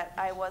realized that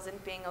I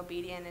wasn't being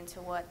obedient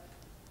into what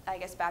I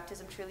guess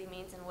baptism truly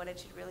means and what it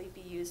should really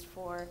be used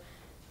for.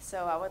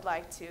 So I would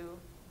like to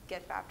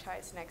get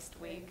baptized next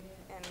week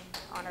in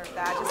honor of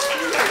that.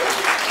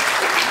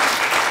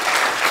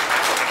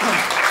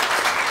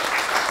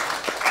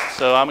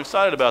 So I'm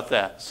excited about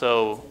that.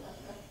 So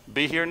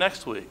be here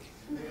next week.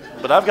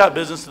 But I've got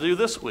business to do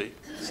this week.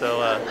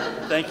 So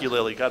thank you,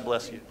 Lily. God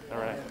bless you. All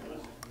right.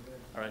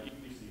 All right. You can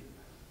be seated.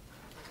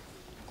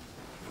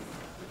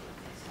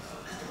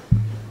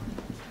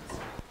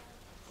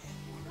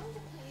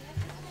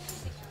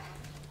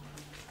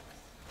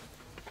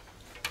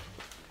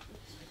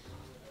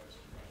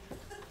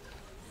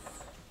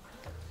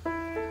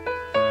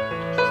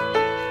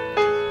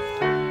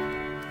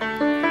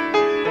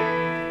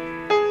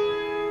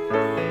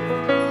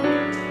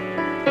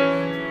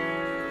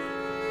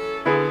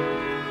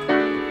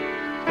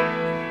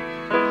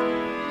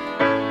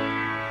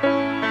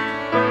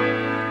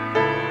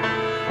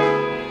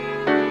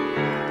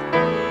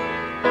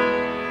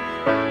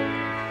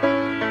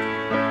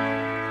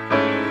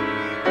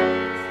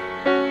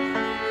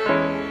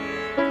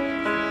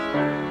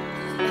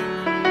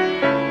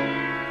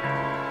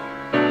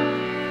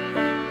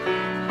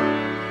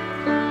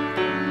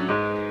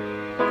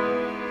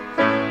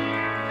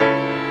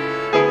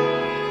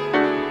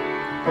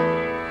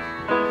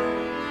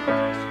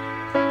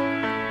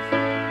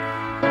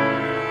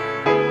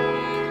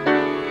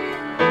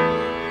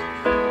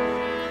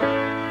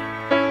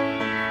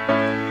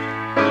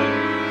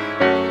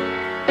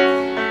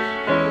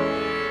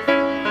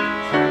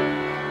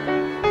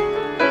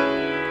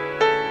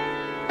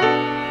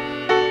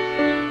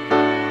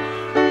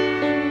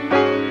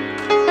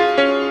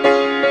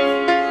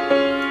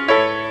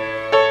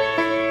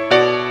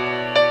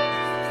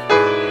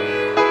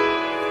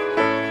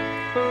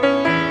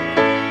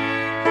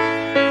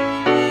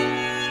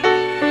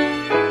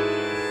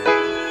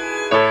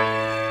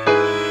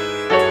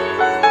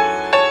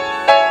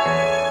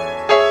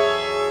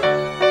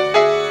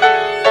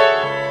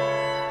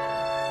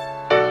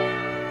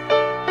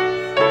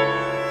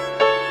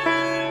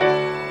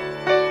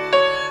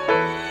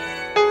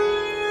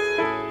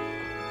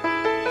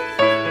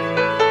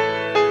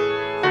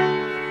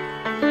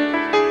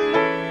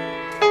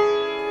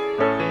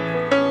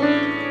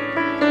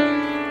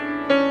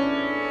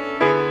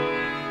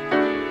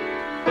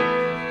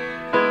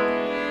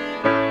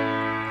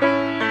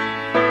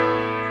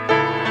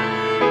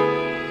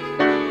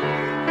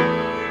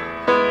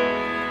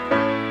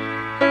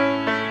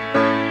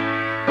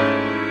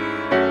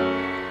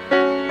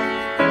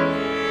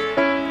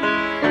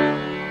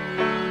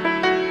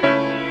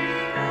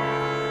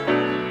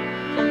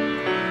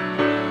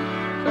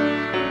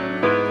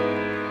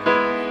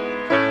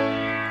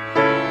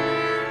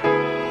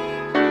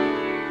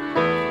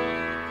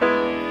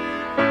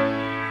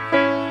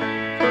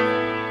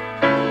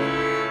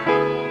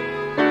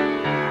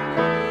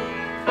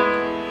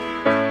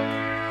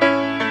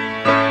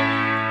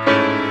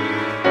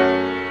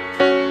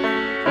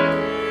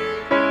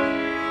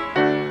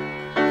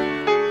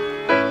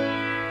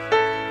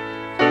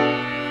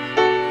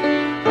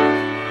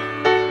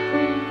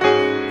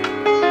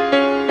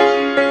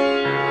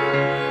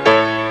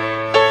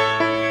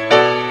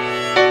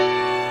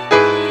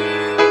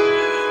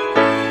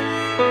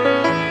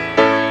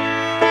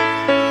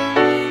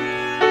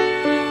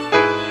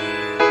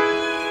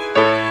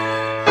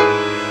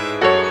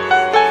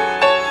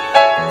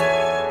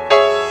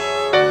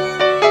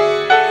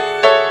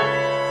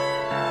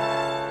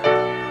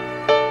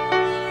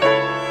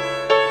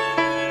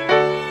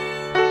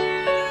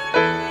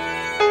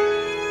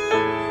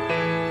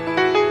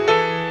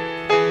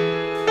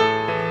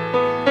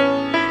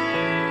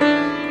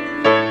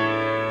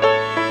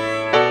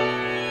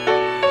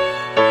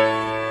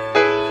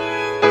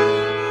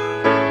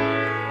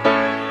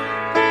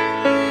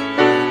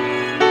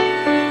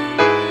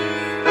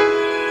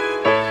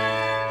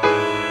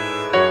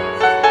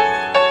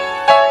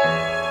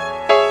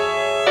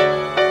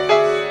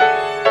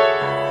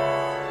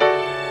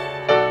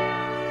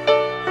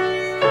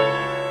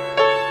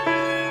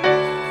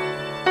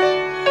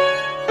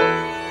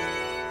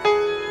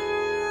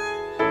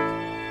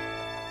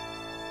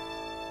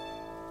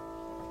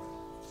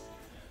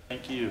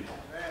 Thank you.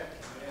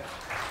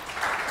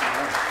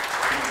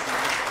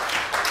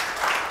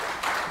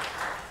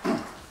 All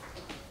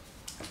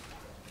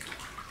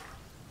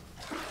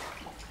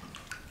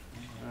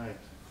right.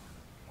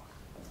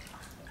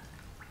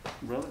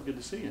 Brother, good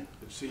to see you.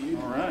 Good to see you.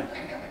 All right.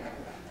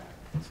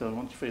 So why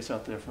don't you face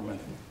out there for a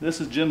minute. This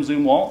is Jim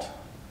Zumwalt.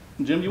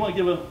 Jim, do you want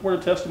to give a word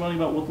of testimony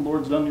about what the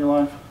Lord's done in your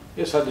life?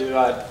 Yes, I do.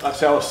 Like I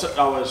said, I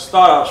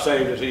thought I was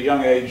saved at a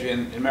young age,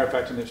 and matter of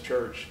fact, in this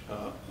church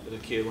as a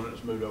kid when it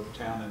was moved over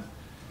town,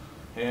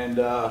 and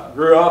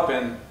grew up,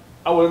 and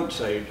I wasn't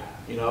saved.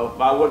 You know,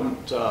 I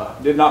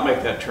did not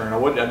make that turn.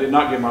 I did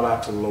not give my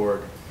life to the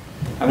Lord,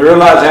 and I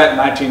realized that in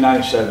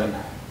 1997,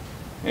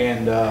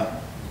 and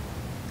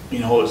you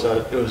know, it was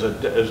a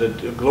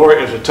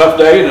tough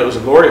day, and it was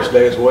a glorious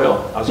day as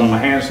well. I was on my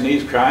hands and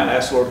knees crying,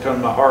 asked the Lord to come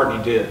to my heart,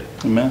 and He did.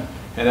 Amen.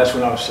 And that's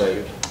when I was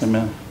saved.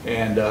 Amen.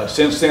 And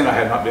since then, I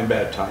had not been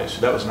baptized.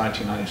 So that was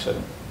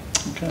 1997.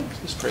 Okay.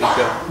 Just praise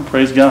God.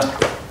 Praise God.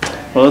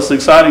 Well, it's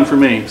exciting for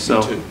me.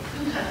 So, Me too.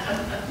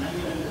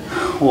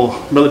 well,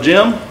 Brother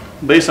Jim,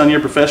 based on your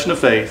profession of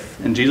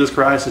faith in Jesus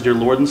Christ as your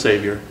Lord and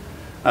Savior,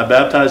 I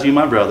baptize you,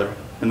 my brother,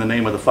 in the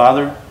name of the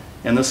Father,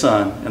 and the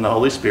Son, and the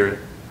Holy Spirit,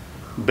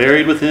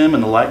 buried with Him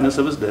in the likeness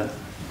of His death.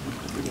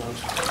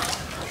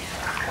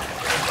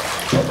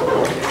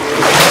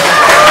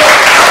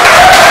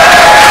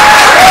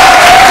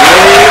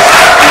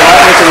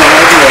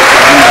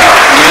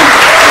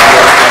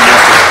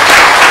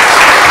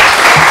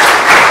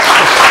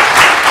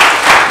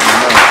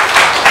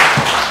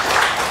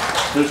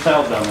 There's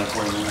towels down there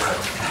for you.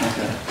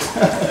 Okay.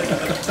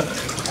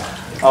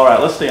 All right,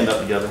 let's stand up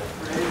together.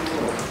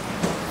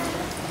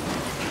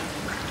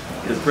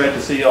 It's great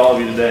to see all of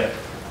you today.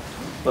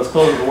 Let's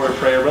close with a word of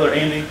prayer. Brother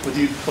Andy, would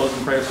you close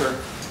in prayer, sir?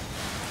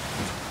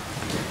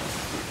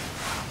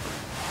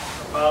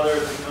 Father,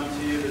 as we come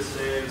to you this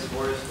day, this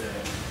glorious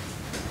day,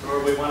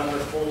 Lord, we want to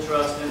put full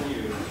trust in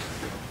you.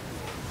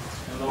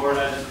 And Lord,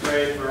 I just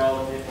pray for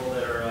all the people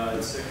that are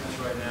in sickness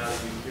right now,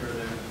 that you cure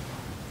them,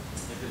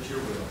 if it's your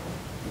will.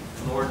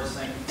 And Lord, just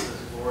thank you for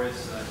this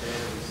glorious day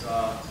that we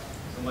saw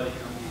somebody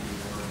come to you,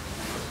 Lord,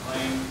 and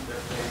proclaim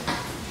their faith.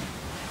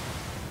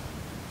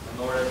 And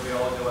Lord, as we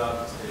all go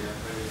out this day, I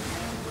pray that you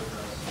handle with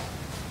us,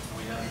 and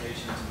we have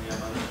patience and we have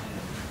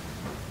understanding.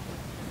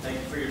 Thank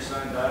you for your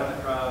Son died on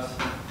the cross,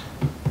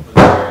 was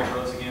buried,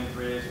 rose again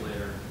 3 days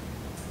later.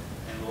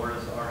 And Lord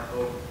is our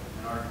hope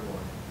and our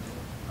glory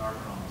and our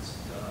promise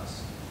to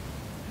us.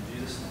 In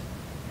Jesus' name,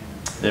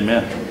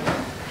 amen.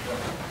 Amen.